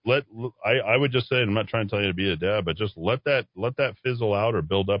I would just say, and I'm not trying to tell you to be a dad, but just let that fizzle out or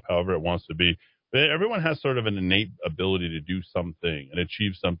build up however it wants to be. Everyone has sort of an innate ability to do something and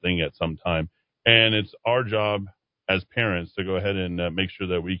achieve something at some time. And it's our job as parents to go ahead and make sure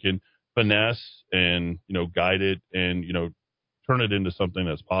that we can finesse and, guide it and, turn it into something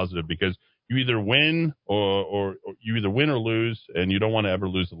that's positive, because you either win or you either win or lose, and you don't want to ever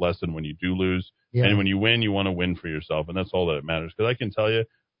lose the lesson when you do lose. Yeah. And when you win, you want to win for yourself. And that's all that matters. Because I can tell you,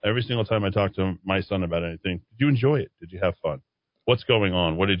 every single time I talk to my son about anything, did you enjoy it? Did you have fun? What's going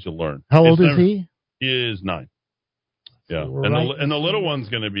on? What did you learn? How old is he? He is 9. Yeah. So and the little one's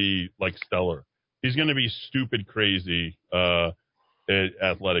going to be like stellar. He's going to be stupid crazy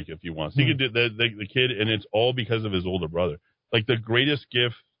athletic if he wants. He could do the kid, and it's all because of his older brother. Like the greatest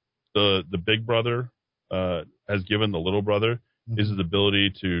gift the big brother has given the little brother is his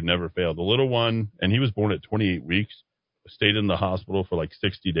ability to never fail. The little one, and he was born at 28 weeks, stayed in the hospital for like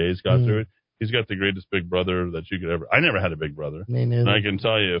 60 days, got through it. He's got the greatest big brother that you could ever. I never had a big brother. Me neither. And I can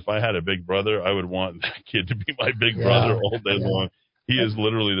tell you, if I had a big brother, I would want that kid to be my big brother all day long. He is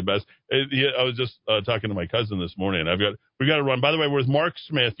literally the best. I was just talking to my cousin this morning. We got to run. By the way, with Mark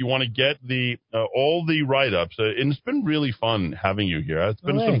Smith, you want to get all the write-ups. And it's been really fun having you here. It's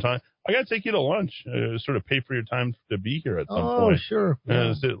been some time. I got to take you to lunch, sort of pay for your time to be here at some point. Oh, sure.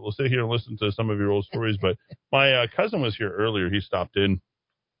 Yeah. We'll sit here and listen to some of your old stories. But my cousin was here earlier. He stopped in,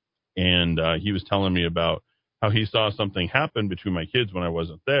 and he was telling me about how he saw something happen between my kids when I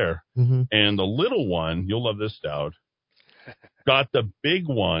wasn't there. Mm-hmm. And the little one, you'll love this, Dowd, got the big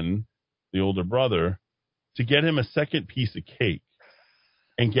one, the older brother, to get him a second piece of cake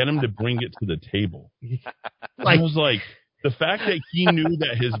and get him to bring it to the table. I was like, the fact that he knew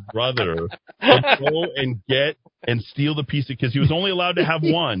that his brother would go and get and steal the piece of, because he was only allowed to have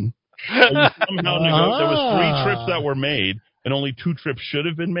one. And somehow there was 3 trips that were made, and only 2 trips should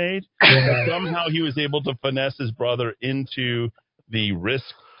have been made. But somehow he was able to finesse his brother into the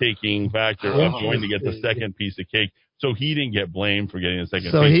risk-taking factor of going to get the second piece of cake. So he didn't get blamed for getting the second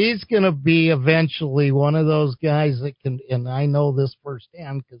piece. So he's going to be eventually one of those guys that can, and I know this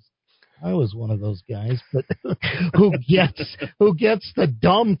firsthand because I was one of those guys, but who gets the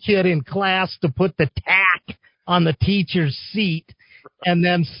dumb kid in class to put the tack on the teacher's seat and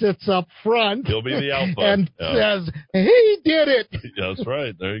then sits up front. He'll be the alpha. And says, he did it. That's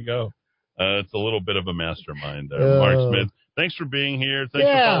right. There you go. It's a little bit of a mastermind there. Mark Smith, thanks for being here. Thanks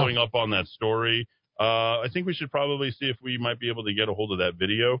for following up on that story. I think we should probably see if we might be able to get a hold of that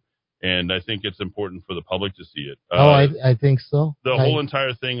video. And I think it's important for the public to see it. I think so. The whole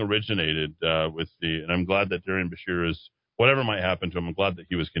entire thing originated with and I'm glad that Darian Bashir is, whatever might happen to him, I'm glad that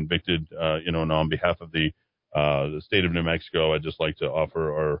he was convicted, and on behalf of the state of New Mexico, I'd just like to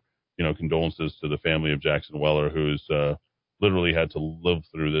offer our, condolences to the family of Jackson Weller, who's literally had to live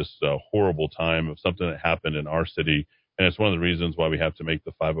through this horrible time of something that happened in our city. And it's one of the reasons why we have to make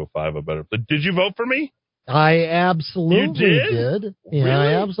the 505 a better place. Did you vote for me? I absolutely did. Yeah,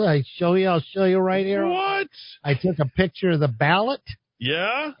 Really? I'll show you right here. What? I took a picture of the ballot.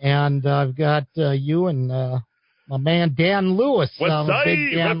 Yeah? And I've got you and my man Dan Lewis.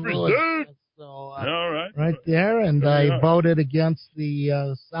 Big Dan Lewis. So, all right. Right there. And I voted against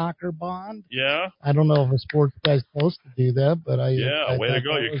the soccer bond. Yeah? I don't know if a sports guy's supposed to do that, but I way to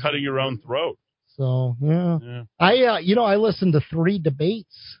go. You're cutting your own throat. So, yeah. I listened to 3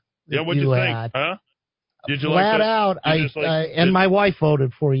 debates. Yeah, what'd you think? Huh? Did you flat like out? And my wife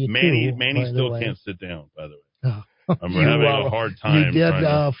voted for you too. Manny still can't sit down, by the way. Oh. I'm having a hard time. You did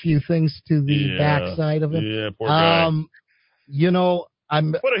a few things to the backside of it. Yeah, poor guy.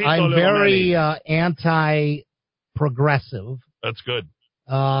 I'm very anti-progressive. That's good.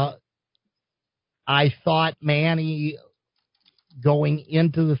 I thought Manny, going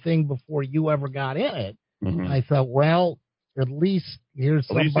into the thing before you ever got in it, I thought, well, at least here's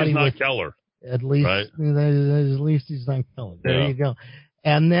somebody he's not with Keller. At least, right? At least he's not Keller. There you go.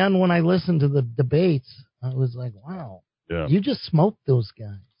 And then when I listened to the debates, I was like, wow, you just smoked those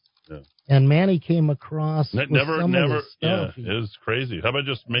guys. Yeah. And Manny came across never. Of Yeah, it was crazy. How about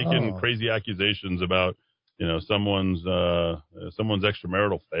just making crazy accusations about someone's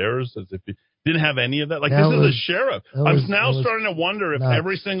extramarital affairs as if he didn't have any of that? Like, this is a sheriff. I'm now starting to wonder if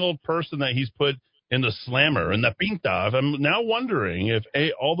every single person that he's put in the slammer and the pinta, I'm now wondering if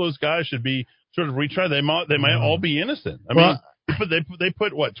all those guys should be sort of retried. They might all be innocent. I mean, they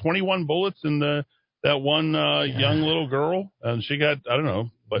put what, 21 bullets in that one young little girl, and she got, I don't know,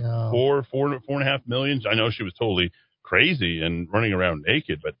 but $4.5 million. I know she was totally crazy and running around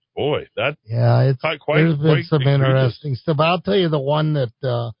naked, but boy, that it's quite there's been some egregious. Interesting stuff. But I'll tell you the one that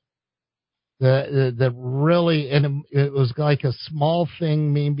really, and it was like a small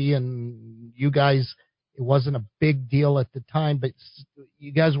thing maybe, and you guys, it wasn't a big deal at the time, but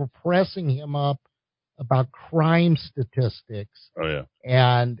you guys were pressing him up about crime statistics. Oh yeah,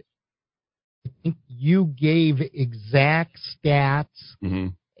 and I think you gave exact stats,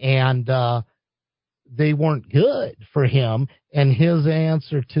 and they weren't good for him. And his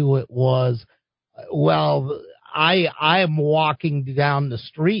answer to it was, well, I am walking down the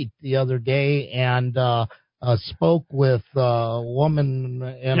street the other day and spoke with a woman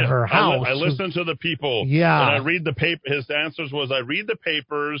in her house. I listen to the people. Yeah. And I read the paper. His answers was, I read the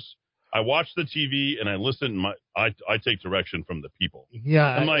papers, I watch the TV, and I listen. I take direction from the people. Yeah.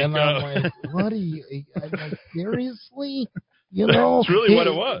 I'm like, what are you? I'm like, seriously? That's really what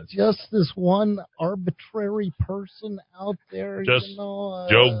it was. Just this one arbitrary person out there. Just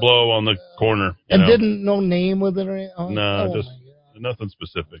Joe Blow on the corner. And didn't no name with it or anything? No, just nothing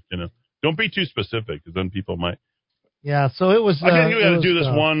specific, Don't be too specific, because then people might. Yeah, so it was. I think we got to do this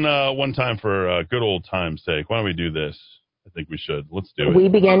one time for good old time's sake. Why don't we do this? I think we should. Let's do it. We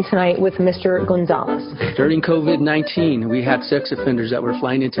began tonight with Mr. Gonzalez. During COVID-19, we had sex offenders that were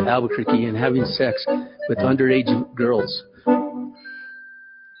flying into Albuquerque and having sex with underage girls.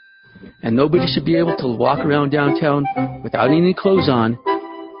 And nobody should be able to walk around downtown without any clothes on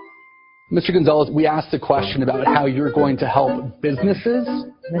Mr. Gonzalez, we asked a question about how you're going to help businesses.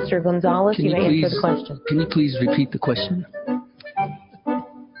 Mr. Gonzalez, you may answer the question. Can you please repeat the question?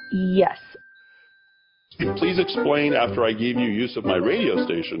 Yes. Please explain, after I gave you use of my radio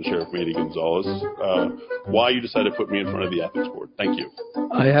station, Sheriff Manny Gonzalez, why you decided to put me in front of the ethics board. Thank you.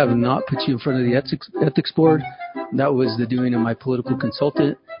 I have not put you in front of the ethics board. That was the doing of my political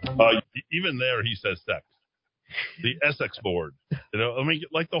consultant. Even there, he says sex. The Essex board. You know, I mean,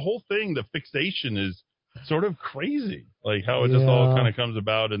 like the whole thing, the fixation is sort of crazy. Like how it just all kind of comes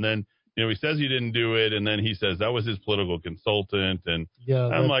about, and then he says he didn't do it, and then he says that was his political consultant, and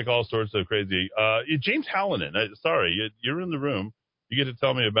I'm like all sorts of crazy. James Hallinan, sorry, you're in the room. You get to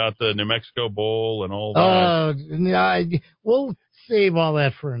tell me about the New Mexico Bowl and all that. We'll save all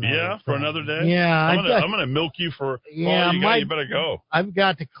that for another time. For another day? Yeah. I'm gonna milk you for all you got. You better go. I've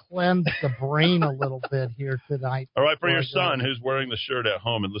got to cleanse the brain a little bit here tonight. All right, for your son who's wearing the shirt at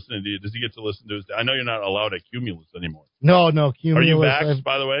home and listening to you, does he get to listen to his... I know you're not allowed at Cumulus anymore. No, Cumulus. Are you vaxxed,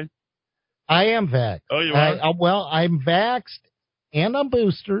 by the way? I am vaxxed. Oh, you are? Well, I'm vaxxed and I'm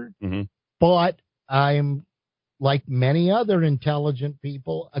boosted, but I'm, like many other intelligent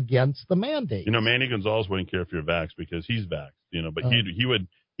people, against the mandate. Manny Gonzalez wouldn't care if you're vaxxed because he's vaxxed, but he would.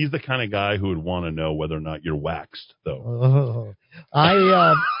 He's the kind of guy who would want to know whether or not you're waxed, though.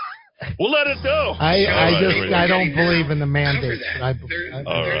 We'll let it go. I don't believe in the mandate. All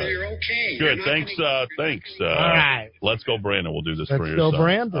right. Good. Thanks. All right. Let's go, Brandon. We'll do this for your son. Let's go,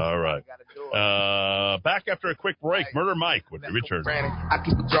 Brandon. All right. Back after a quick break. Murder Mike with Richard. I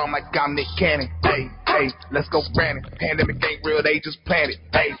keep it drawn like I'm Nick Cannon. Hey, let's go, Brandon. Pandemic ain't real, they just planted.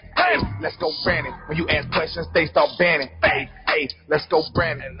 Hey, let's go, Brandon. When you ask questions, they start banning. Hey, let's go,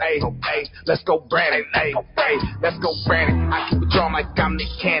 Brandon. Hey, let's go, Brandon. Hey, let's go, Brandon. I keep it drawn like I'm Nick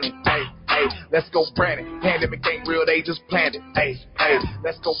Cannon. Hey, let's go, Brandon. Pandemic ain't real, they just planted. Hey,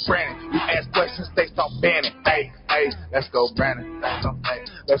 let's go, Brandon. You ask questions, they start banning. Hey, let's go, Brandon.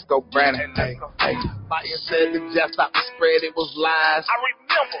 Let's go, Brandon. Hey, Biden said the just stop the spread, it was lies. I remember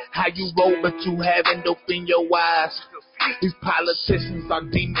how you roll, but you haven't opened your eyes. These politicians are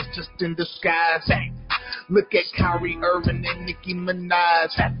demons just in disguise. Look at Kyrie Irving and Nicki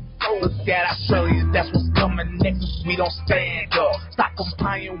Minaj. Look at Australia, that's what's coming next if we don't stand up. Stop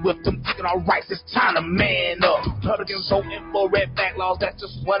complying with them, taking our rights, it's time to man up. Republicans voting for red back laws, that's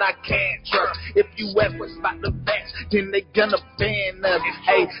just what I can't trust. If you ask what's about the vax, then they gonna ban us.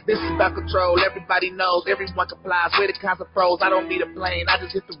 Hey, this is about control, everybody knows, everyone complies. We're the kinds of pros, I don't need a plane, I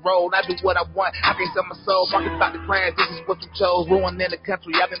just hit the road, I do what I want, I can't sell my soul. Market about to crash, this is what you chose, ruining the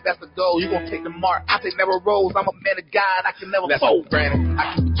country, I think that's the goal. You gon' take the mark, I take never rolls, I'm a man of God, I can never fold. Brandon,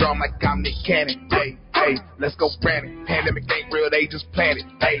 I keep it drawn like I'm Nick Cannon. Hey, let's go, Brandon. Pandemic ain't real, they just planted.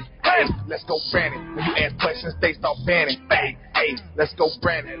 Hey, let's go, Brandon. When you ask questions, they start banning. Hey, let's go,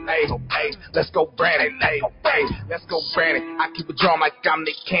 Brandon. Hey, let's go, Brandon. Hey, let's go, Brandon. I keep it drawn like I'm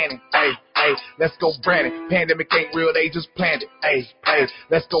Nick Cannon. Hey, let's go, Brandon. Pandemic ain't real, they just planted. Hey,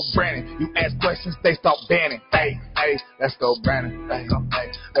 let's go, Brandon. You ask questions, they start banning. Hey, let's go, Brandon. Hey,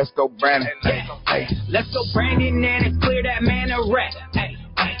 let's go, Brandon. Hey, let's go, Brandon, and it's clear that man a rat. Hey.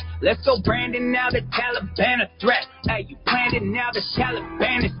 Let's go, Brandon, now the Taliban a threat. Hey, you planned it, now the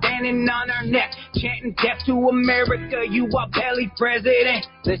Taliban is standing on our neck. Chanting death to America, you are belly president.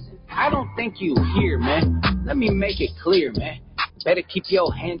 Listen, I don't think you hear, man. Let me make it clear, man. Better keep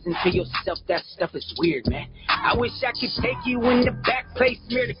your hands into yourself, that stuff is weird, man. I wish I could take you in the back place,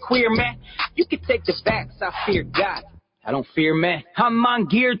 smear the queer, man. You could take the vax, I fear God. I don't fear man. I'm on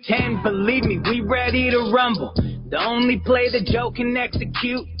gear 10, believe me, we ready to rumble. The only play the Joe can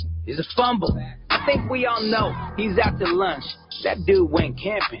execute is a fumble. I think we all know he's out to lunch. That dude went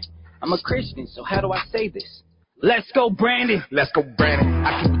camping. I'm a Christian, so how do I say this? Let's go, Brandon. Let's go, Brandon.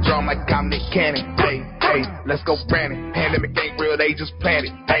 I keep it drawn like I'm Nick Cannon. Hey, let's go, Brandon. Pandemic ain't real, they just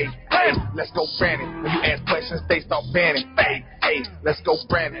planted. Hey, let's go, Brandon. When you ask questions, they start banning. Hey, let's go,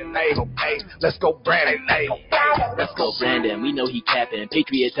 Brandon. Hey, let's go, Brandon. Hey, let's go, Brandon. We know he capping.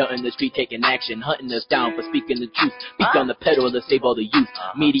 Patriots out in the street taking action, hunting us down for speaking the truth. Speak on the pedal to save all the youth.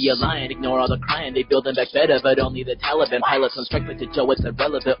 Media lying, ignore all the crying. They building back better, but only the Taliban pilots on strike. But to Joe, it's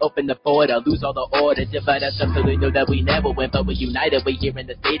irrelevant. Open the border, lose all the order, divide us up so they know that we never win, but we're united. We're here in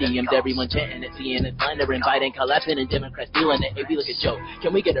the stadiums, everyone chanting it, seeing it, slandering, Biden collapsing, and Democrats stealing it. Hey, we look at Joe.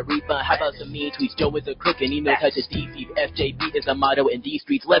 Can we get a refund? How about some mean tweets? Joe is a crook and email touch to DC. FJB is a motto in these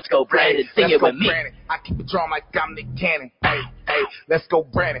streets. Let's go, Brandon. Sing it with me. Brandon. I keep it drawn like I'm Nick Cannon. Hey, let's go,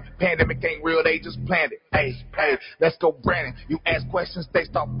 Brandon. Pandemic ain't real, they just planned it. Hey, let's go, Brandon. You ask questions, they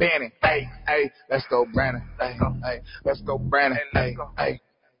start banning. Hey, let's go, Brandon. Hey, let's go, Brandon. Hey.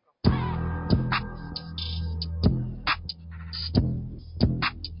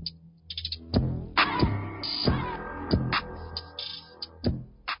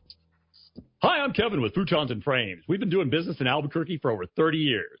 I'm Kevin with Futons and Frames. We've been doing business in Albuquerque for over 30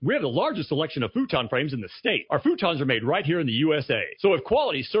 years. We have the largest selection of futon frames in the state. Our futons are made right here in the USA. So if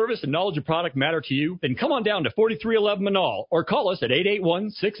quality, service, and knowledge of product matter to you, then come on down to 4311 Manal or call us at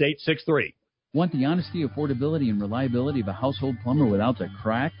 881-6863. Want the honesty, affordability, and reliability of a household plumber without the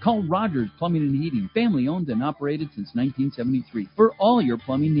crack? Call Rogers Plumbing and Heating, family owned and operated since 1973, for all your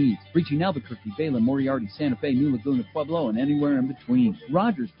plumbing needs. Reaching Albuquerque, Balen, Moriarty, Santa Fe, New Laguna, Pueblo, and anywhere in between.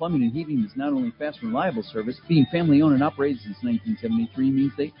 Rogers Plumbing and Heating is not only fast and reliable service, being family owned and operated since 1973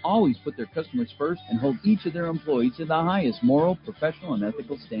 means they always put their customers first and hold each of their employees to the highest moral, professional, and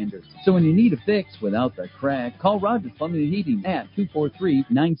ethical standards. So when you need a fix without the crack, call Rogers Plumbing and Heating at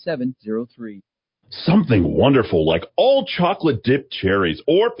 243-9703. Something wonderful like all chocolate dipped cherries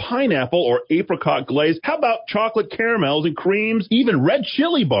or pineapple or apricot glaze. How about chocolate caramels and creams, even red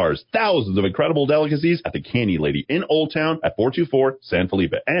chili bars? Thousands of incredible delicacies at the Candy Lady in Old Town at 424 San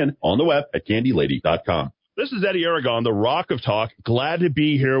Felipe and on the web at candylady.com. This is Eddie Aragon, the Rock of Talk. Glad to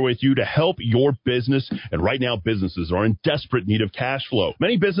be here with you to help your business. And right now, businesses are in desperate need of cash flow.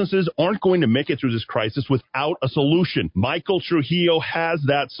 Many businesses aren't going to make it through this crisis without a solution. Michael Trujillo has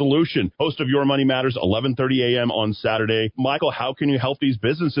that solution. Host of Your Money Matters, 11:30 a.m. on Saturday. Michael, how can you help these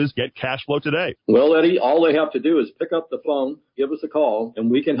businesses get cash flow today? Well, Eddie, all they have to do is pick up the phone, give us a call, and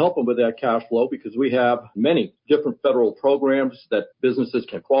we can help them with that cash flow because we have many different federal programs that businesses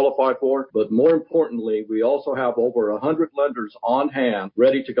can qualify for. But more importantly, we also have over 100 lenders on hand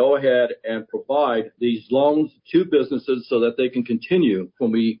ready to go ahead and provide these loans to businesses so that they can continue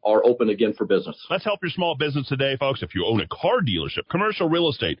when we are open again for business. Let's help your small business today, folks. If you own a car dealership, commercial real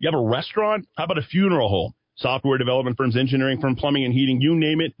estate, you have a restaurant, how about a funeral home, software development firms, engineering firm, plumbing and heating, you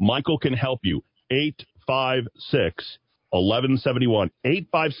name it, Michael can help you. 856-1171,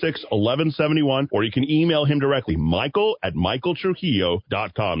 856-1171, or you can email him directly,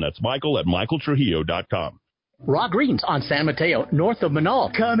 michael@michaeltrujillo.com. That's michael@michaeltrujillo.com. Raw Greens on San Mateo, north of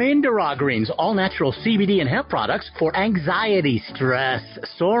Manal. Come into Raw Greens, all natural CBD and hemp products for anxiety, stress,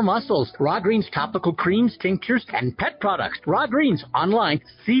 sore muscles. Raw Greens topical creams, tinctures, and pet products. Raw Greens online,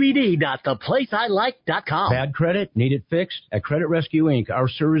 cbd.theplaceilike.com. Bad credit? Need it fixed? At Credit Rescue Inc., our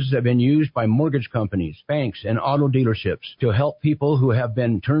services have been used by mortgage companies, banks, and auto dealerships to help people who have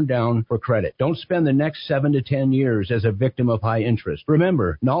been turned down for credit. Don't spend the next 7 to 10 years as a victim of high interest.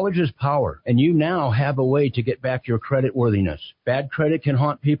 Remember, knowledge is power, and you now have a way to get back your credit worthiness. Bad credit can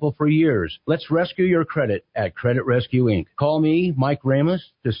haunt people for years. Let's rescue your credit at Credit Rescue Inc. Call me, Mike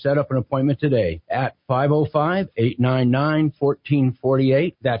Ramos, to set up an appointment today at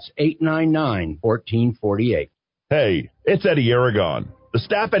 505-899-1448. That's 899-1448. Hey, it's Eddie Aragon. The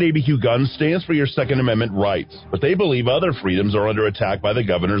staff at ABQ Guns stands for your Second Amendment rights, but they believe other freedoms are under attack by the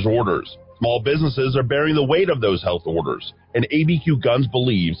governor's orders. Small businesses are bearing the weight of those health orders, and ABQ Guns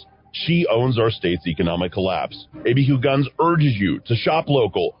believes she owns our state's economic collapse. ABQ Guns urges you to shop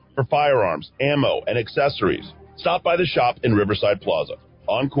local for firearms, ammo, and accessories. Stop by the shop in Riverside Plaza,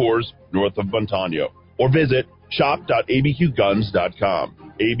 on Coors, north of Montano, or visit shop.abqguns.com.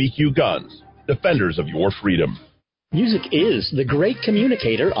 ABQ Guns, defenders of your freedom. Music is the great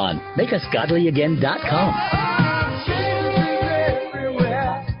communicator on MakeUsGodlyAgain.com.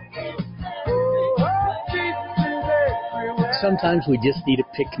 Sometimes we just need a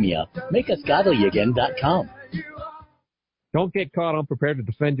pick-me-up. MakeUsGodlyAgain.com. Don't get caught unprepared to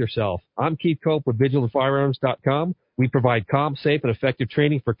defend yourself. I'm Keith Cope with VigilantFirearms.com. We provide calm, safe, and effective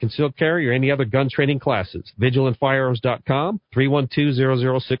training for concealed carry or any other gun training classes. VigilantFirearms.com,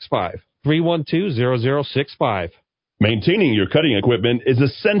 312-0065. 312-0065. Maintaining your cutting equipment is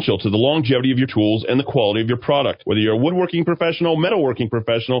essential to the longevity of your tools and the quality of your product. Whether you're a woodworking professional, metalworking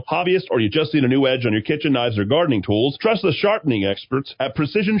professional, hobbyist, or you just need a new edge on your kitchen knives or gardening tools, trust the sharpening experts at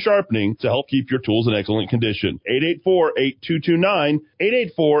Precision Sharpening to help keep your tools in excellent condition. 884-8229,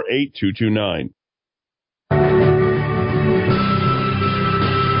 884-8229.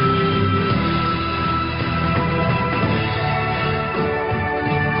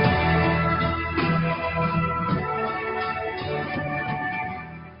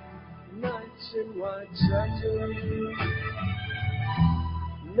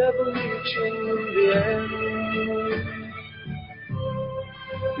 Never reaching the end.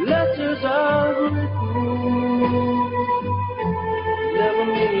 Letters are written, never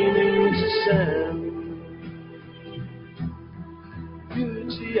meaning to send.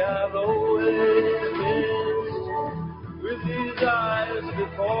 Beauty I've always missed with these eyes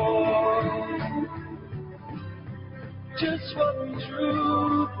before. Just what the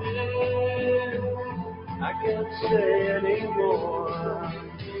truth is, I can't say anymore.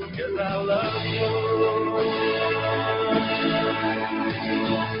 'Cause I love you.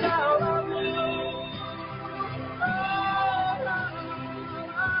 I love you.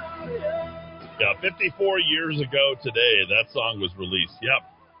 54 years ago today, that song was released. Yep,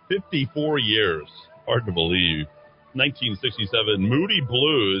 54 years. Hard to believe. 1967, Moody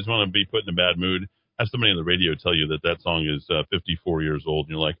Blues. Want to be put in a bad mood? Have somebody on the radio tell you that song is 54 years old,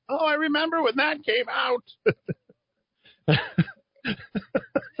 and you're like, oh, I remember when that came out.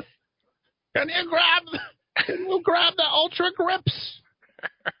 Can you grab the Ultra Grips?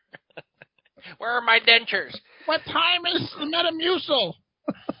 Where are my dentures? What time is the Metamucil?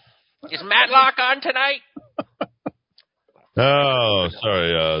 Is Matlock on tonight? Oh,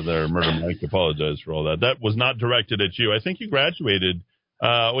 sorry, there, Murder Mike. Apologize for all that. That was not directed at you. I think you graduated,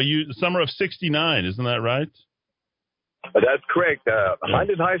 summer of '69, isn't that right? That's correct.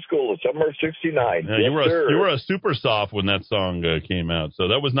 Hyndon High School, summer of '69. Yeah, yes, you were a super soft when that song came out, so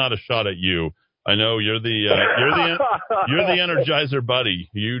that was not a shot at you. I know you're the Energizer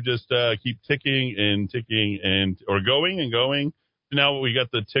buddy. You just keep ticking or going and going. Now we got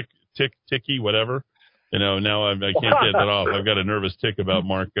the ticky, whatever. Now I can't get that off. I've got a nervous tick about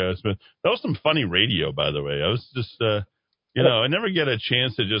Mark Smith. That was some funny radio, by the way. I was just, I never get a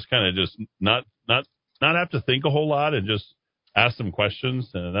chance to just kind of just not have to think a whole lot and just ask some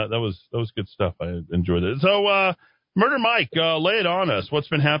questions. And that was good stuff. I enjoyed it. So, Murder Mike, lay it on us. What's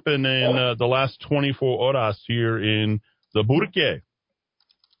been happening in the last 24 horas here in the Burque?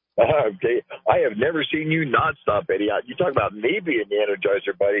 Okay. I have never seen you not stop, Eddie. You talk about me being the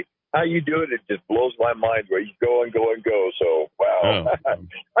Energizer buddy. How you do it just blows my mind where you go and go and go. So, wow. Oh.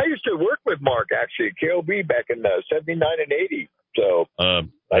 I used to work with Mark, actually, at KOB back in 79 and 80. So,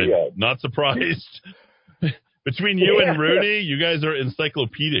 I'm not surprised. Between you and Rudy, you guys are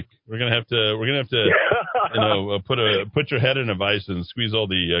encyclopedic. We're gonna have to, put your head in a vice and squeeze all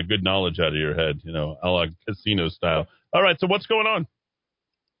the good knowledge out of your head, a la casino style. All right, so what's going on?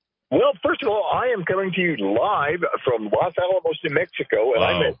 Well, first of all, I am coming to you live from Los Alamos, New Mexico, and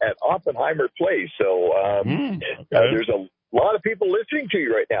I'm at Oppenheimer Place. So there's a lot of people listening to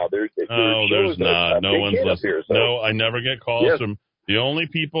you right now. There's not. No one's listening. Here, so. No, I never get calls from. The only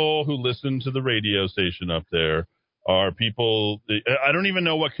people who listen to the radio station up there are people. I don't even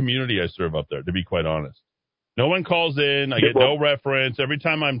know what community I serve up there, to be quite honest. No one calls in. I get no reference. Every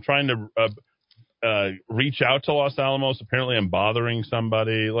time I'm trying to reach out to Los Alamos, apparently I'm bothering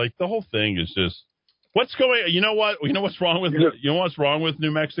somebody. Like, the whole thing is just what's going. You know what's wrong with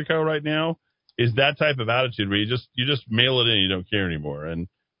New Mexico right now is that type of attitude where you just mail it in, you don't care anymore. And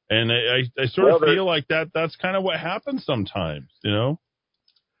I sort of feel like that's kind of what happens sometimes,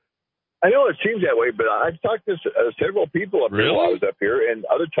 I know it seems that way, but I've talked to several people up here while I was up here and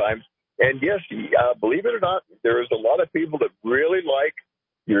other times. And yes, believe it or not, there is a lot of people that really like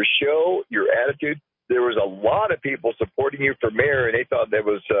your show, your attitude. There was a lot of people supporting you for mayor, and they thought that it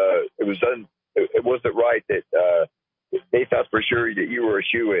wasn't right that they thought for sure that you were a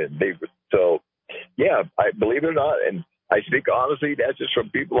shoo-in. I believe it or not, and I speak honestly, that's just from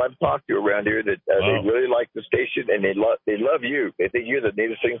people I've talked to around here that they really like the station and they love you. They think you're the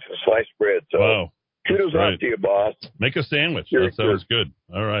neatest thing since sliced bread. So kudos out to you, boss. Make a sandwich. That sounds good.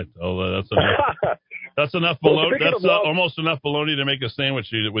 All right. That's enough. That's enough bologna. That's almost enough bologna to make a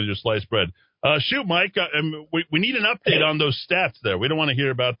sandwich with your sliced bread. Shoot, Mike. We need an update on those stats there. We don't want to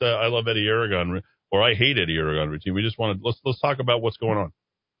hear about the I love Eddie Aragon or I hate Eddie Aragon routine. We just want to let's talk about what's going on.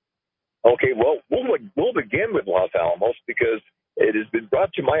 Okay, well, we'll begin with Los Alamos because it has been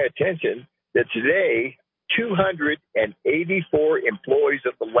brought to my attention that today 284 employees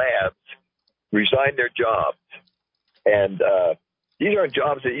of the labs resigned their jobs. And these aren't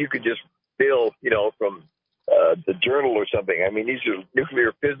jobs that you could just fill, from the Journal or something. I mean, these are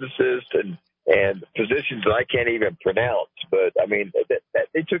nuclear physicists and positions that I can't even pronounce. But, I mean, that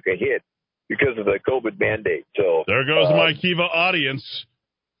they took a hit because of the COVID mandate. So there goes my Kiva audience.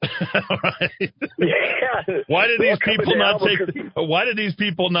 Right. Yeah. Why did these people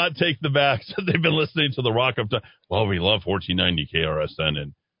not take the backs? They've been listening to the Rock of Time. Well, we love 1490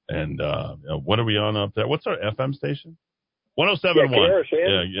 KRSN and what are we on up there? What's our FM station? 107.1.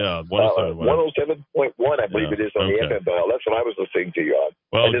 Yeah, 107.1. 107.1, I believe it is on the FM dial. That's what I was listening to you on.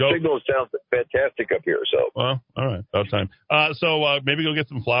 Well, and the signal sounds fantastic up here. So, well, all right, about time. So maybe go get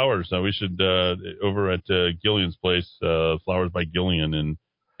some flowers. We should over at Gillian's place, Flowers by Gillian, and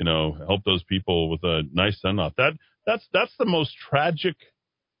help those people with a nice send-off. That's the most tragic.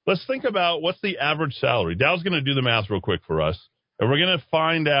 Let's think about what's the average salary. Dow's going to do the math real quick for us, and we're going to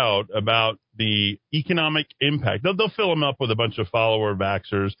find out about the economic impact. They'll fill them up with a bunch of follower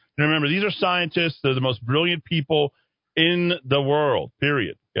vaxxers. And remember, these are scientists. They're the most brilliant people in the world,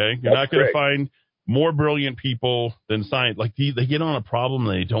 period. Okay? You're not going to find more brilliant people than science. Like, they get on a problem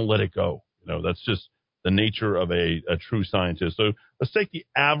and they don't let it go. That's just the nature of a true scientist. So let's take the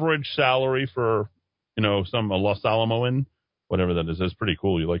average salary for some Los Alamoan, whatever that is. That's pretty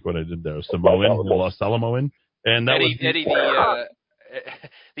cool. You like what I did there? Samoan, Los Alamoan. And that Eddie,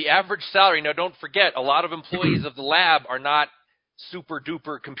 the average salary. Now, don't forget, a lot of employees of the lab are not super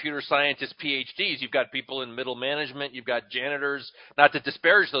duper computer scientist PhDs. You've got people in middle management. You've got janitors. Not to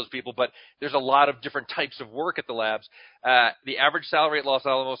disparage those people, but there's a lot of different types of work at the labs. The average salary at Los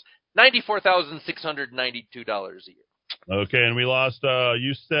Alamos, $94,692 a year. Okay, and we lost.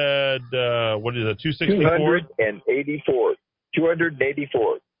 You said what is it? 264.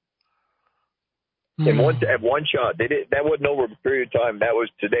 284. At one shot. That wasn't over a period of time. That was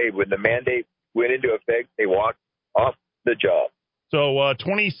today when the mandate went into effect. They walked off the job. So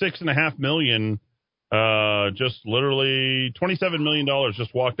 $26.5 million, just literally $27 million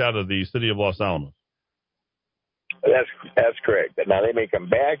just walked out of the city of Los Alamos. That's correct. Now they may come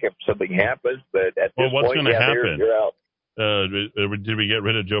back if something happens, but at this what's point, going to happen? You're out. Did we get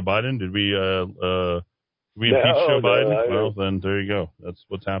rid of Joe Biden? Did we impeach Joe Biden? Well, then there you go. That's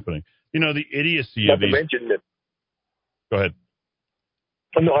what's happening. The idiocy of these. Go ahead.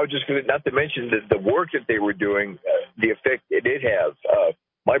 No, I was just going to, not to mention the work that they were doing, the effect it has.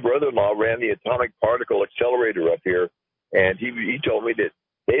 My brother-in-law ran the Atomic Particle Accelerator up here, and he told me that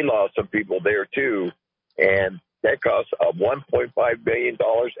they lost some people there too, and that costs $1.5 billion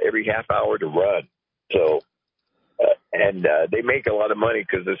every half hour to run. So, and they make a lot of money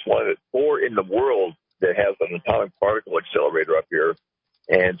because it's one of the 4 in the world that has an atomic particle accelerator up here.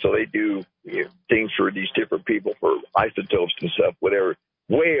 And so they do things for these different people for isotopes and stuff, whatever,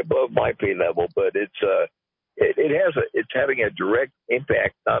 way above my pay level. But it's having a direct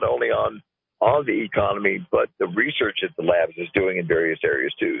impact not only on the economy, but the research that the labs is doing in various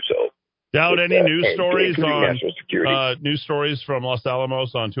areas too. So, Dowd, any news stories on news stories from Los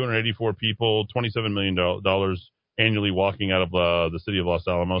Alamos on 284 people, $27 million annually walking out of the city of Los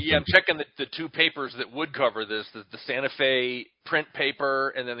Alamos? Yeah, I'm checking the 2 papers that would cover this, the Santa Fe print paper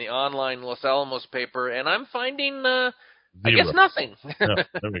and then the online Los Alamos paper, and I'm finding, I guess, nothing. No,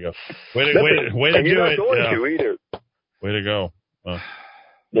 there we go. Way to do it. Either. Way to go.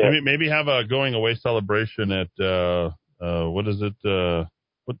 Maybe have a going away celebration at, what is it?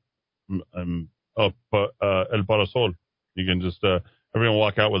 El Parasol. You can just, everyone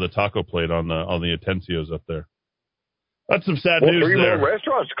walk out with a taco plate on the Atencios up there. That's some sad news 3 there. more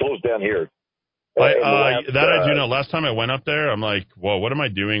restaurants closed down here. I do know. Last time I went up there, I'm like, whoa, what am I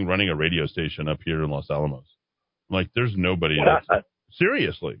doing running a radio station up here in Los Alamos? I'm like, there's nobody else.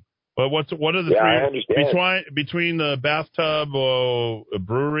 Seriously. But what are the 3 between the bathtub, a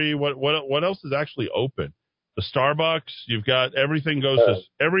brewery? What else is actually open? The Starbucks. You've got everything goes to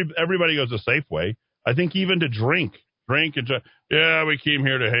everybody goes to Safeway. I think even to drink and we came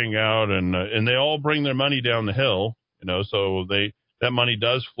here to hang out, and they all bring their money down the hill. So that money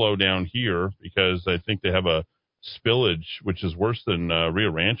does flow down here because I think they have a spillage, which is worse than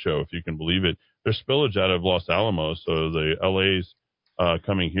Rio Rancho, if you can believe it. There's spillage out of Los Alamos, so the LA's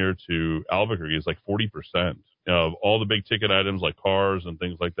coming here to Albuquerque is like 40% of all the big ticket items like cars and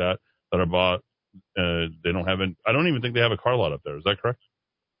things like that are bought. They don't have I don't even think they have a car lot up there. Is that correct?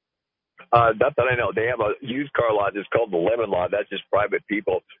 Not that I know. They have a used car lot. It's called the Lemon Lot. That's just private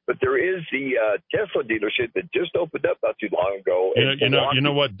people. But there is the Tesla dealership that just opened up not too long ago. You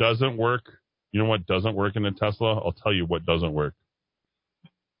know what doesn't work? You know what doesn't work in a Tesla? I'll tell you what doesn't work.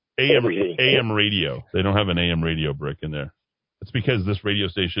 AM radio. They don't have an AM radio brick in there. It's because this radio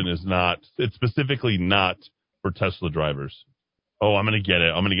station it's specifically not for Tesla drivers. Oh, I'm going to get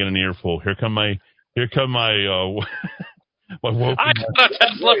it. I'm going to get an earful. Here come my I've had a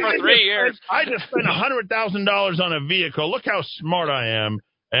Tesla for 3 years. I just spent $100,000 on a vehicle. Look how smart I am.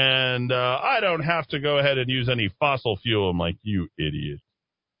 And I don't have to go ahead and use any fossil fuel. I'm like, you idiot.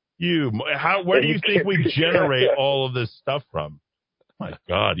 Where do you think we generate all of this stuff from? My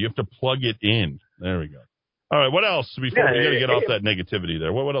God, you have to plug it in. There we go. All right, what else? Before we got to get off that negativity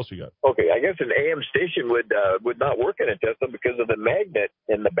there. What else we got? Okay, I guess an AM station would not work in a Tesla because of the magnet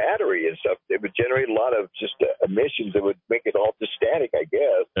and the battery and stuff. It would generate a lot of just emissions that would make it all just static, I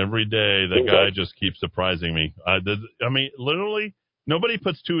guess. Every day, the guy just keeps surprising me. I mean, literally, nobody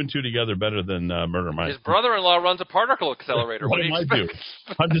puts 2 and 2 together better than Murder Mike. His brother-in-law runs a particle accelerator. What do I do?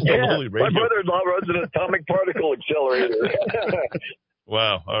 I'm just a lowly radio. My brother-in-law runs an atomic particle accelerator.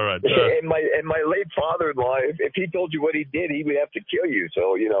 Wow! All right. And my late father-in-law, if he told you what he did, he would have to kill you.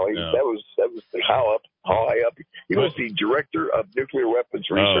 So that was how high up he was. The director of nuclear weapons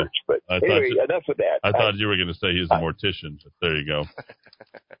research. But anyway, enough of that. I thought you were going to say he was a mortician. But there you go.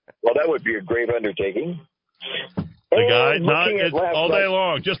 Well, that would be a grave undertaking. The guy, it's all day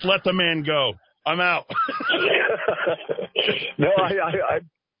long. Just let the man go. I'm out. No,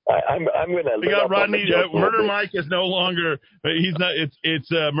 I'm going to. We got Rodney. Murder Mike is no longer. He's not.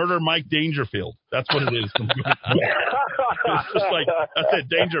 It's Murder Mike Dangerfield. That's what it is. It's just like that's it,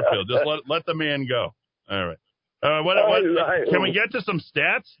 Dangerfield. Just let the man go. All right. Can we get to some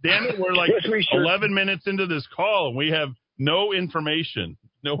stats? Damn it, we're like 11 minutes into this call and we have no information.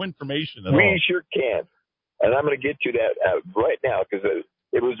 No information at all. We sure can. And I'm going to get to that right now because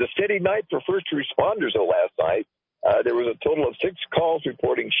it was a steady night for first responders last night. There was a total of 6 calls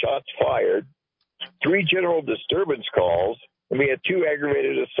reporting shots fired, 3 general disturbance calls, and we had 2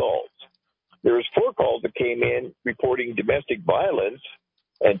 aggravated assaults. There was 4 calls that came in reporting domestic violence,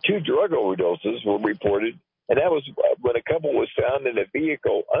 and 2 drug overdoses were reported. And that was when a couple was found in a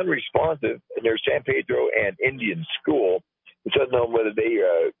vehicle unresponsive near San Pedro and Indian School. It's unknown whether they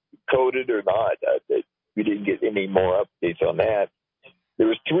coded or not. We didn't get any more updates on that. There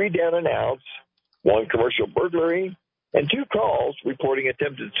was 3 down and outs, 1 commercial burglary, and 2 calls reporting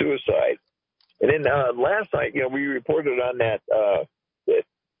attempted suicide. And then last night, we reported on that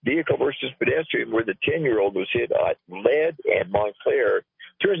vehicle versus pedestrian where the 10-year-old was hit at Lead and Montclair.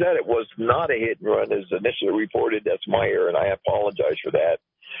 Turns out it was not a hit and run as initially reported. That's my error, and I apologize for that.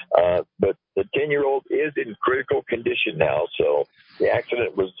 But the 10-year-old is in critical condition now, so the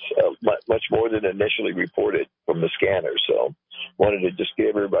accident was much more than initially reported from the scanner. So wanted to just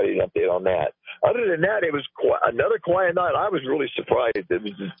give everybody an update on that. Other than that, it was another quiet night. I was really surprised. It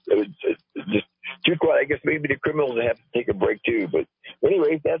was just too quiet. I guess maybe the criminals have to take a break too. But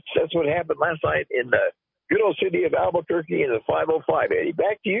anyway, that's what happened last night in the good old city of Albuquerque in the 505. Eddie,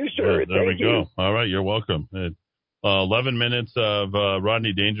 back to you, sir. There we go. All right, you're welcome. 11 minutes of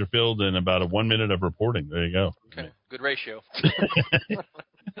Rodney Dangerfield and about 1 minute of reporting. There you go. Okay, good ratio.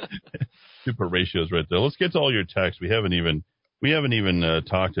 Super ratios right there. Let's get to all your texts. We haven't even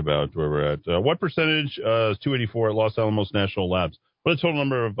talked about where we're at. What percentage is 284 at Los Alamos National Labs? What is the total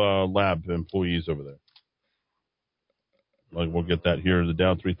number of lab employees over there? We'll get that here. The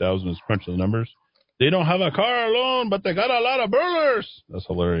Dow 3000 is crunching the numbers. They don't have a car alone, but they got a lot of burglars. That's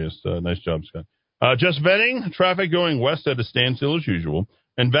hilarious. Nice job, Scott. Just venting. Traffic going west at a standstill as usual.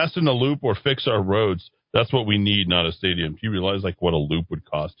 Invest in a loop or fix our roads. That's what we need, not a stadium. Do you realize what a loop would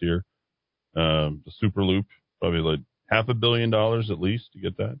cost here? The super loop, probably like $500 million at least to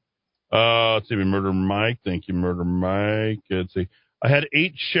get that. Let's see. Murder Mike. Thank you, Murder Mike. Let's see. I had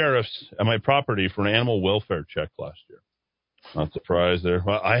 8 sheriffs at my property for an animal welfare check last year. Not surprised there.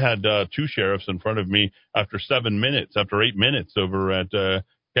 Well, I had 2 sheriffs in front of me after 8 minutes over at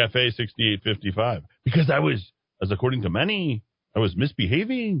Cafe 6855 because I was, as according to many, I was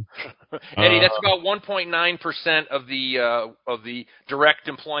misbehaving. Eddie, that's about 1.9% of the direct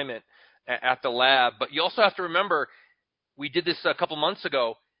employment at the lab. But you also have to remember, we did this a couple months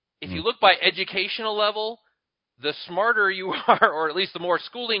ago. If you look by educational level, the smarter you are, or at least the more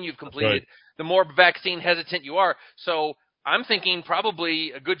schooling you've completed, the more vaccine hesitant you are. So I'm thinking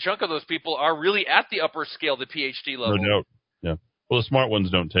probably a good chunk of those people are really at the upper scale, the PhD level. No doubt. Yeah. Well, the smart ones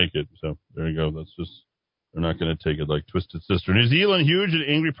don't take it. So there you go. That's just, they're not going to take it like Twisted Sister. New Zealand, huge and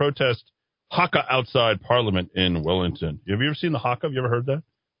angry protest. Haka outside Parliament in Wellington. Have you ever seen the Haka? Have you ever heard that?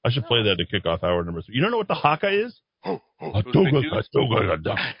 I should play that to kick off hour number 3. You don't know what the Haka is?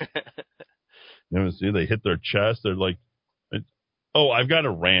 See, they hit their chest. They're like, I've got a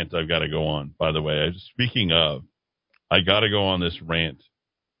rant I've got to go on, by the way. Speaking of, I got to go on this rant.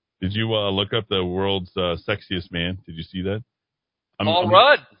 Did you look up the world's sexiest man? Did you see that? Paul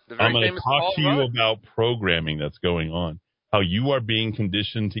Rudd. I'm going to talk to you about programming that's going on. How you are being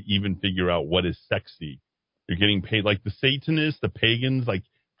conditioned to even figure out what is sexy. You're getting paid like the Satanists, the pagans, like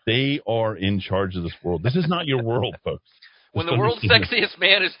they are in charge of this world. This is not your world, folks. When the world's sexiest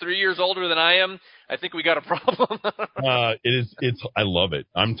man is 3 years older than I am, I think we got a problem. I love it.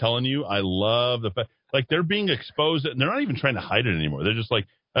 I'm telling you, I love the fact, like they're being exposed and they're not even trying to hide it anymore. They're just like,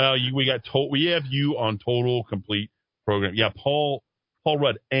 we have you on total complete program. Yeah. Paul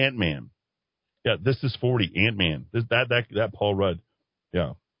Rudd, Ant-Man. Yeah. This is 40 Ant-Man. That Paul Rudd.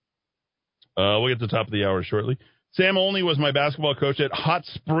 Yeah. We'll get to the top of the hour shortly. Sam Olney was my basketball coach at Hot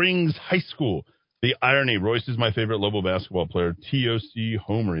Springs High School. The irony, Royce is my favorite Lobo basketball player. TOC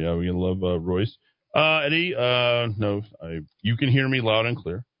Homer. Yeah, we love Royce. Eddie, no, you can hear me loud and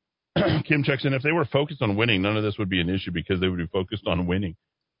clear. Kim checks in. If they were focused on winning, none of this would be an issue because they would be focused on winning.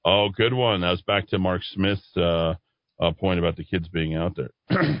 Oh, good one. That was back to Mark Smith's point about the kids being out there.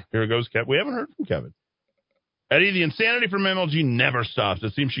 Here it goes, Kevin. We haven't heard from Kevin. Eddie, the insanity from MLG never stops.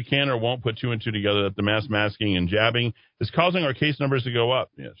 It seems she can or won't put 2 and 2 together that the mass masking and jabbing is causing our case numbers to go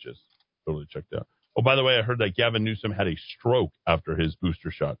up. Yeah, it's just totally checked out. Oh, by the way, I heard that Gavin Newsom had a stroke after his booster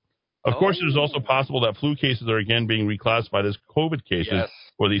shot. Of course, it is also possible that flu cases are again being reclassified as COVID cases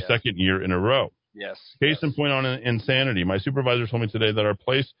for the second year in a row. Yes. Case in point on insanity. My supervisor told me today that our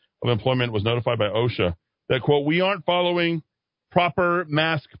place of employment was notified by OSHA that, quote, we aren't following proper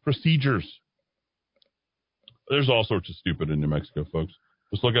mask procedures. There's all sorts of stupid in New Mexico, folks.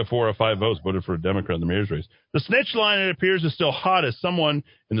 Just look at 4 or 5 votes voted for a Democrat in the mayor's race. The snitch line, it appears, is still hot as someone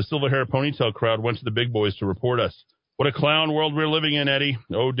in the silver hair ponytail crowd went to the big boys to report us. What a clown world we're living in, Eddie.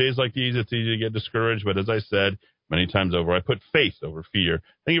 Oh, days like these, it's easy to get discouraged. But as I said many times over, I put faith over fear.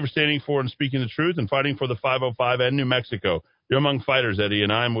 Thank you for standing for and speaking the truth and fighting for the 505 and New Mexico. You're among fighters, Eddie,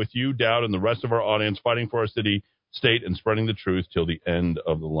 and I'm with you, Dowd, and the rest of our audience fighting for our city, state, and spreading the truth till the end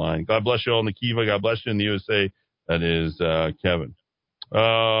of the line. God bless you all in the Kiva. God bless you in the USA. That is Kevin.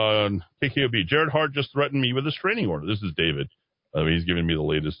 KKOB. Jared Hart just threatened me with a restraining order. This is David. He's giving me the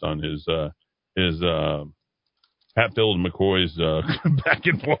latest on his Hatfield and McCoy's back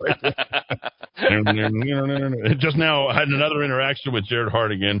and forth. Just now, I had another interaction with Jared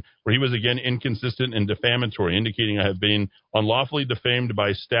Hart again, where he was again inconsistent and defamatory, indicating I have been unlawfully defamed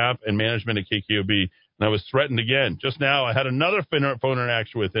by staff and management at KKOB, and I was threatened again. Just now, I had another phone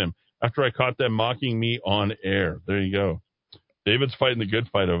interaction with him after I caught them mocking me on air. There you go. David's fighting the good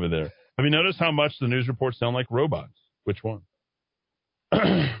fight over there. Have you noticed how much the news reports sound like robots? Which one?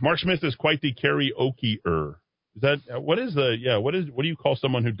 Mark Smith is quite the karaoke-er. Is that what do you call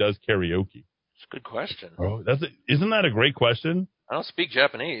someone who does karaoke? It's a good question. Oh, isn't that a great question? I don't speak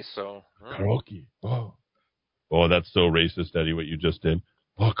Japanese, so karaoke. Oh, that's so racist, Eddie, what you just did.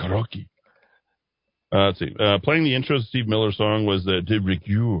 Oh, karaoke. Let's see. Playing the intro to Steve Miller song was the De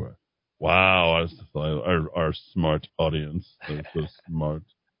Rigueur. Wow, our smart audience. They're so smart.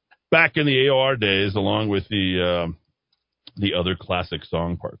 Back in the AOR days, along with the other classic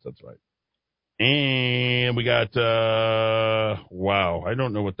song parts. That's right. And we got, wow, I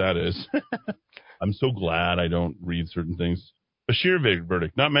don't know what that is. I'm so glad I don't read certain things. Bashir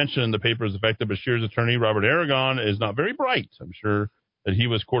verdict. Not mentioned in the papers the fact that Bashir's attorney, Robert Aragon, is not very bright. I'm sure that he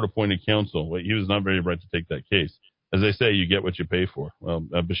was court-appointed counsel. He was not very bright to take that case. As they say, you get what you pay for. Well,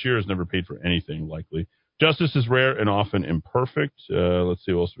 Bashir has never paid for anything, likely. Justice is rare and often imperfect. Let's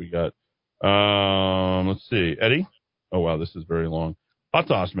see what else we got. Let's see. Eddie? Oh, wow, this is very long. Hot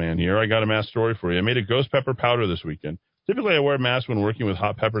Sauce Man here. I got a mask story for you. I made a ghost pepper powder this weekend. Typically, I wear a mask when working with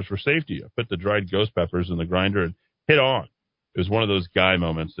hot peppers for safety. I put the dried ghost peppers in the grinder and hit on. It was one of those guy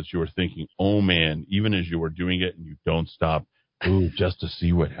moments that you were thinking, oh, man, even as you were doing it and you don't stop. Ooh, just to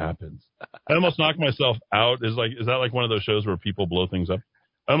see what happens. I almost knocked myself out. Is that like one of those shows where people blow things up?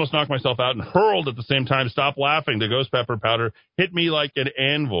 I almost knocked myself out and hurled at the same time. Stop laughing. The ghost pepper powder hit me like an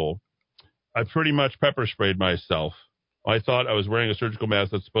anvil. I pretty much pepper sprayed myself. I thought I was wearing a surgical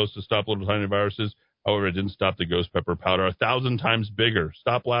mask that's supposed to stop little tiny viruses. However, it didn't stop the ghost pepper powder. 1,000 times bigger.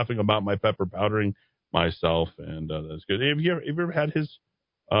 Stop laughing about my pepper powdering myself. And that's good. Have you ever had his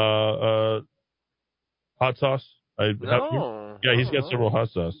hot sauce? No. Yeah, he's got several hot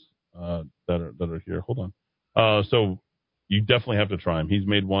sauce that are here. Hold on. So you definitely have to try him. He's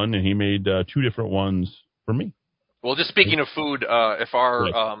made one, and he made 2 different ones for me. Well, just speaking of food, if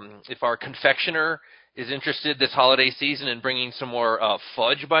our confectioner is interested this holiday season in bringing some more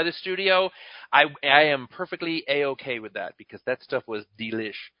fudge by the studio, I am perfectly A-okay with that because that stuff was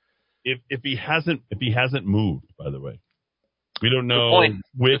delish. If he hasn't moved, by the way, we don't know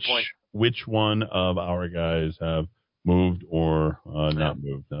which one of our guys have moved or not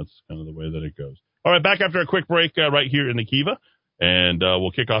moved. That's kind of the way that it goes. All right, back after a quick break right here in the Kiva, and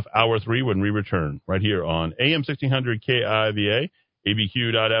we'll kick off Hour 3 when we return right here on AM 1600 KIVA,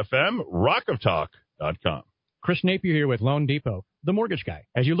 ABQ.FM, rockoftalk.com. Chris Napier here with Loan Depot, the mortgage guy.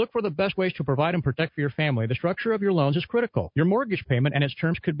 As you look for the best ways to provide and protect for your family, the structure of your loans is critical. Your mortgage payment and its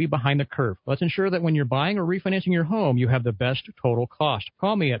terms could be behind the curve. Let's ensure that when you're buying or refinancing your home, you have the best total cost.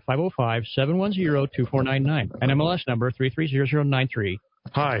 Call me at 505-710-2499 and MLS number 330093.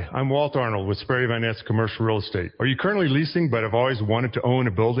 Hi, I'm Walt Arnold with Sperry Van Ness Commercial Real Estate. Are you currently leasing but have always wanted to own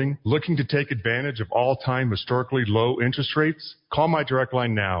a building? Looking to take advantage of all-time historically low interest rates? Call my direct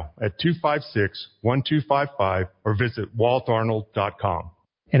line now at 256-1255 or visit waltarnold.com.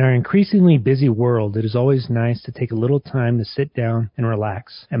 In our increasingly busy world, it is always nice to take a little time to sit down and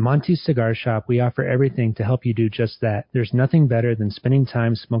relax. At Monty's Cigar Shop, we offer everything to help you do just that. There's nothing better than spending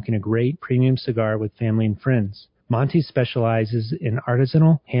time smoking a great premium cigar with family and friends. Monty specializes in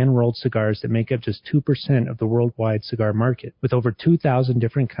artisanal, hand-rolled cigars that make up just 2% of the worldwide cigar market. With over 2,000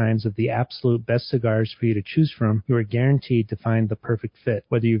 different kinds of the absolute best cigars for you to choose from, you are guaranteed to find the perfect fit.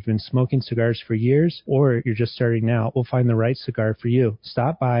 Whether you've been smoking cigars for years or you're just starting out, we'll find the right cigar for you.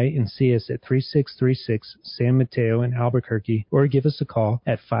 Stop by and see us at 3636 San Mateo in Albuquerque, or give us a call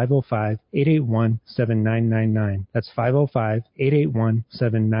at 505-881-7999. That's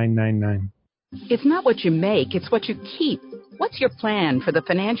 505-881-7999. It's not what you make, it's what you keep. What's your plan for the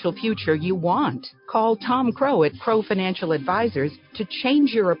financial future you want? Call Tom Crow at Crow Financial Advisors to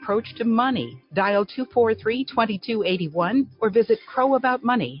change your approach to money. Dial 243-2281 or visit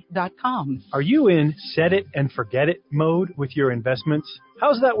crowaboutmoney.com. Are you in set it and forget it mode with your investments?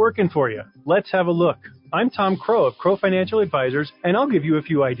 How's that working for you? Let's have a look. I'm Tom Crow of Crow Financial Advisors, and I'll give you a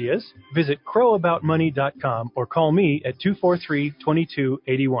few ideas. Visit crowaboutmoney.com or call me at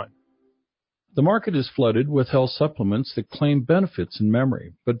 243-2281. The market is flooded with health supplements that claim benefits in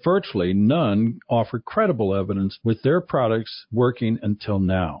memory, but virtually none offer credible evidence with their products working until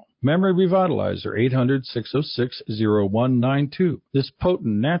now. Memory Revitalizer, 800-606-0192. This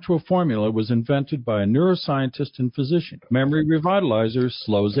potent natural formula was invented by a neuroscientist and physician. Memory Revitalizer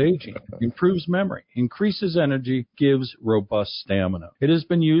slows aging, improves memory, increases energy, gives robust stamina. It has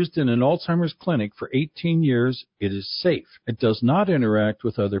been used in an Alzheimer's clinic for 18 years. It is safe. It does not interact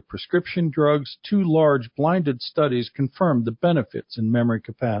with other prescription drugs. 2 large blinded studies confirm the benefits in memory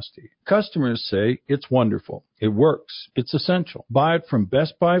capacity. Customers say it's wonderful. It works. It's essential. Buy it from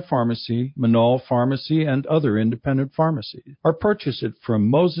Best Buy Pharmacy, Manal Pharmacy, and other independent pharmacies. Or purchase it from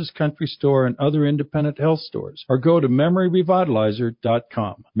Moses Country Store and other independent health stores. Or go to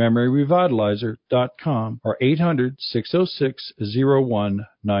MemoryRevitalizer.com. MemoryRevitalizer.com or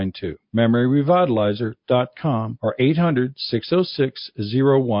 800-606-0192. MemoryRevitalizer.com or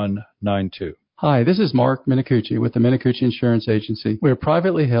 800-606-0192. Hi, this is Mark Minicucci with the Minicucci Insurance Agency. We are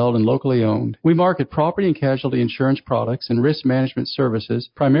privately held and locally owned. We market property and casualty insurance products and risk management services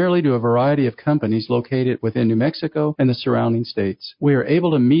primarily to a variety of companies located within New Mexico and the surrounding states. We are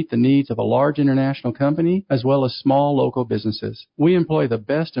able to meet the needs of a large international company as well as small local businesses. We employ the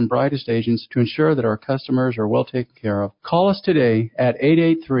best and brightest agents to ensure that our customers are well taken care of. Call us today at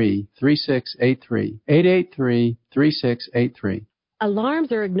 883-3683. 883-3683.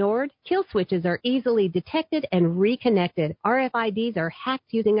 Alarms are ignored, kill switches are easily detected and reconnected. RFIDs are hacked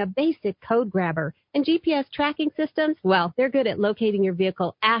using a basic code grabber. And GPS tracking systems, well, they're good at locating your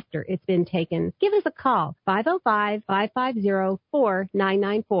vehicle after it's been taken. Give us a call,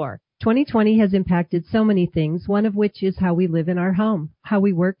 505-550-4994. 2020 has impacted so many things, one of which is how we live in our home, how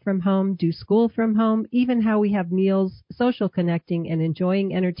we work from home, do school from home, even how we have meals, social connecting, and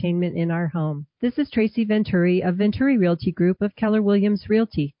enjoying entertainment in our home. This is Tracy Venturi of Venturi Realty Group of Keller Williams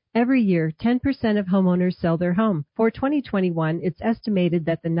Realty. Every year, 10% of homeowners sell their home. For 2021, it's estimated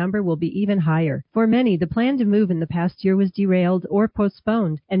that the number will be even higher. For many, the plan to move in the past year was derailed or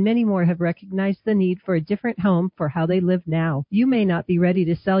postponed, and many more have recognized the need for a different home for how they live now. You may not be ready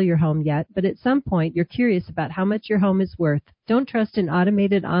to sell your home yet, but at some point, you're curious about how much your home is worth. Don't trust an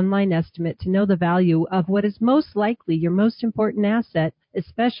automated online estimate to know the value of what is most likely your most important asset,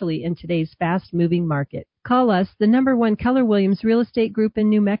 especially in today's fast-moving market. Call us, the #1 Keller Williams Real Estate Group in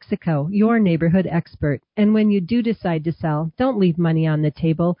New Mexico, your neighborhood expert. And when you do decide to sell, don't leave money on the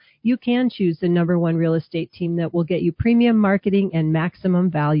table. You can choose the #1 real estate team that will get you premium marketing and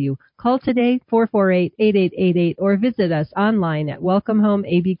maximum value. Call today, 448-8888, or visit us online at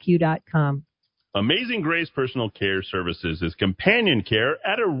welcomehomeabq.com. Amazing Grace Personal Care Services is companion care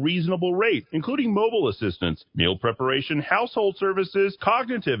at a reasonable rate, including mobile assistance, meal preparation, household services,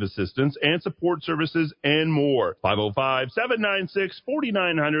 cognitive assistance, and support services, and more.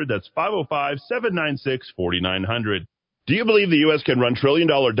 505-796-4900. That's 505-796-4900. Do you believe the U.S. can run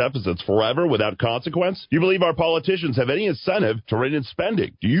trillion-dollar deficits forever without consequence? Do you believe our politicians have any incentive to rein in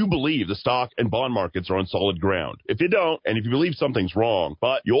spending? Do you believe the stock and bond markets are on solid ground? If you don't, and if you believe something's wrong,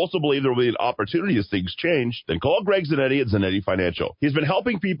 but you also believe there will be an opportunity as things change, then call Greg Zanetti at Zanetti Financial. He's been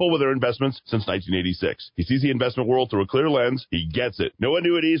helping people with their investments since 1986. He sees the investment world through a clear lens. He gets it. No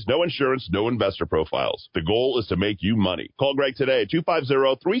annuities, no insurance, no investor profiles. The goal is to make you money. Call Greg today at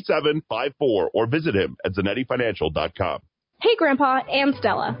 250-3754 or visit him at ZanettiFinancial.com. Hey, Grandpa and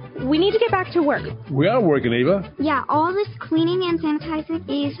Stella. We need to get back to work. We are working, Eva. Yeah, all this cleaning and sanitizing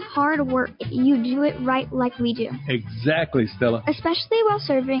is hard work if you do it right like we do. Exactly, Stella. Especially while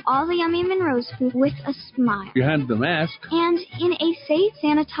serving all the yummy Monroe's food with a smile. Behind the mask. And in a safe,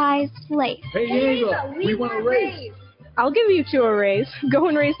 sanitized place. Hey, Eva, we want to race. I'll give you two a raise. Go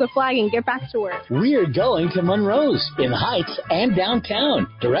and raise the flag and get back to work. We're going to Monroe's in Heights and downtown.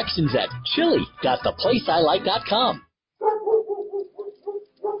 Directions at chili.theplaceilike.com.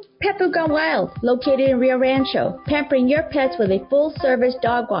 Pet Food Gone Wild, located in Rio Rancho, pampering your pets with a full-service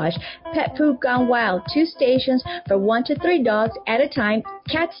dog wash. Pet Food Gone Wild, 2 stations for 1 to 3 dogs at a time,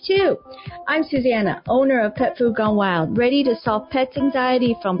 cats too. I'm Susanna, owner of Pet Food Gone Wild, ready to solve pets'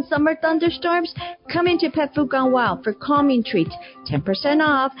 anxiety from summer thunderstorms? Come into Pet Food Gone Wild for calming treats, 10%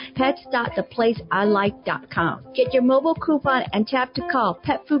 off, pets.theplaceilike.com. Get your mobile coupon and tap to call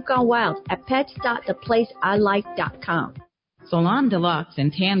Pet Food Gone Wild at pets.theplaceilike.com. Salon Deluxe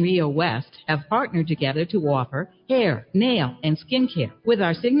and Tan Rio West have partnered together to offer hair, nail, and skincare with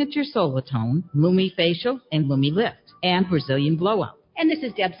our signature Solatone, Lumi Facial, and Lumi Lift, and Brazilian Blowout. And this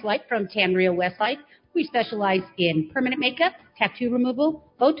is Deb Slight from Tan Rio Westside. We specialize in permanent makeup, tattoo removal,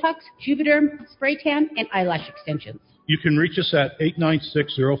 Botox, Juvederm, spray tan, and eyelash extensions. You can reach us at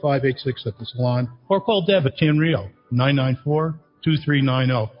 896-0586 at the salon or call Deb at Tan Rio,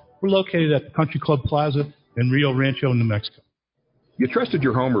 994-2390. We're located at the Country Club Plaza in Rio Rancho, New Mexico. You trusted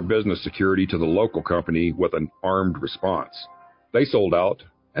your home or business security to the local company with an armed response. They sold out,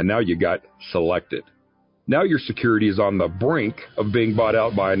 and now you got Selected. Now your security is on the brink of being bought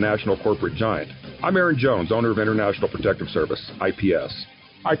out by a national corporate giant. I'm Aaron Jones, owner of International Protective Service, IPS.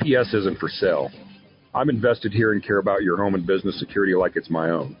 IPS isn't for sale. I'm invested here and care about your home and business security like it's my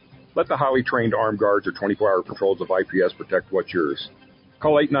own. Let the highly trained armed guards or 24-hour patrols of IPS protect what's yours.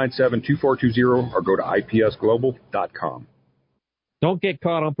 Call 897-2420 or go to ipsglobal.com. Don't get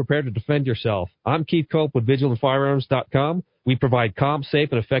caught unprepared to defend yourself. I'm Keith Cope with VigilantFirearms.com. We provide calm,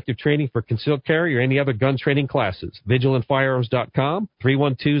 safe, and effective training for concealed carry or any other gun training classes. VigilantFirearms.com,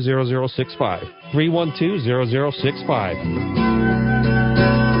 312-0065.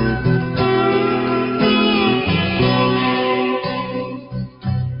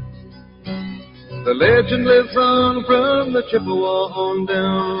 The legend lives on from the Chippewa on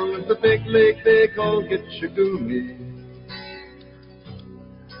down at the big lake they call Gitchagumi.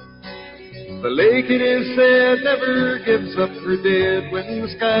 The lake, it is said, never gives up her dead when the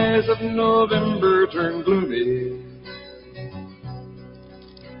skies of November turn gloomy.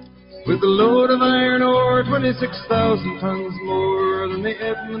 With a load of iron ore, 26,000 tons more than the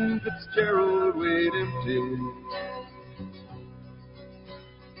Edmund Fitzgerald weighed empty.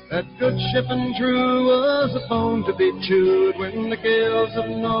 That good ship and true was a bone to be chewed when the gales of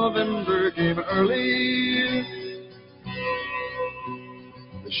November came early.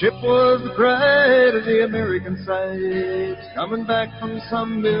 The ship was the pride of the American side, coming back from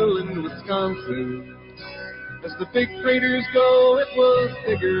some mill in Wisconsin. As the big freighters go, it was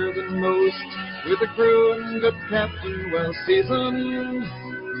bigger than most, with a crew and good captain well seasoned,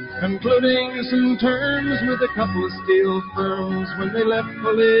 concluding some terms with a couple of steel firms when they left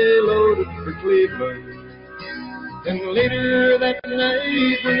fully loaded for Cleveland. And later that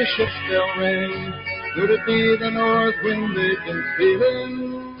night when the ship's bell rang, could it be the north wind they'd been feeling?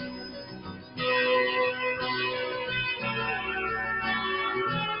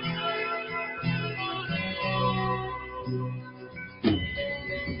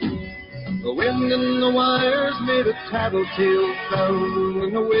 The wind and the wires made a tattletale sound,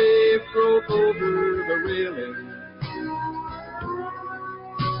 and the wave broke over the railing.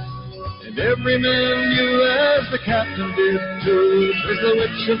 And every man knew, as the captain did too, 'twas the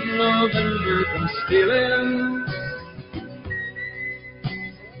witch of November come stealing.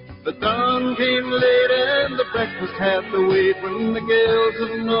 The dawn came late and the breakfast had to wait when the gales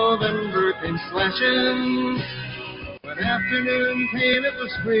of November came slashing. When afternoon came, it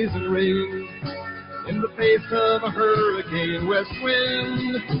was freezing rain in the face of a hurricane west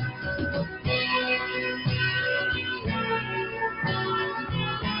wind.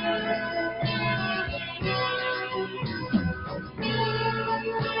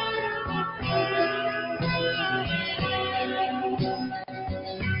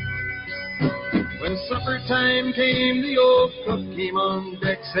 When supper time came, the old cook came on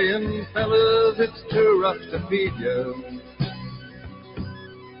deck saying, "Fellas, it's too rough to feed you."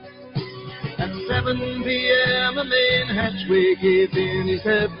 At 7 p.m. a main hatchway gave in. He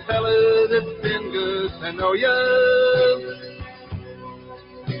said, "Fellas, it's been good to know you."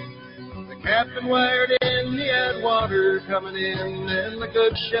 The captain wired in, he had water coming in, and the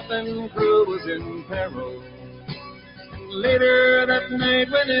good ship and crew was in peril. Later that night,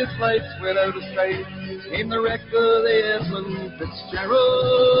 when his lights went out of sight, came the wreck of the Edmund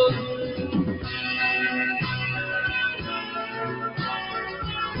Fitzgerald.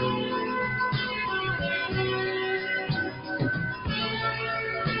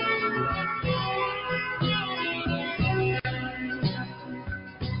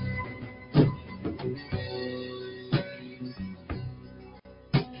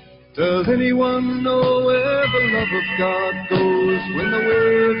 Does anyone know where the love of God goes when the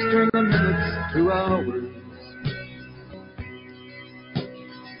waves turn the minutes to hours?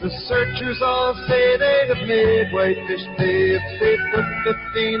 The searchers all say they'd have made Whitefish Bay if they'd put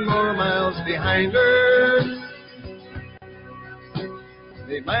 15 more miles behind her.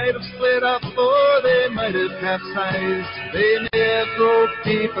 They might have split up or they might have capsized. They may have drove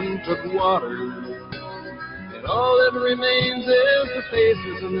deep and took water. And all that remains is the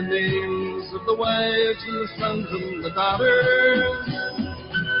faces and the names of the wives and the sons and the daughters.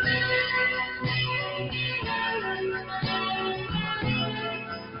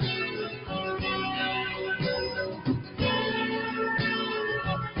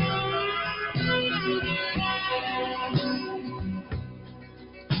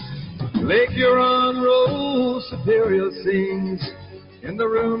 Lake Huron Rose Superior sings in the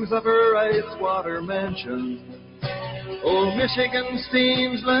rooms of her ice water mansion. Old Michigan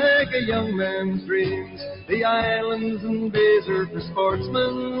steams like a young man's dreams. The islands and bays are for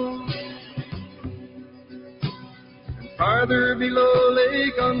sportsmen. And farther below,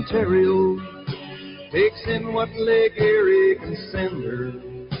 Lake Ontario takes in what Lake Erie can send her.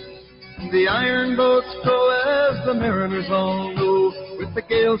 The iron boats go as the mariners all know, with the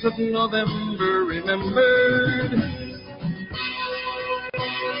gales of November remembered.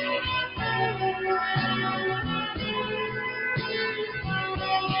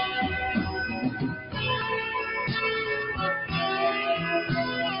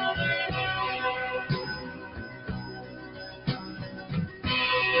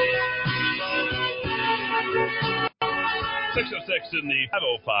 6:06 in the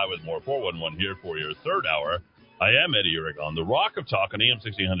 5:05 with more 411 here for your third hour. I am Eddie Eric on the Rock of Talk on AM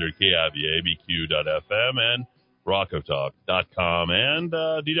 1600 KIVA, ABQ.FM, and rockoftalk.com. And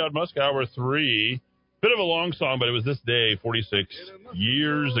D. Musk, Hour 3. Bit of a long song, but it was this day 46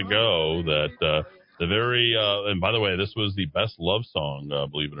 years ago that the very, and by the way, this was the best love song,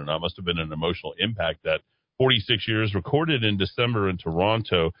 believe it or not. Must have been an emotional impact that 46 years, recorded in December in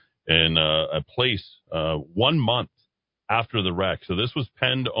Toronto in a place 1 month after the wreck. So this was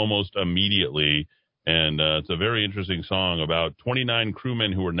penned almost immediately, and it's a very interesting song about 29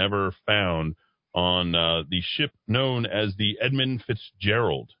 crewmen who were never found on the ship known as the Edmund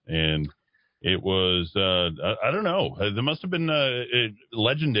Fitzgerald. And it was, I don't know, there must have been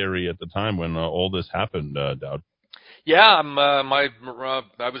legendary at the time when all this happened, Dowd. Yeah,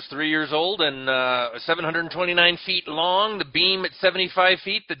 I was 3 years old and 729 feet long, the beam at 75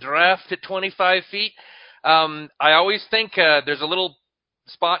 feet, the draft at 25 feet. I always think there's a little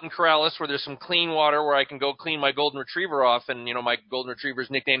spot in Corrales where there's some clean water where I can go clean my golden retriever off, and you know my golden retriever is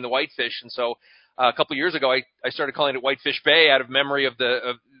nicknamed the Whitefish, and so a couple of years ago I started calling it Whitefish Bay out of memory of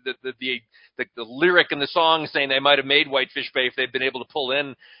the lyric in the song saying they might have made Whitefish Bay if they'd been able to pull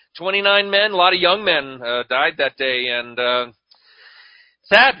in 29 men. A lot of young men died that day, and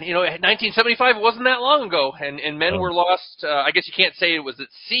sad, 1975 wasn't that long ago, and men were lost. I guess you can't say it was at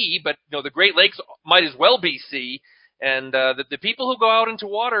sea, but the Great Lakes might as well be sea. And the people who go out into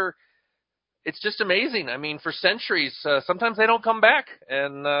water, it's just amazing. I mean, for centuries, sometimes they don't come back,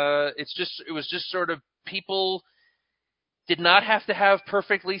 and it was just sort of people did not have to have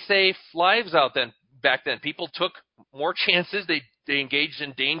perfectly safe lives out back then. People took more chances. They engaged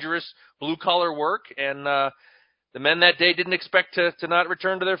in dangerous blue collar work, and the men that day didn't expect to not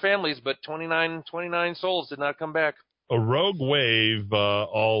return to their families, but 29 souls did not come back. A rogue wave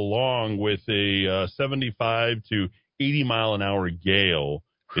all along with a 75 to 80 mile an hour gale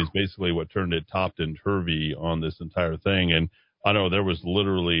is basically what turned it topsy-turvy on this entire thing. And I know there was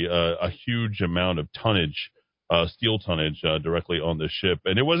literally a huge amount of tonnage, steel tonnage directly on the ship.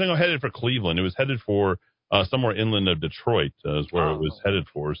 And it wasn't headed for Cleveland. It was headed for somewhere inland of Detroit is where it was headed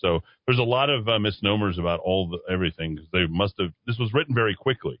for. So there's a lot of misnomers about everything. This was written very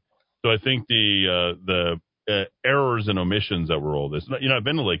quickly. So I think the errors and omissions that were all this. I've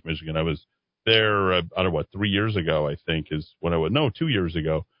been to Lake Michigan. I was there, 3 years ago, I think is when 2 years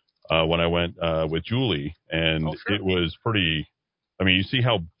ago, when I went with Julie, and it was pretty. I mean, you see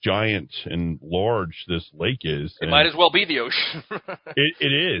how giant and large this lake is. It might as well be the ocean.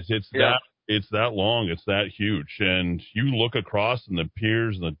 It is. It's that long. It's that huge. And you look across and the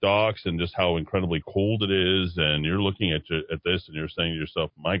piers and the docks and just how incredibly cold it is. And you're looking at this and you're saying to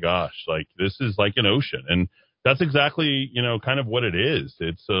yourself, my gosh, like this is like an ocean. And that's exactly, kind of what it is.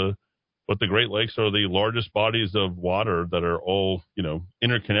 It's But the Great Lakes are the largest bodies of water that are all,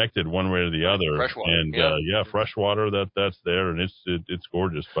 interconnected one way or the other. Freshwater, and freshwater that's there, and it's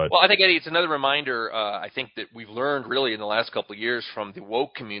gorgeous. But well, I think, Eddie, it's another reminder. I think that we've learned really in the last couple of years from the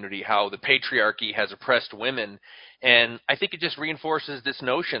woke community how the patriarchy has oppressed women, and I think it just reinforces this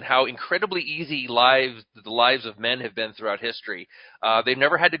notion how incredibly easy the lives of men have been throughout history. They've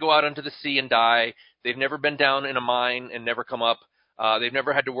never had to go out into the sea and die. They've never been down in a mine and never come up. They've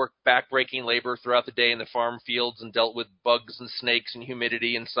never had to work back-breaking labor throughout the day in the farm fields and dealt with bugs and snakes and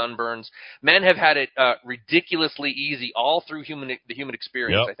humidity and sunburns. Men have had it ridiculously easy all through the human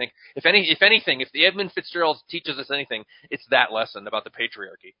experience. Yep. I think, if anything, if the Edmund Fitzgerald teaches us anything, it's that lesson about the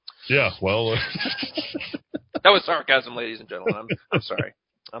patriarchy. Yeah, well, that was sarcasm, ladies and gentlemen. I'm sorry.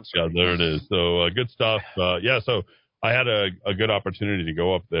 Yeah, there it is. So good stuff. So I had a good opportunity to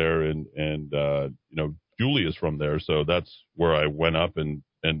go up there, and Julie is from there, so that's where I went up, and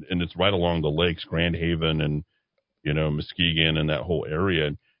it's right along the lakes, Grand Haven and Muskegon and that whole area.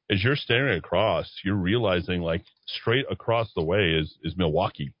 And as you're staring across, you're realizing like straight across the way is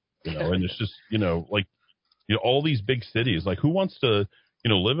Milwaukee, and it's just all these big cities. Like, who wants to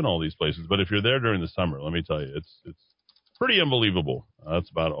live in all these places? But if you're there during the summer, let me tell you, it's pretty unbelievable.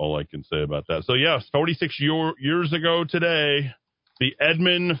 That's about all I can say about that. So yes, 46 years ago today, the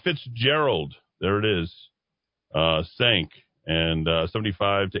Edmund Fitzgerald, there it is, sank, and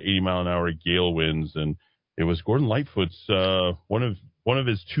 75 to 80 mile an hour gale winds, and it was Gordon Lightfoot's one of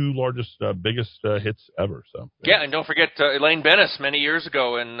his two largest, biggest hits ever. So yeah, and don't forget Elaine Bennis many years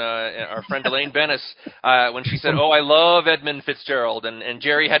ago, and our friend Elaine Bennis, when she said, "Oh, I love Edmund Fitzgerald," and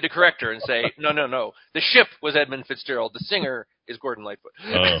Jerry had to correct her and say, "No, the ship was Edmund Fitzgerald. The singer is Gordon Lightfoot."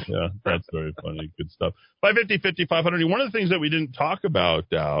 Oh yeah, that's very funny. Good stuff. 550-5500. One of the things that we didn't talk about,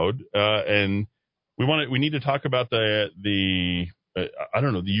 Dowd, and we need to talk about the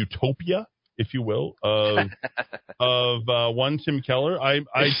utopia, if you will, of one Tim Keller.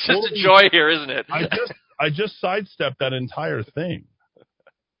 It's just a joy here, isn't it? I just sidestepped that entire thing.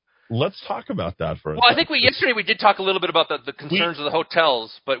 Let's talk about that for a second. Well, I think yesterday we did talk a little bit about the concerns of the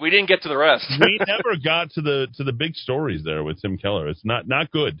hotels, but we didn't get to the rest. We never got to the big stories there with Tim Keller. It's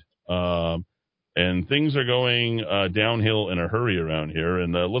not good. And things are going downhill in a hurry around here.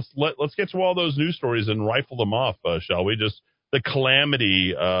 And let's get to all those news stories and rifle them off, shall we? Just the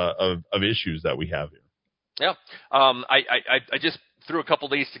calamity of issues that we have here. Yeah. I just threw a couple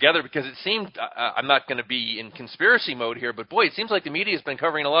of these together because it seemed, I'm not going to be in conspiracy mode here, but boy, it seems like the media has been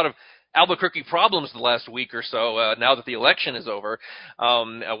covering a lot of Albuquerque problems the last week or so, now that the election is over.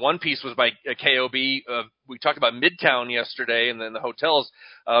 One piece was by KOB. We talked about Midtown yesterday, and then the hotels.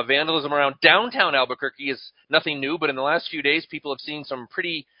 Vandalism around downtown Albuquerque is nothing new, but in the last few days, people have seen some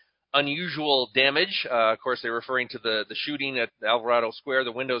pretty unusual damage. Of course, they're referring to the shooting at Alvarado Square,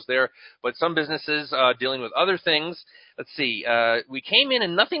 the windows there, but some businesses dealing with other things. Let's see. We came in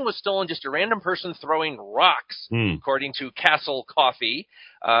and nothing was stolen, just a random person throwing rocks, according to Castle Coffee.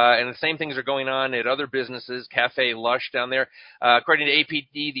 And the same things are going on at other businesses, Cafe Lush down there. According to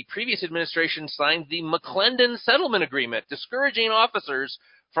APD, the previous administration signed the McClendon Settlement Agreement, discouraging officers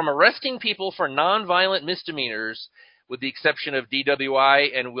from arresting people for nonviolent misdemeanors, with the exception of DWI,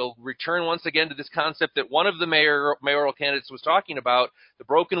 and we'll return once again to this concept that one of the mayoral candidates was talking about, the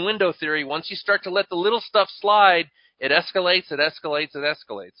broken window theory. Once you start to let the little stuff slide, it escalates.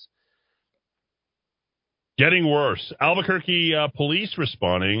 Getting worse. Albuquerque police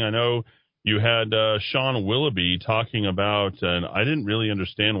responding. I know you had Sean Willoughby talking about, and I didn't really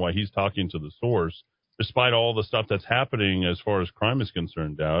understand why he's talking to the source, despite all the stuff that's happening as far as crime is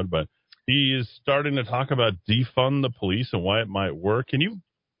concerned, Dowd, but he is starting to talk about defund the police and why it might work. Can you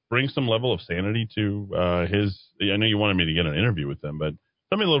bring some level of sanity to his? I know you wanted me to get an interview with him, but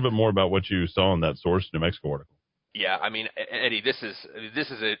tell me a little bit more about what you saw in that Source New Mexico article. Yeah, I mean, Eddie, this is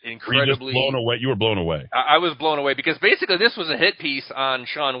an incredibly... Blown away. You were blown away. I was blown away because basically this was a hit piece on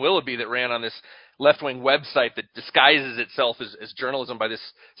Sean Willoughby that ran on this left-wing website that disguises itself as journalism by this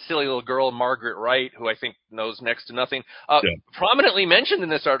silly little girl, Margaret Wright, who I think knows next to nothing. Prominently mentioned in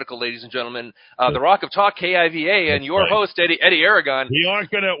this article, ladies and gentlemen, the Rock of Talk, KIVA, and your host, Eddie Aragon. We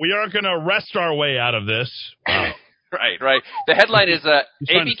aren't gonna wrest our way out of this. Wow. Right. The headline is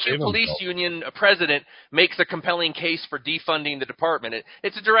ABQ Police Union president makes a compelling case for defunding the department.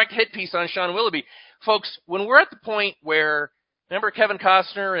 It's a direct hit piece on Sean Willoughby. Folks, when we're at the point where, remember Kevin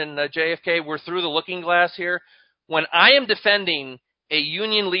Costner and JFK, we're through the looking glass here? When I am defending a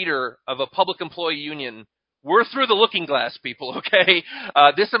union leader of a public employee union, we're through the looking glass, people, okay?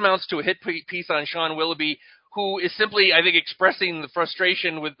 This amounts to a hit piece on Sean Willoughby. who is simply, I think, expressing the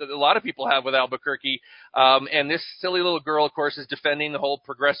frustration that a lot of people have with Albuquerque. And this silly little girl, of course, is defending the whole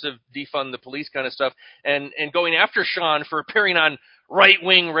progressive defund the police kind of stuff and going after Sean for appearing on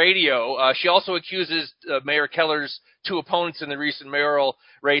right-wing radio. She also accuses Mayor Keller's two opponents in the recent mayoral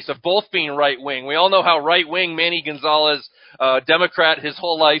race of both being right-wing. We all know how right-wing Manny Gonzalez, Democrat his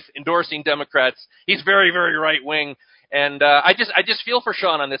whole life, endorsing Democrats. He's very, very right-wing. And I just feel for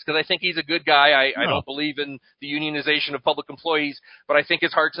Sean on this because I think he's a good guy. I don't believe in the unionization of public employees, but I think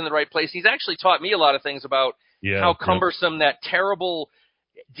his heart's in the right place. He's actually taught me a lot of things about how cumbersome that terrible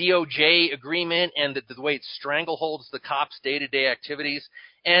DOJ agreement and the way it strangleholds the cops' day-to-day activities.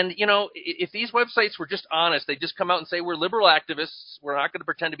 And, you know, if these websites were just honest, they'd just come out and say, we're liberal activists, we're not going to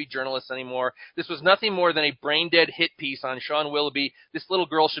pretend to be journalists anymore. This was nothing more than a brain-dead hit piece on Sean Willoughby. This little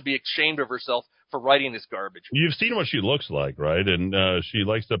girl should be ashamed of herself for writing this garbage. You've seen what she looks like, right? And she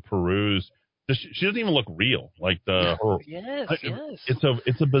likes to peruse. She doesn't even look real. Like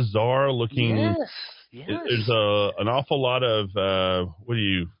it's a bizarre looking. Yes. There's an awful lot of I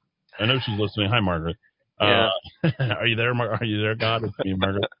know she's listening. Hi, Margaret. Are you there? Are you there, God? It's me,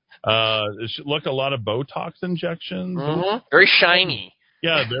 Margaret. Look, a lot of Botox injections. Mm-hmm. Very shiny.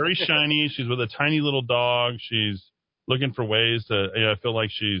 Yeah, very shiny. She's with a tiny little dog. She's looking for ways to. I feel like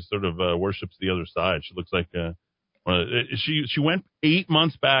she sort of worships the other side. She looks like she went 8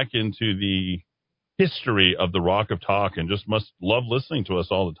 months back into the history of the Rock of Talk and just must love listening to us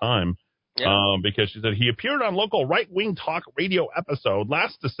all the time. Yeah. Because she said he appeared on local right-wing talk radio episode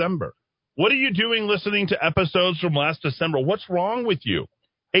last December. What are you doing listening to episodes from last December? What's wrong with you?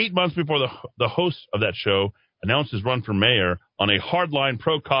 8 months before the host of that show announced his run for mayor on a hardline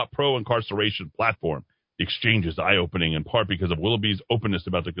pro-cop, pro-incarceration platform. The exchange is eye-opening in part because of Willoughby's openness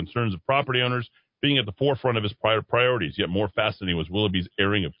about the concerns of property owners being at the forefront of his priorities. Yet more fascinating was Willoughby's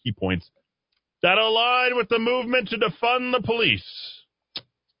airing of key points that align with the movement to defund the police.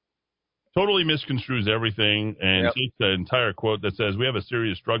 Totally misconstrues everything and takes the entire quote that says, we have a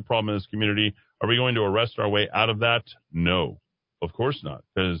serious drug problem in this community. Are we going to arrest our way out of that? No, of course not,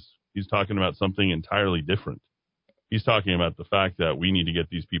 because he's talking about something entirely different. He's talking about the fact that we need to get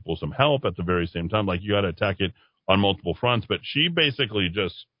these people some help at the very same time. Like, you got to attack it on multiple fronts. But she basically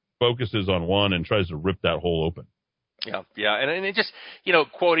just focuses on one and tries to rip that hole open. Yeah, and it just,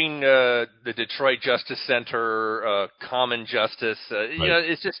 quoting the Detroit Justice Center, Common Justice,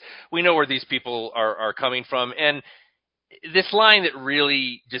 it's just, we know where these people are coming from. And this line that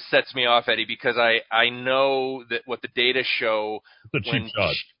really just sets me off, Eddie, because I know that what the data show,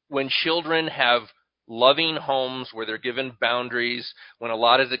 when children have loving homes where they're given boundaries, when a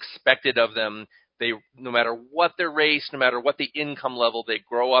lot is expected of them, no matter what their race, no matter what the income level, they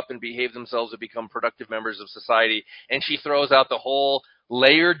grow up and behave themselves and become productive members of society. And she throws out the whole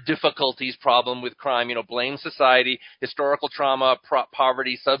layered difficulties problem with crime, blame society, historical trauma,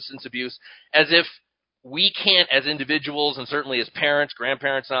 poverty, substance abuse, as if we can't, as individuals and certainly as parents,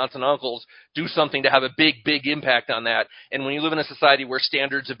 grandparents, aunts, and uncles, do something to have a big, big impact on that. And when you live in a society where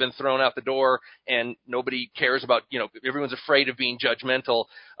standards have been thrown out the door and nobody cares about, everyone's afraid of being judgmental,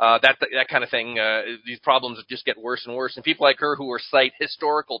 that kind of thing, these problems just get worse and worse. And people like her who cite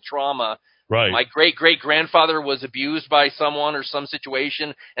historical trauma. Right. My great-great-grandfather was abused by someone or some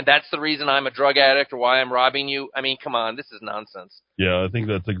situation, and that's the reason I'm a drug addict or why I'm robbing you. I mean, come on, this is nonsense. Yeah, I think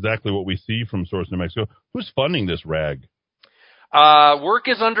that's exactly what we see from Source New Mexico. Who's funding this rag? Work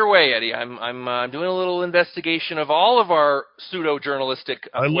is underway, Eddie. I'm doing a little investigation of all of our pseudo-journalistic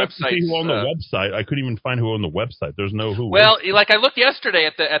websites. I looked to see who owned the website. I couldn't even find who owned the website. There's no who. Well, like I looked yesterday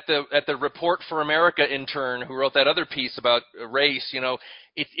at the Report for America intern who wrote that other piece about race.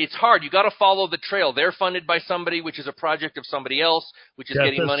 It's hard. You got to follow the trail. They're funded by somebody, which is a project of somebody else, which is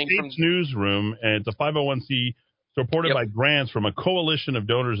getting money from States Newsroom, and it's a 501c supported by grants from a coalition of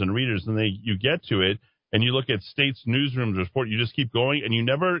donors and readers. And you get to it, and you look at States Newsroom's report. You just keep going, and you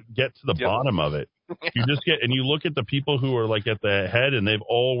never get to the bottom of it. You just and you look at the people who are like at the head, and they've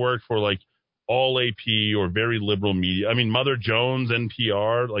all worked for like All AP or very liberal media. I mean, Mother Jones,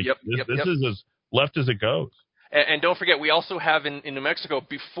 NPR. Like this is as left as it goes. And don't forget, we also have in New Mexico,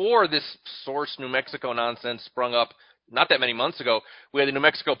 before this Source New Mexico nonsense sprung up not that many months ago, we had the New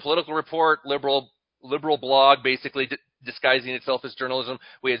Mexico Political Report, liberal blog, basically disguising itself as journalism.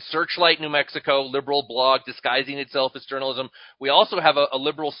 We had Searchlight New Mexico, liberal blog disguising itself as journalism. We also have a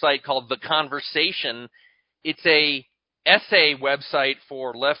liberal site called The Conversation. It's a essay website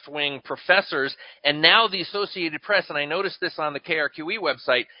for left-wing professors, and now the Associated Press, and I noticed this on the KRQE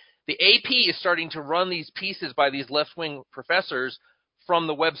website, the AP is starting to run these pieces by these left-wing professors from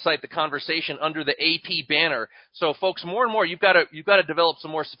the website, The Conversation, under the AP banner. So, folks, more and more, you've got to develop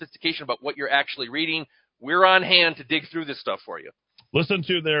some more sophistication about what you're actually reading, we're on hand to dig through this stuff for you. Listen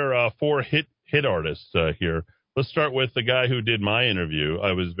to their 4 hit artists here. Let's start with the guy who did my interview.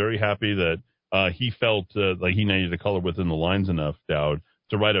 I was very happy that he felt like he needed to color within the lines enough, Dowd,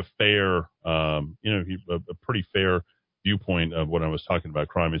 to write a fair, a pretty fair viewpoint of what I was talking about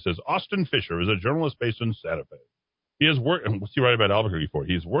crime. He says, Austin Fisher is a journalist based in Santa Fe. He has worked, and what's he write about Albuquerque for?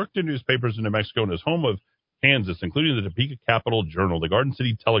 He's worked in newspapers in New Mexico and his home of Kansas, including the Topeka Capital Journal, the Garden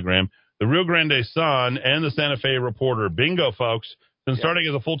City Telegram, the Rio Grande Sun, and the Santa Fe Reporter. Bingo, folks. Since starting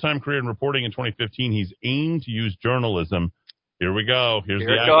as a full-time career in reporting in 2015, he's aimed to use journalism. Here we go. Here's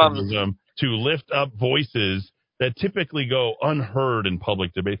the activism to lift up voices that typically go unheard in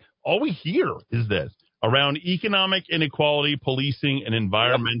public debate. All we hear is this around economic inequality, policing, and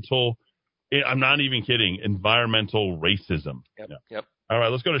environmental. I'm not even kidding. Environmental racism. Yep. All right,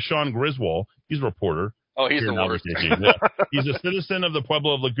 let's go to Sean Griswold. He's a reporter. Oh, he's the worst. He's a citizen of the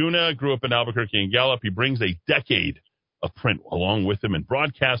Pueblo of Laguna, grew up in Albuquerque and Gallup. He brings a decade of print along with him and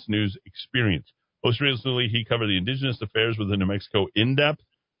broadcast news experience. Most recently, he covered the indigenous affairs within New Mexico in depth.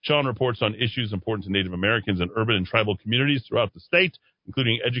 Sean reports on issues important to Native Americans and urban and tribal communities throughout the state,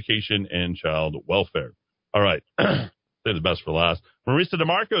 including education and child welfare. All right. Say the best for last. Marisa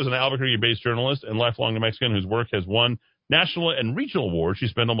DeMarco is an Albuquerque-based journalist and lifelong New Mexican whose work has won national and regional awards. She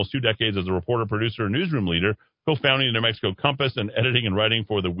spent almost 2 decades as a reporter, producer, and newsroom leader, co-founding the New Mexico Compass and editing and writing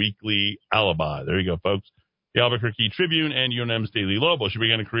for the Weekly Alibi. There you go, folks. The Albuquerque Tribune and UNM's Daily Lobo. She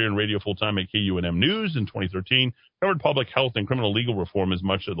began a career in radio full-time at KUNM News in 2013, covered public health and criminal legal reform as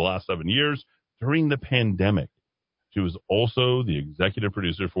much of the last 7 years during the pandemic. She was also the executive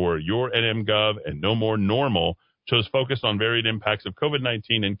producer for Your NM Gov and No More Normal, shows focused on varied impacts of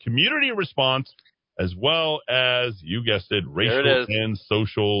COVID-19 and community response, as well as, you guessed it, racial and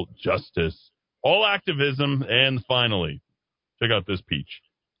social justice. All activism. And finally, check out this peach.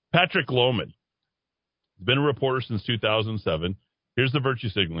 Patrick Lohman. He's been a reporter since 2007. Here's the virtue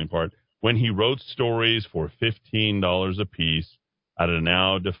signaling part. When he wrote stories for $15 a piece at a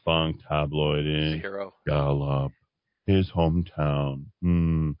now defunct tabloid in Gallup, his hometown.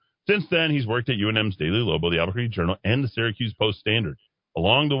 Since then, he's worked at UNM's Daily Lobo, the Albuquerque Journal, and the Syracuse Post-Standard.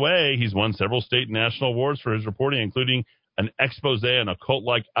 Along the way, he's won several state and national awards for his reporting, including an expose on a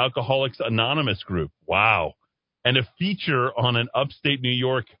cult-like Alcoholics Anonymous group. Wow. And a feature on an upstate New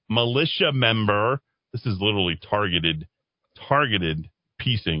York militia member. This is literally targeted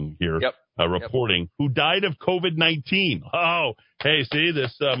piecing here, reporting, who died of COVID-19. Oh, hey, see,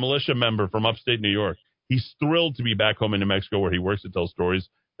 this militia member from upstate New York. He's thrilled to be back home in New Mexico where he works to tell stories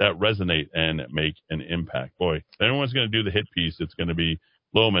that resonate and make an impact. Boy, if anyone's going to do the hit piece, it's going to be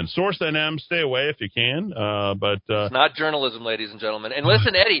Lohman. Source NM, stay away if you can. It's not journalism, ladies and gentlemen. And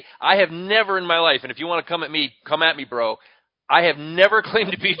listen, Eddie, I have never in my life, and if you want to come at me, bro. I have never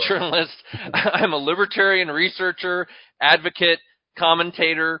claimed to be a journalist. I'm a libertarian researcher, advocate,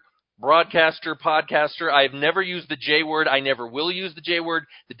 commentator, broadcaster, podcaster. I have never used the J word. I never will use the J word.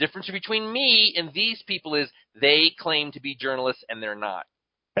 The difference between me and these people is they claim to be journalists and they're not.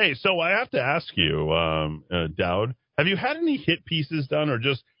 Hey, so I have to ask you, Dowd, have you had any hit pieces done or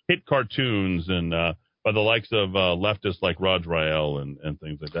just hit cartoons and by the likes of leftists like Raj Rael and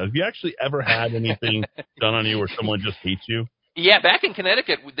things like that? Have you actually ever had anything done on you where someone just hates you? Yeah, back in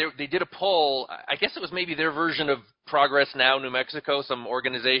Connecticut, they did a poll. I guess it was maybe their version of Progress Now New Mexico, some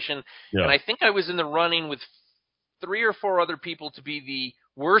organization. Yeah. And I think I was in the running with 3 or 4 other people to be the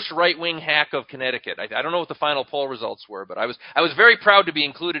worst right-wing hack of Connecticut. I don't know what the final poll results were, but I was very proud to be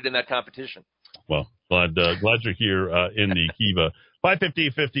included in that competition. Well, glad you're here in the Kiva.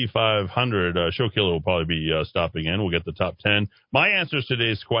 550-5500, Show Killer will probably be stopping in. We'll get the top 10. My answers to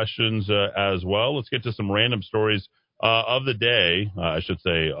today's questions as well. Let's get to some random stories of the day,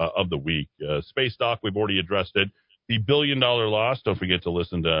 of the week. Space Dock, we've already addressed it. The $1 billion loss, don't forget to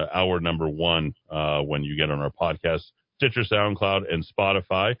listen to hour number 1 when you get on our podcast, Stitcher, SoundCloud, and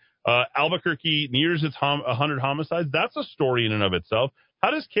Spotify. Albuquerque nears its 100 homicides. That's a story in and of itself.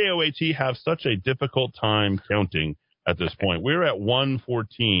 How does KOAT have such a difficult time counting at this point? We're at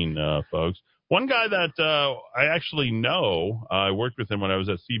 114, folks. One guy that I actually know, I worked with him when I was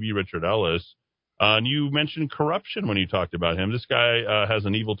at CB Richard Ellis, and you mentioned corruption when you talked about him. This guy has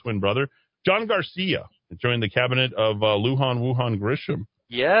an evil twin brother. John Garcia joined the cabinet of Lujan Wuhan Grisham.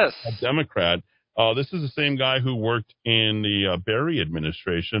 Yes. A Democrat. This is the same guy who worked in the Berry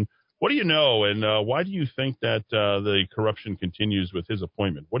administration. What do you know, and why do you think that the corruption continues with his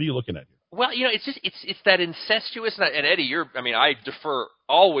appointment? What are you looking at here? Well, it's that incestuous, and Eddie, I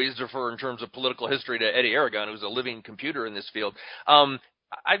always defer in terms of political history to Eddie Aragon, who's a living computer in this field.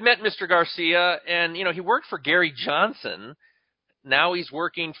 I've met Mr. Garcia, and, he worked for Gary Johnson, Now he's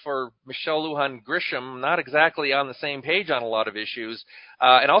working for Michelle Lujan Grisham, not exactly on the same page on a lot of issues.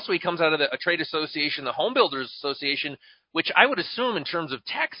 And also he comes out of a trade association, the Home Builders Association, which I would assume in terms of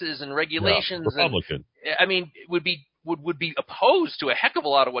taxes and regulations, Republican. would be opposed to a heck of a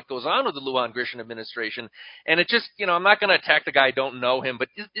lot of what goes on with the Lujan Grisham administration. And it just, I'm not going to attack the guy. I don't know him, but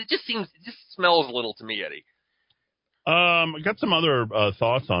it just smells a little to me, Eddie. I got some other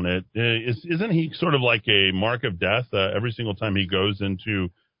thoughts on it. Isn't he sort of like a mark of death every single time he goes into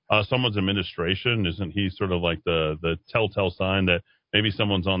someone's administration? Isn't he sort of like the telltale sign that maybe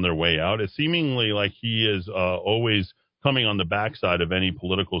someone's on their way out? It's seemingly like he is always coming on the backside of any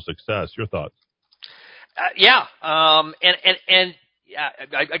political success. Your thoughts? I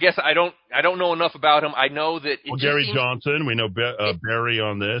guess I don't know enough about him. I know that Gary Johnson, we know Barry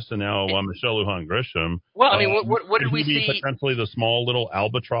on this, and now Michelle Lujan Grisham. Well, what did we see? Potentially the small little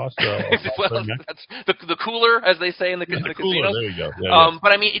albatross. Well, that's the cooler, as they say in the casino. Cooler, there you go. Yeah.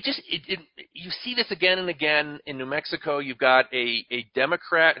 But you see this again and again in New Mexico. You've got a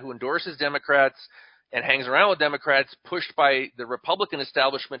Democrat who endorses Democrats and hangs around with Democrats, pushed by the Republican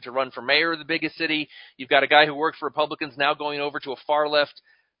establishment to run for mayor of the biggest city. You've got a guy who worked for Republicans now going over to a far-left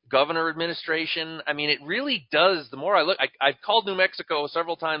governor administration. It really does. The more I look, I've called New Mexico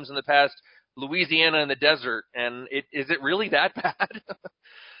several times in the past Louisiana in the desert, and is it really that bad?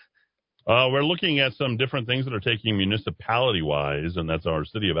 We're looking at some different things that are taking municipality-wise, and that's our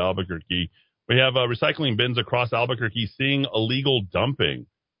city of Albuquerque. We have recycling bins across Albuquerque seeing illegal dumping.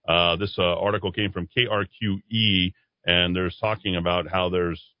 This article came from KRQE, and there's talking about how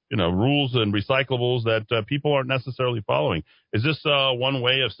there's rules and recyclables that people aren't necessarily following. Is this one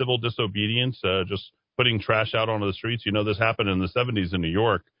way of civil disobedience, just putting trash out onto the streets? This happened in the 70s in New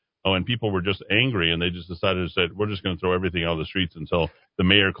York when people were just angry, and they just decided to say, we're just going to throw everything out on the streets until the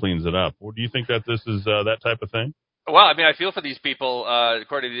mayor cleans it up. Or do you think that this is that type of thing? Well, I feel for these people.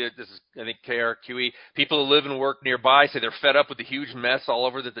 According to this is, I think, KRQE, people who live and work nearby say they're fed up with the huge mess all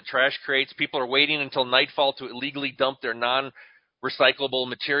over that the trash creates. People are waiting until nightfall to illegally dump their non-recyclable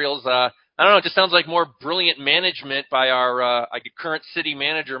materials. I don't know. It just sounds like more brilliant management by our current city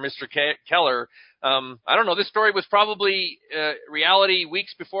manager, Mr. Keller. I don't know. This story was probably reality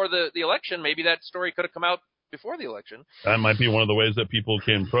weeks before the election. Maybe that story could have come out before the election. That might be one of the ways that people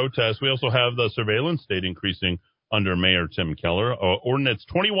can protest. We also have the surveillance state increasing under Mayor Tim Keller. Ordinance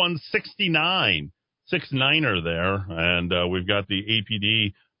 2169, 69er there. And we've got the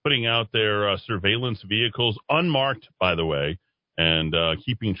APD putting out their surveillance vehicles, unmarked, by the way, and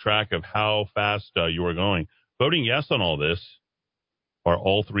keeping track of how fast you are going. Voting yes on all this are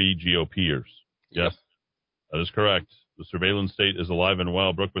all three GOPers. Yes, that is correct. The surveillance state is alive and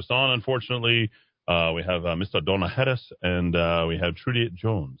well. Brooke Besson, unfortunately. We have Mr. Donna Hedges, and we have Trudy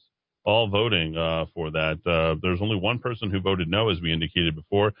Jones. All voting for that. There's only one person who voted no, as we indicated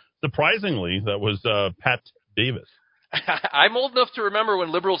before. Surprisingly, that was Pat Davis. I'm old enough to remember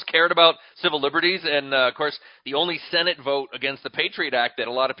when liberals cared about civil liberties, and, of course, the only Senate vote against the Patriot Act that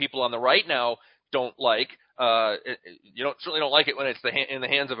a lot of people on the right now don't like, certainly don't like it when it's in the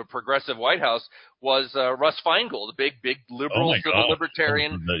hands of a progressive White House, was Russ Feingold, the big liberal civil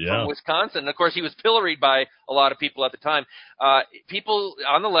libertarian from Wisconsin. And, of course, he was pilloried by a lot of people at the time. People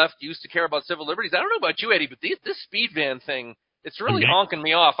on the left used to care about civil liberties. I don't know about you, Eddie, but this speed van thing, it's really honking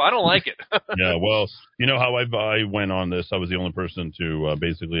me off. I don't like it. Yeah, well, you know how I went on this. I was the only person to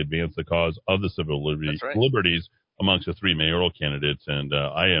basically advance the cause of the civil liberties amongst the three mayoral candidates, and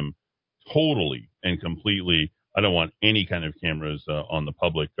I am totally and completely, I don't want any kind of cameras on the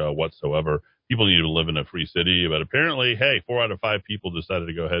public whatsoever. People need to live in a free city, but apparently, hey, 4 out of 5 people decided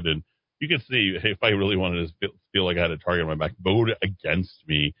to go ahead and, you can see, if I really wanted to feel like I had a target on my back, vote against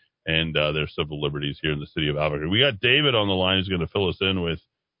me and their civil liberties here in the city of Albuquerque. We got David on the line who's going to fill us in with,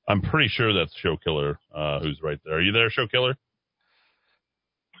 I'm pretty sure that's Show Killer who's right there. Are you there, Show Killer?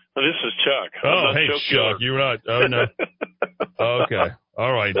 This is Chuck. Oh, hey, Chuck. You're not. Oh, no. Okay.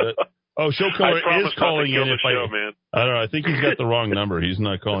 All right. Show Killer is calling in. Man. I don't know. I think he's got the wrong number. He's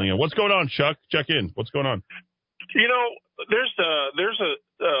not calling in. What's going on, Chuck? Check in. What's going on? There's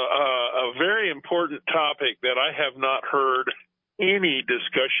a very important topic that I have not heard any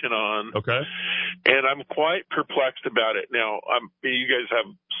discussion on. Okay. And I'm quite perplexed about it. Now, you guys have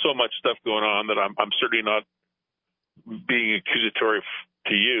so much stuff going on that I'm certainly not being accusatory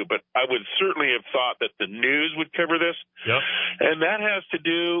to you, but I would certainly have thought that the news would cover this. Yep. And that has to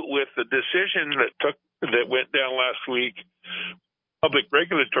do with the decision that went down last week, Public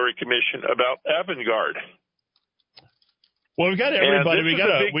Regulatory Commission, about Avangard. Well, we got everybody. This is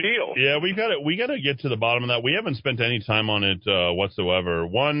a big deal. Yeah, we got to get to the bottom of that. We haven't spent any time on it whatsoever.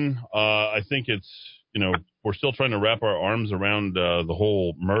 One, I think it's we're still trying to wrap our arms around the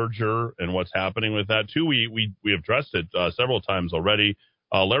whole merger and what's happening with that too. We have addressed it several times already.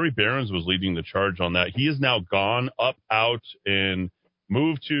 Larry Behrens was leading the charge on that. He has now gone out, and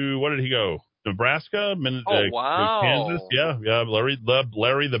moved to, what did he go? Nebraska? Wow. Kansas? Yeah. Larry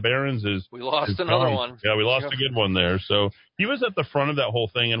the Behrens is. We lost is another gone. one. Yeah, we lost a good one there. So he was at the front of that whole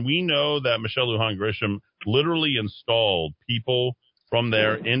thing, and we know that Michelle Lujan Grisham literally installed people from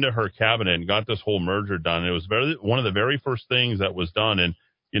there into her cabinet and got this whole merger done. It was one of the very first things that was done. And,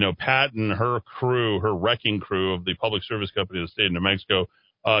 Pat and her crew, her wrecking crew of the Public Service Company of the state of New Mexico,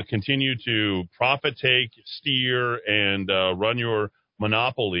 continue to profit take, steer, and run your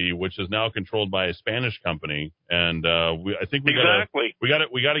monopoly, which is now controlled by a Spanish company. And I think we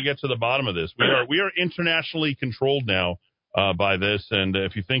got to get to the bottom of this. We are internationally controlled now by this. And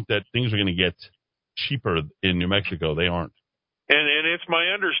if you think that things are going to get cheaper in New Mexico, they aren't. And it's my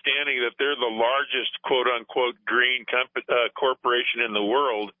understanding that they're the largest quote unquote green corporation in the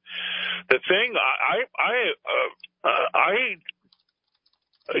world. The thing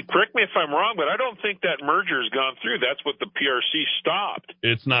correct me if I'm wrong, but I don't think that merger's gone through. That's what the PRC stopped.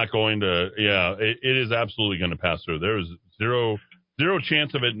 It's not going to. Yeah, it is absolutely going to pass through. There is zero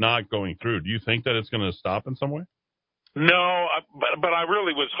chance of it not going through. Do you think that it's going to stop in some way? No, but I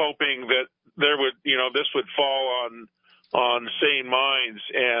really was hoping that there would, this would fall on sane minds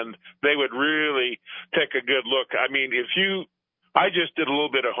and they would really take a good look. I mean, I just did a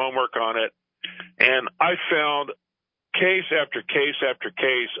little bit of homework on it, and I found case after case after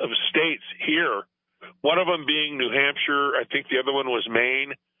case of states here, one of them being New Hampshire, I think the other one was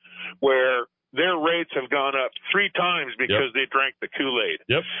Maine, where their rates have gone up 3 times because they drank the Kool-Aid.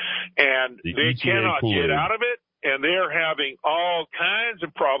 Yep. And they cannot Kool-Aid. get out of it, and they're having all kinds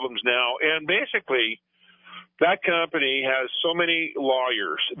of problems now. And basically, that company has so many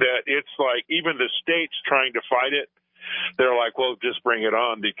lawyers that it's like even the state's trying to fight it. They're like, well, just bring it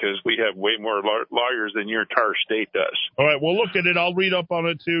on because we have way more lawyers than your entire state does. All right, we'll look at it. I'll read up on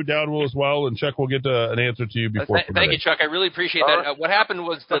it, too. Dowd will as well, and Chuck will get an answer to you before. Thank you, Chuck. I really appreciate that. What happened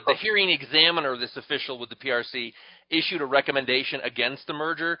was that the hearing examiner, this official with the PRC, issued a recommendation against the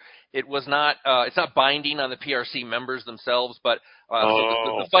merger. It was not. It's not binding on the PRC members themselves, but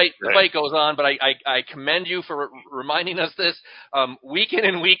so the fight goes on. But I commend you for reminding us this week in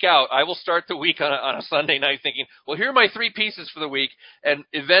and week out. I will start the week on a Sunday night thinking, well, here are my 3 pieces for the week, and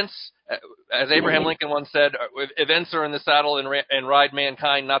events. As Abraham Lincoln once said, events are in the saddle and ride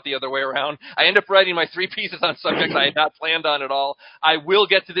mankind, not the other way around. I end up writing my 3 pieces on subjects I had not planned on at all. I will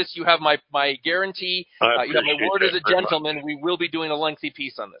get to this. You have my guarantee. You have my word as a gentleman. We will be doing a lengthy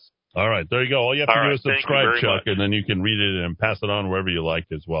piece on this. All right, there you go. All you have to do is subscribe, Chuck, and then you can read it and pass it on wherever you like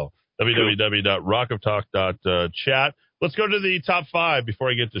as well. www.rockoftalk.chat. Let's go to the top 5 before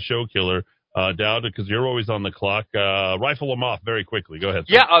I get to Show Killer. Dowd, because you're always on the clock. Rifle them off very quickly. Go ahead,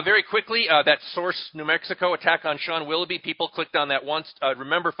 sir. Yeah, very quickly. That Source, New Mexico attack on Sean Willoughby. People clicked on that once.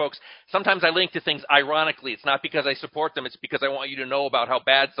 Remember, folks, sometimes I link to things ironically. It's not because I support them. It's because I want you to know about how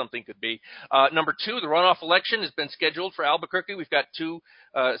bad something could be. Number 2, the runoff election has been scheduled for Albuquerque. We've got 2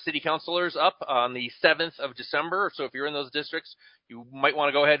 city councilors up on the 7th of December. So if you're in those districts, you might want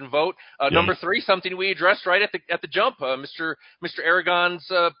to go ahead and vote. Number 3, something we addressed right at the jump. Mr.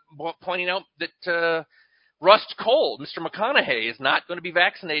 Aragon's pointing out that Rust Cole, Mr. McConaughey, is not going to be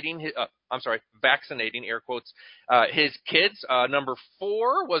vaccinating air quotes, his kids. Number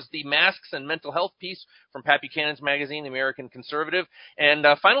 4 was the masks and mental health piece from Pat Buchanan's magazine, The American Conservative. And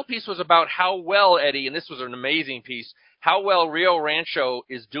final piece was about how well, Eddie, and this was an amazing piece, how well Rio Rancho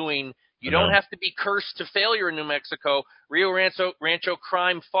is doing. You don't have to be cursed to failure in New Mexico. Rio Rancho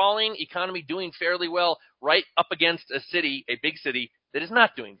crime falling, economy doing fairly well, right up against a big city that is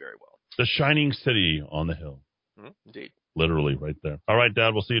not doing very well. The shining city on the hill. Indeed. Literally right there. All right,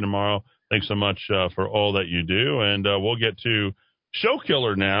 Dad, we'll see you tomorrow. Thanks so much for all that you do. And we'll get to Show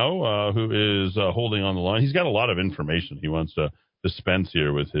Killer now, who is holding on the line. He's got a lot of information he wants to dispense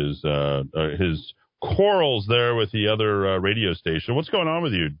here with his quarrels there with the other radio station. What's going on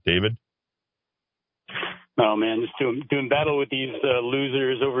with you, David? Oh, man, just doing battle with these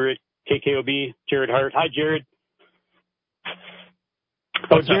losers over at KKOB. Jared Hart. Hi, Jared.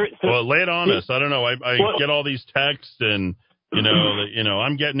 Jared, well, lay it on us. I don't know. I get all these texts, and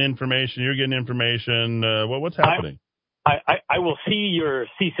I'm getting information. You're getting information. What's happening? I will see your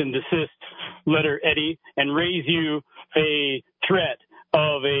cease and desist letter, Eddie, and raise you a threat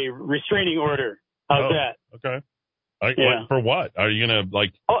of a restraining order. How's that? Okay. For what? Are you gonna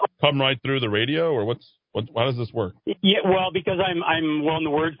come right through the radio, or how does this work? Yeah, well, because I'm in the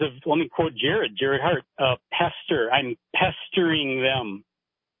words of, let me quote Jared Hart, pester. I'm pestering them.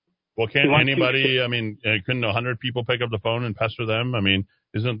 Well, can't anybody, I mean, couldn't 100 people pick up the phone and pester them? I mean,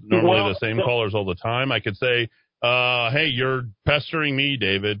 isn't normally the same callers all the time? I could say, hey, you're pestering me,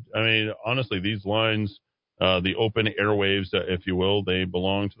 David. I mean, honestly, these lines, the open airwaves, if you will, they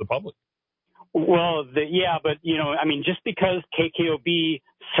belong to the public. Well, but, I mean, just because KKOB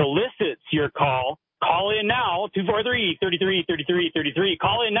solicits your call in now, 243-33-33-33.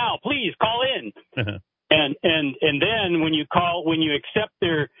 Call in now. Please call in. And then when you accept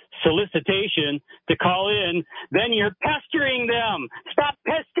their solicitation to call in, then you're pestering them. Stop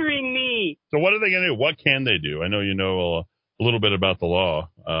pestering me. So what are they going to do? What can they do? I know you know a little bit about the law.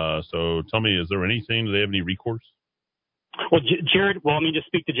 So tell me, is there anything? Do they have any recourse? Well, Jared, let me just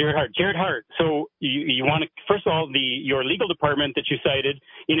speak to Jared Hart. Jared Hart, so you want to, first of all, your legal department that you cited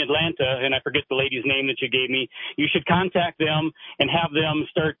in Atlanta, and I forget the lady's name that you gave me, you should contact them and have them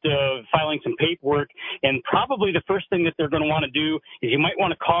start filing some paperwork. And probably the first thing that they're going to want to do is you might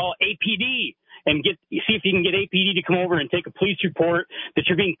want to call APD and see if you can get APD to come over and take a police report that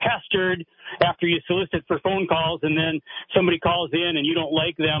you're being pestered after you solicit for phone calls, and then somebody calls in and you don't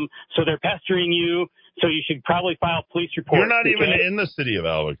like them, so they're pestering you. So you should probably file a police report. You're not even in the city of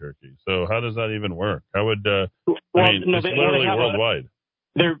Albuquerque, so how does that even work? How would it's literally worldwide.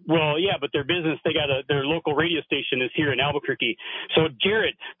 But their business, they got their local radio station is here in Albuquerque. So,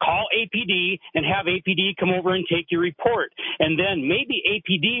 Jared, call APD and have APD come over and take your report. And then maybe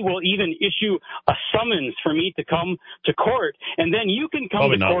APD will even issue a summons for me to come to court. And then you can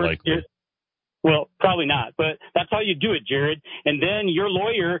come to court. Probably not likely. Well, probably not, but that's how you do it, Jared. And then your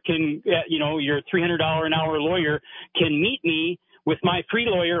lawyer can, your $300 an hour lawyer can meet me with my free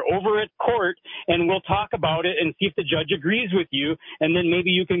lawyer over at court, and we'll talk about it and see if the judge agrees with you, and then maybe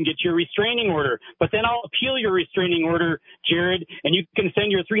you can get your restraining order. But then I'll appeal your restraining order, Jared, and you can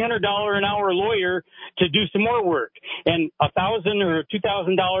send your $300 an hour lawyer to do some more work. And $1,000 or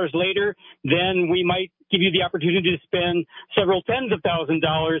 $2,000 later, then we might give you the opportunity to spend several tens of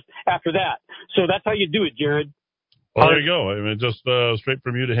 $1,000s after that. So that's how you do it, Jared. Well, there you go. I mean, just straight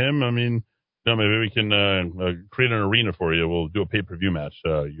from you to him. I mean, maybe we can create an arena for you. We'll do a pay-per-view match.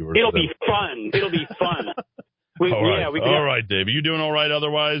 It'll be fun. All right, Dave. Are you doing all right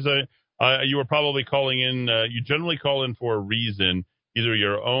otherwise? You were probably calling in. You generally call in for a reason, either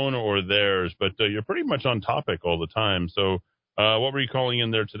your own or theirs, but you're pretty much on topic all the time. So what were you calling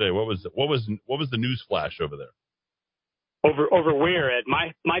in there today? What was the news flash over there? Over where? At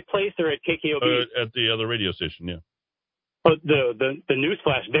my place or at KKOB? At the other radio station, yeah. Oh, the news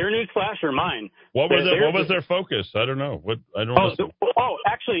flash, their news flash or mine? What was their focus? I don't know. That's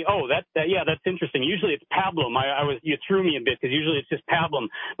interesting. Usually it's Pablum. You threw me a bit because usually it's just Pablum.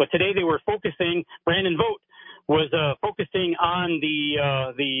 But today they were focusing. Brandon Vogt was focusing on the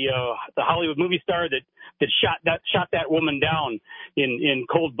Hollywood movie star that shot that woman down in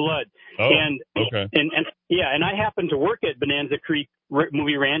cold blood. Oh, okay. And I happened to work at Bonanza Creek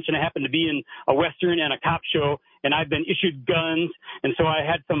Movie Ranch, and I happened to be in a Western and a cop show, and I've been issued guns, and so I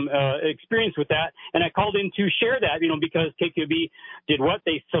had some experience with that, and I called in to share that, because KQB did what?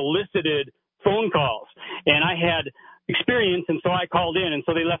 They solicited phone calls, and I had experience, and so I called in, and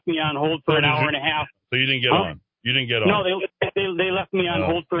so they left me on hold for an hour and a half. So you didn't get on? You didn't get on? No, they left me on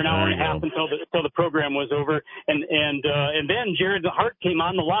hold for an hour and a half until the program was over, and then Jared Hart came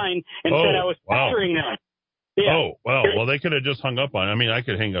on the line and said I was pestering them. Yeah. Oh, wow. Well, they could have just hung up on you. I mean, I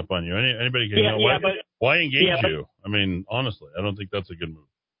could hang up on you. Anybody can. Why engage you? I mean, honestly, I don't think that's a good move.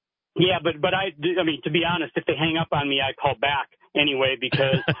 Yeah, but to be honest, if they hang up on me, I call back anyway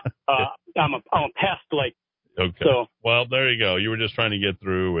because I'm a pest. Okay. So. Well, there you go. You were just trying to get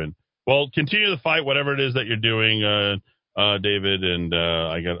through, and continue the fight, whatever it is that you're doing, David. And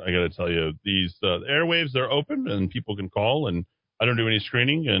I got to tell you, these airwaves, they're open, and people can call, and I don't do any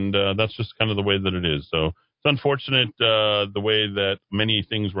screening, and that's just kind of the way that it is. So. It's unfortunate the way that many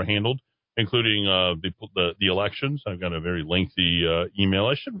things were handled, including the elections. I've got a very lengthy email.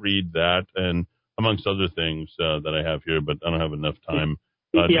 I should read that, and amongst other things that I have here, but I don't have enough time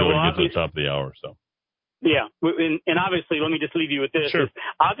to get to the top of the hour. So. Yeah, and obviously, let me just leave you with this. Sure.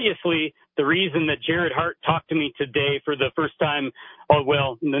 Obviously, the reason that Jared Hart talked to me today for the first time,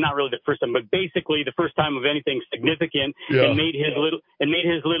 not really the first time, but basically the first time of anything significant, and made his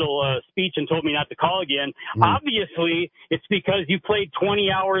little speech and told me not to call again. Obviously, it's because you played 20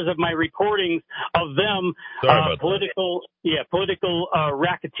 hours of my recordings of them. Political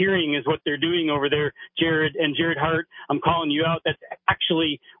racketeering is what they're doing over there, Jared Hart. I'm calling you out. That's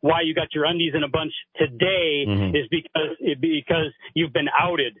actually why you got your undies in a bunch today. Is because you've been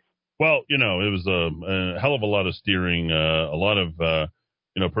outed. Well, it was a hell of a lot of steering, a lot of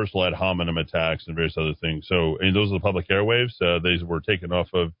personal ad hominem attacks and various other things. So, and those are the public airwaves. They were taken off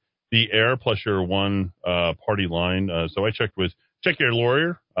of the air plus your one party line. So I check your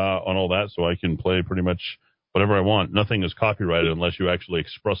lawyer on all that, so I can play pretty much whatever I want. Nothing is copyrighted unless you actually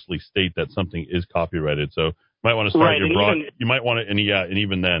expressly state that something is copyrighted. So you might want to start your blog. You might want to, and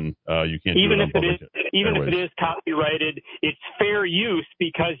even then you can't. Even do it if it is, even if it is copyrighted, it's fair use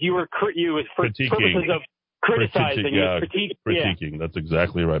because you were for critiquing. Purposes of criticizing, critiquing. That's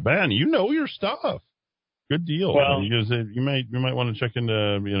exactly right, man. You know your stuff. Good deal. Well, you might want to check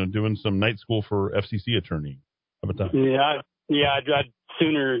into doing some night school for FCC attorney. How about that? Yeah. I'd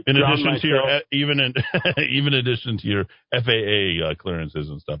sooner. In addition to your even addition to your FAA clearances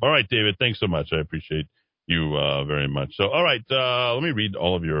and stuff. All right, David. Thanks so much. I appreciate you very much. So, all right. Let me read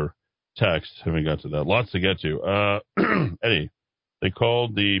all of your texts. Haven't got to that. Lots to get to. Eddie, they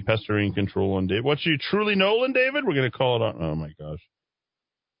called the pestering control on David. What's you truly Nolan, David? We're going to call it on. Oh my gosh.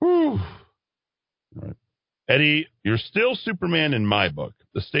 Whew. All right. Eddie, you're still Superman in my book.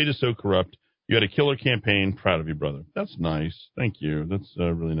 The state is so corrupt. You had a killer campaign. Proud of you, brother. That's nice. Thank you. That's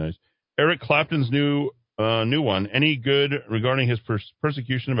really nice. Eric Clapton's new one. Any good regarding his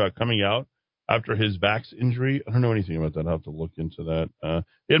persecution about coming out after his vax injury? I don't know anything about that. I'll have to look into that.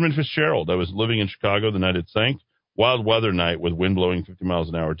 Edmund Fitzgerald. I was living in Chicago the night it sank. Wild weather night with wind blowing 50 miles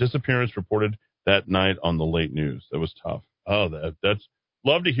an hour. Disappearance reported that night on the late news. That was tough. Oh, that's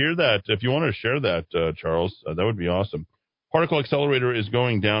love to hear that. If you want to share that, Charles, that would be awesome. Particle accelerator is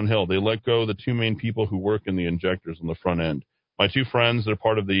going downhill. They let go the two main people who work in the injectors on the front end. My two friends, they're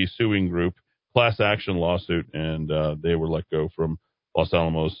part of the suing group, class action lawsuit, and they were let go from Los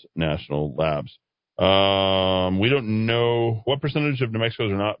Alamos National Labs. We don't know what percentage of New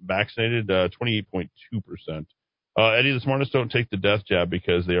Mexicans are not vaccinated, 28.2%. Eddie, the smartest don't take the death jab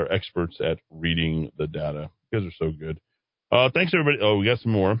because they are experts at reading the data. You guys are so good. Thanks, everybody. Oh, we got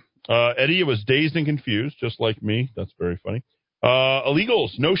some more. Eddie was dazed and confused, just like me. That's very funny.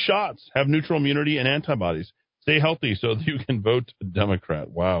 Illegals, no shots, have neutral immunity and antibodies. Stay healthy so that you can vote Democrat.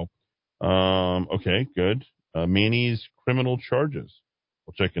 Wow. Okay, good. Manny's criminal charges.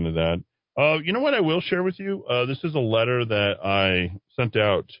 We'll check into that. You know what I will share with you? This is a letter that I sent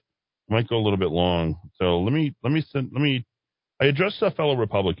out. It might go a little bit long. So I addressed fellow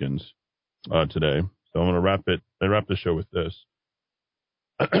Republicans today. So I'm going to wrap the show with this.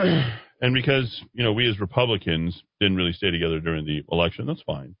 And because, we as Republicans didn't really stay together during the election, that's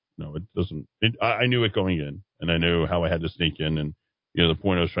fine. No, it doesn't. I knew it going in, and I knew how I had to sneak in, and, the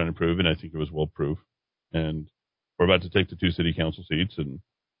point I was trying to prove, and I think it was well proved. And we're about to take the 2 city council seats, and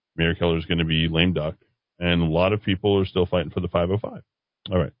Mayor Keller is going to be lame duck, and a lot of people are still fighting for the 505.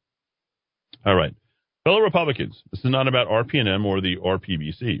 All right. Fellow Republicans, this is not about RPNM or the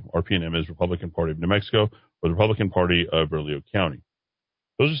RPBC. RPNM is Republican Party of New Mexico or the Republican Party of Bernalillo County.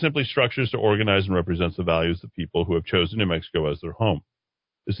 Those are simply structures to organize and represent the values of people who have chosen New Mexico as their home.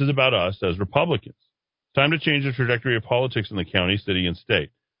 This is about us as Republicans. Time to change the trajectory of politics in the county, city, and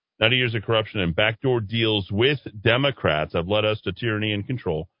state. 90 years of corruption and backdoor deals with Democrats have led us to tyranny and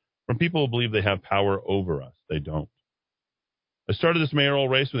control from people who believe they have power over us. They don't. I started this mayoral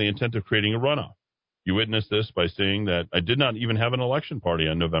race with the intent of creating a runoff. You witnessed this by seeing that I did not even have an election party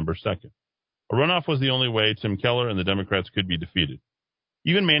on November 2nd. A runoff was the only way Tim Keller and the Democrats could be defeated.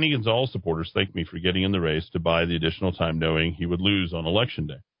 Even Manny Gonzalez supporters thanked me for getting in the race to buy the additional time knowing he would lose on Election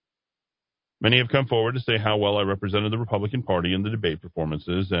Day. Many have come forward to say how well I represented the Republican Party in the debate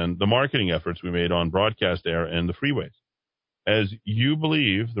performances and the marketing efforts we made on broadcast air and the freeways. As you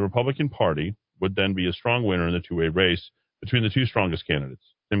believe, the Republican Party would then be a strong winner in the two-way race between the two strongest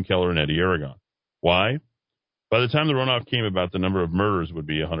candidates, Tim Keller and Eddie Aragon. Why? By the time the runoff came about, the number of murders would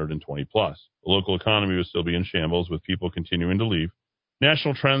be 120 plus. The local economy would still be in shambles with people continuing to leave.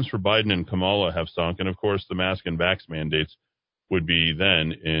 National trends for Biden and Kamala have sunk, and of course the mask and vax mandates would be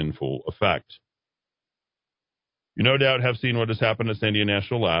then in full effect. You no doubt have seen what has happened at Sandia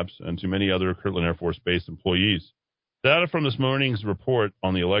National Labs and to many other Kirtland Air Force Base employees. Data from this morning's report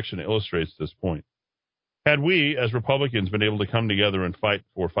on the election illustrates this point. Had we, as Republicans, been able to come together and fight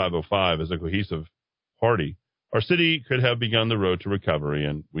for 505 as a cohesive party, our city could have begun the road to recovery,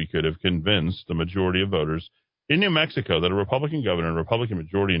 and we could have convinced the majority of voters in New Mexico that a Republican governor and a Republican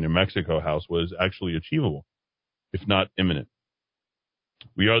majority in New Mexico House was actually achievable, if not imminent.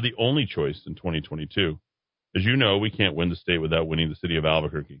 We are the only choice in 2022. As you know, we can't win the state without winning the city of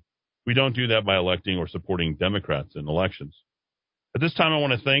Albuquerque. We don't do that by electing or supporting Democrats in elections. At this time, I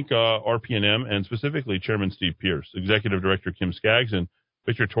want to thank RPNM and specifically Chairman Steve Pierce, Executive Director Kim Skaggs, and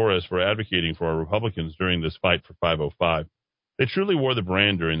Victor Torres for advocating for our Republicans during this fight for 505. They truly wore the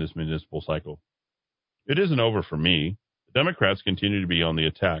brand during this municipal cycle. It isn't over for me. The Democrats continue to be on the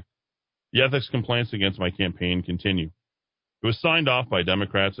attack. The ethics complaints against my campaign continue. It was signed off by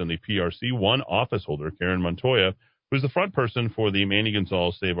Democrats and the PRC, one office holder, Karen Montoya, who's the front person for the Manny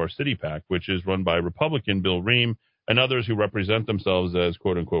Gonzalez Save Our City PAC, which is run by Republican Bill Rehm and others who represent themselves as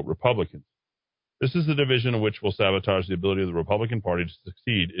quote-unquote Republicans. This is the division which will sabotage the ability of the Republican Party to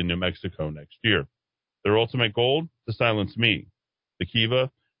succeed in New Mexico next year. Their ultimate goal? To silence me, the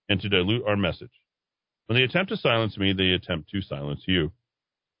Kiva, and to dilute our message. When they attempt to silence me, they attempt to silence you.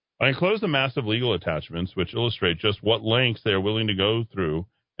 I enclosed the massive legal attachments which illustrate just what lengths they are willing to go through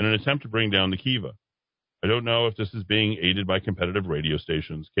in an attempt to bring down the Kiva. I don't know if this is being aided by competitive radio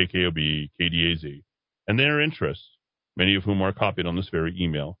stations, KKOB, KDAZ, and their interests, many of whom are copied on this very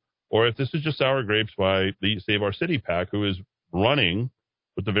email, or if this is just sour grapes by the Save Our City PAC, who is running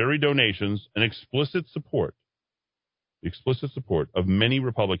with the very donations and explicit support of many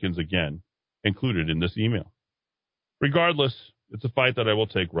Republicans, again, included in this email. Regardless, it's a fight that I will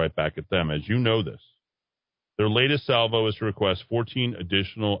take right back at them, as you know this. Their latest salvo is to request 14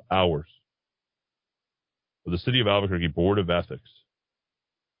 additional hours of the City of Albuquerque Board of Ethics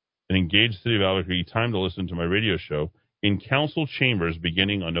and engage the City of Albuquerque time to listen to my radio show in council chambers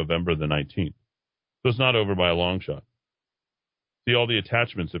beginning on November the 19th. So it's not over by a long shot. See all the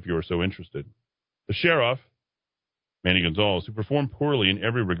attachments if you are so interested. The sheriff, Manny Gonzalez, who performed poorly in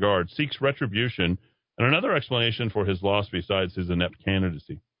every regard, seeks retribution and another explanation for his loss besides his inept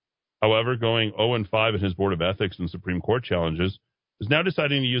candidacy. However, going 0-5 in his Board of Ethics and Supreme Court challenges, is now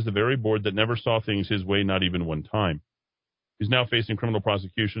deciding to use the very board that never saw things his way, not even one time. He's now facing criminal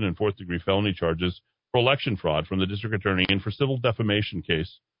prosecution and fourth-degree felony charges for election fraud from the district attorney and for civil defamation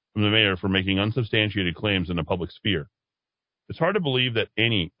case from the mayor for making unsubstantiated claims in the public sphere. It's hard to believe that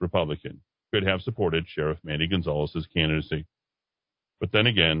any Republican could have supported Sheriff Manny Gonzalez's candidacy. But then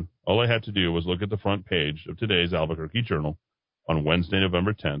again, all I had to do was look at the front page of today's Albuquerque Journal on Wednesday,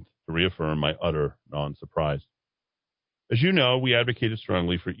 November 10th, to reaffirm my utter non-surprise. As you know, we advocated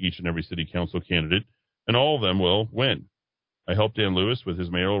strongly for each and every city council candidate, and all of them will win. I helped Dan Lewis with his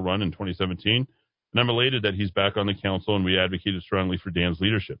mayoral run in 2017, and I'm elated that he's back on the council, and we advocated strongly for Dan's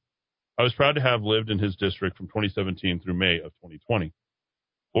leadership. I was proud to have lived in his district from 2017 through May of 2020.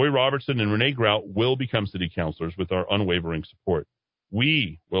 Lori Robertson and Renee Grout will become city councilors with our unwavering support.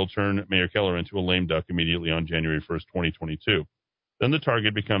 We will turn Mayor Keller into a lame duck immediately on January 1st, 2022. Then the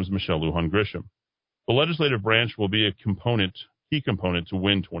target becomes Michelle Lujan Grisham. The legislative branch will be a key component to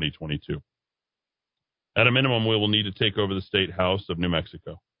win 2022. At a minimum, we will need to take over the State House of New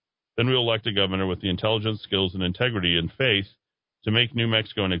Mexico. Then we will elect a governor with the intelligence, skills, and integrity and faith to make New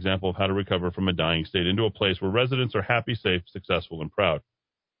Mexico an example of how to recover from a dying state into a place where residents are happy, safe, successful, and proud.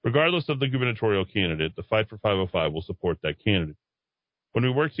 Regardless of the gubernatorial candidate, the Fight for 505 will support that candidate. When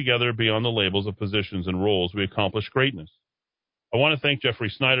we work together beyond the labels of positions and roles, we accomplish greatness. I want to thank Jeffrey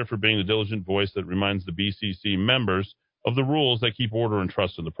Snyder for being the diligent voice that reminds the BCC members of the rules that keep order and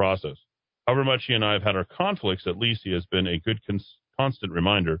trust in the process. However much he and I have had our conflicts, at least he has been a good constant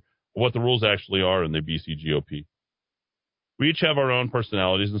reminder of what the rules actually are in the BC GOP. We each have our own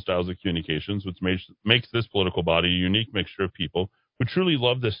personalities and styles of communications, which makes this political body a unique mixture of people who truly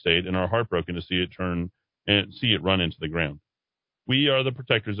love this state and are heartbroken to see it run into the ground. We are the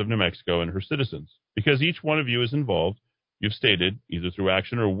protectors of New Mexico and her citizens. Because each one of you is involved, you've stated, either through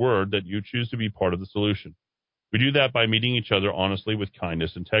action or word, that you choose to be part of the solution. We do that by meeting each other honestly with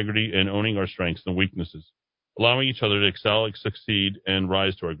kindness, integrity, and owning our strengths and weaknesses, allowing each other to excel, succeed, and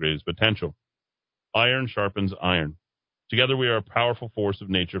rise to our greatest potential. Iron sharpens iron. Together we are a powerful force of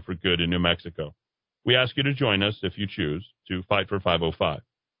nature for good in New Mexico. We ask you to join us, if you choose, to fight for 505.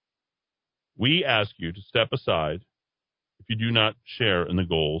 We ask you to step aside if you do not share in the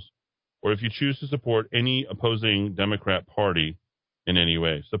goals, or if you choose to support any opposing Democrat party in any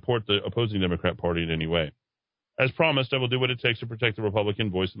way. Support the opposing Democrat party in any way. As promised, I will do what it takes to protect the Republican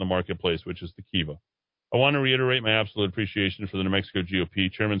voice in the marketplace, which is the Kiva. I want to reiterate my absolute appreciation for the New Mexico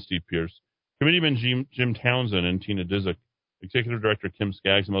GOP, Chairman Steve Pierce, Committeeman Jim Townsend and Tina Dzik, Executive Director Kim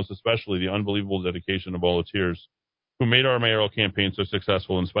Skaggs, and most especially the unbelievable dedication of volunteers who made our mayoral campaign so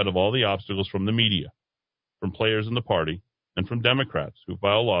successful in spite of all the obstacles from the media, from players in the party, and from Democrats who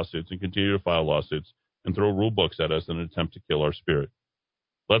file lawsuits and continue to file lawsuits and throw rule books at us in an attempt to kill our spirit.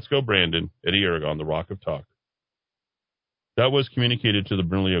 Let's go, Brandon. Eddie Aragon, the Rock of Talk. That was communicated to the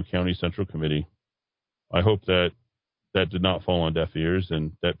Bernalillo County Central Committee. I hope that did not fall on deaf ears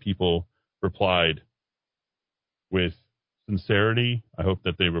and that people replied with sincerity. I hope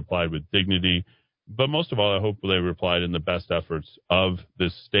that they replied with dignity. But most of all, I hope they replied in the best efforts of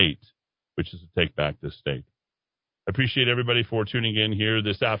this state, which is to take back this state. I appreciate everybody for tuning in here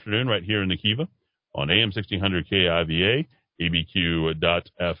this afternoon, right here in the Kiva, on AM 1600 KIVA,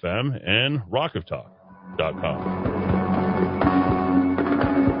 ABQ.FM, and rockoftalk.com.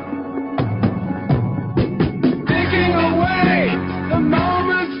 Taking away the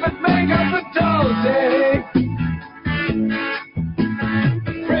moments that make up a dull day.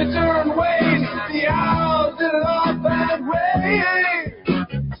 Pressure and waste the hours in an all-bad way.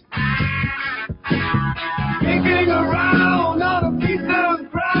 Kicking around on a piece of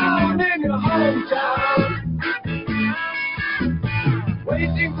ground in your hometown.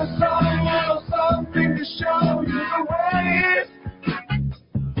 Waiting for someone or something to show you the way.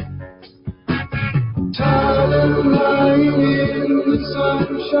 Tired of lying in the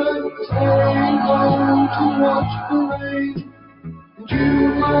sunshine, staying home to watch the rain. And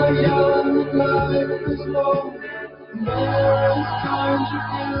you are young and life is long, and there is time to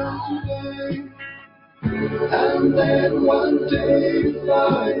kill today. And then one day you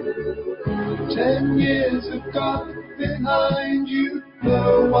find 10 years have gone behind you.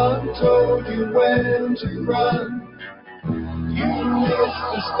 No one told you when to run. You missed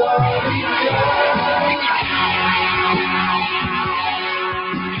the starting line.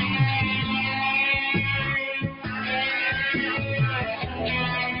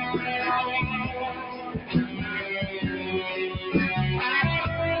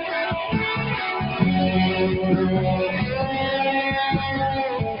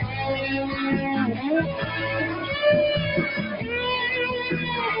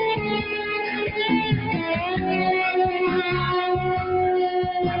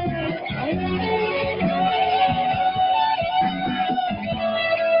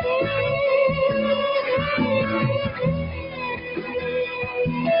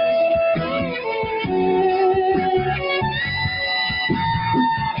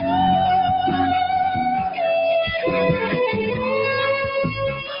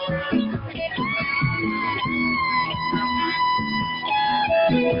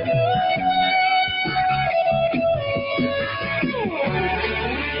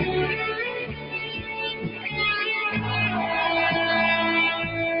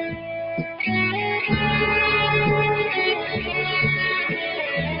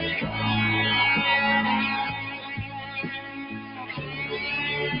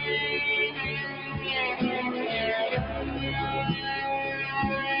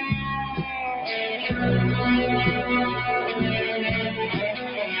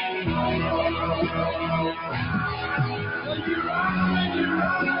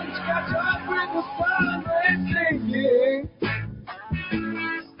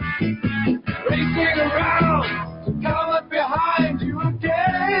 Racing around to come up behind you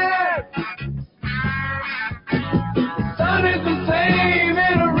again. Sun is the same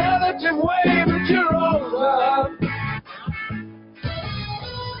in a relative way, but you're older.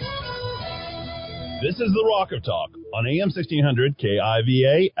 This is the Rock of Talk on AM 1600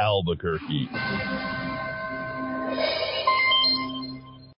 KIVA Albuquerque.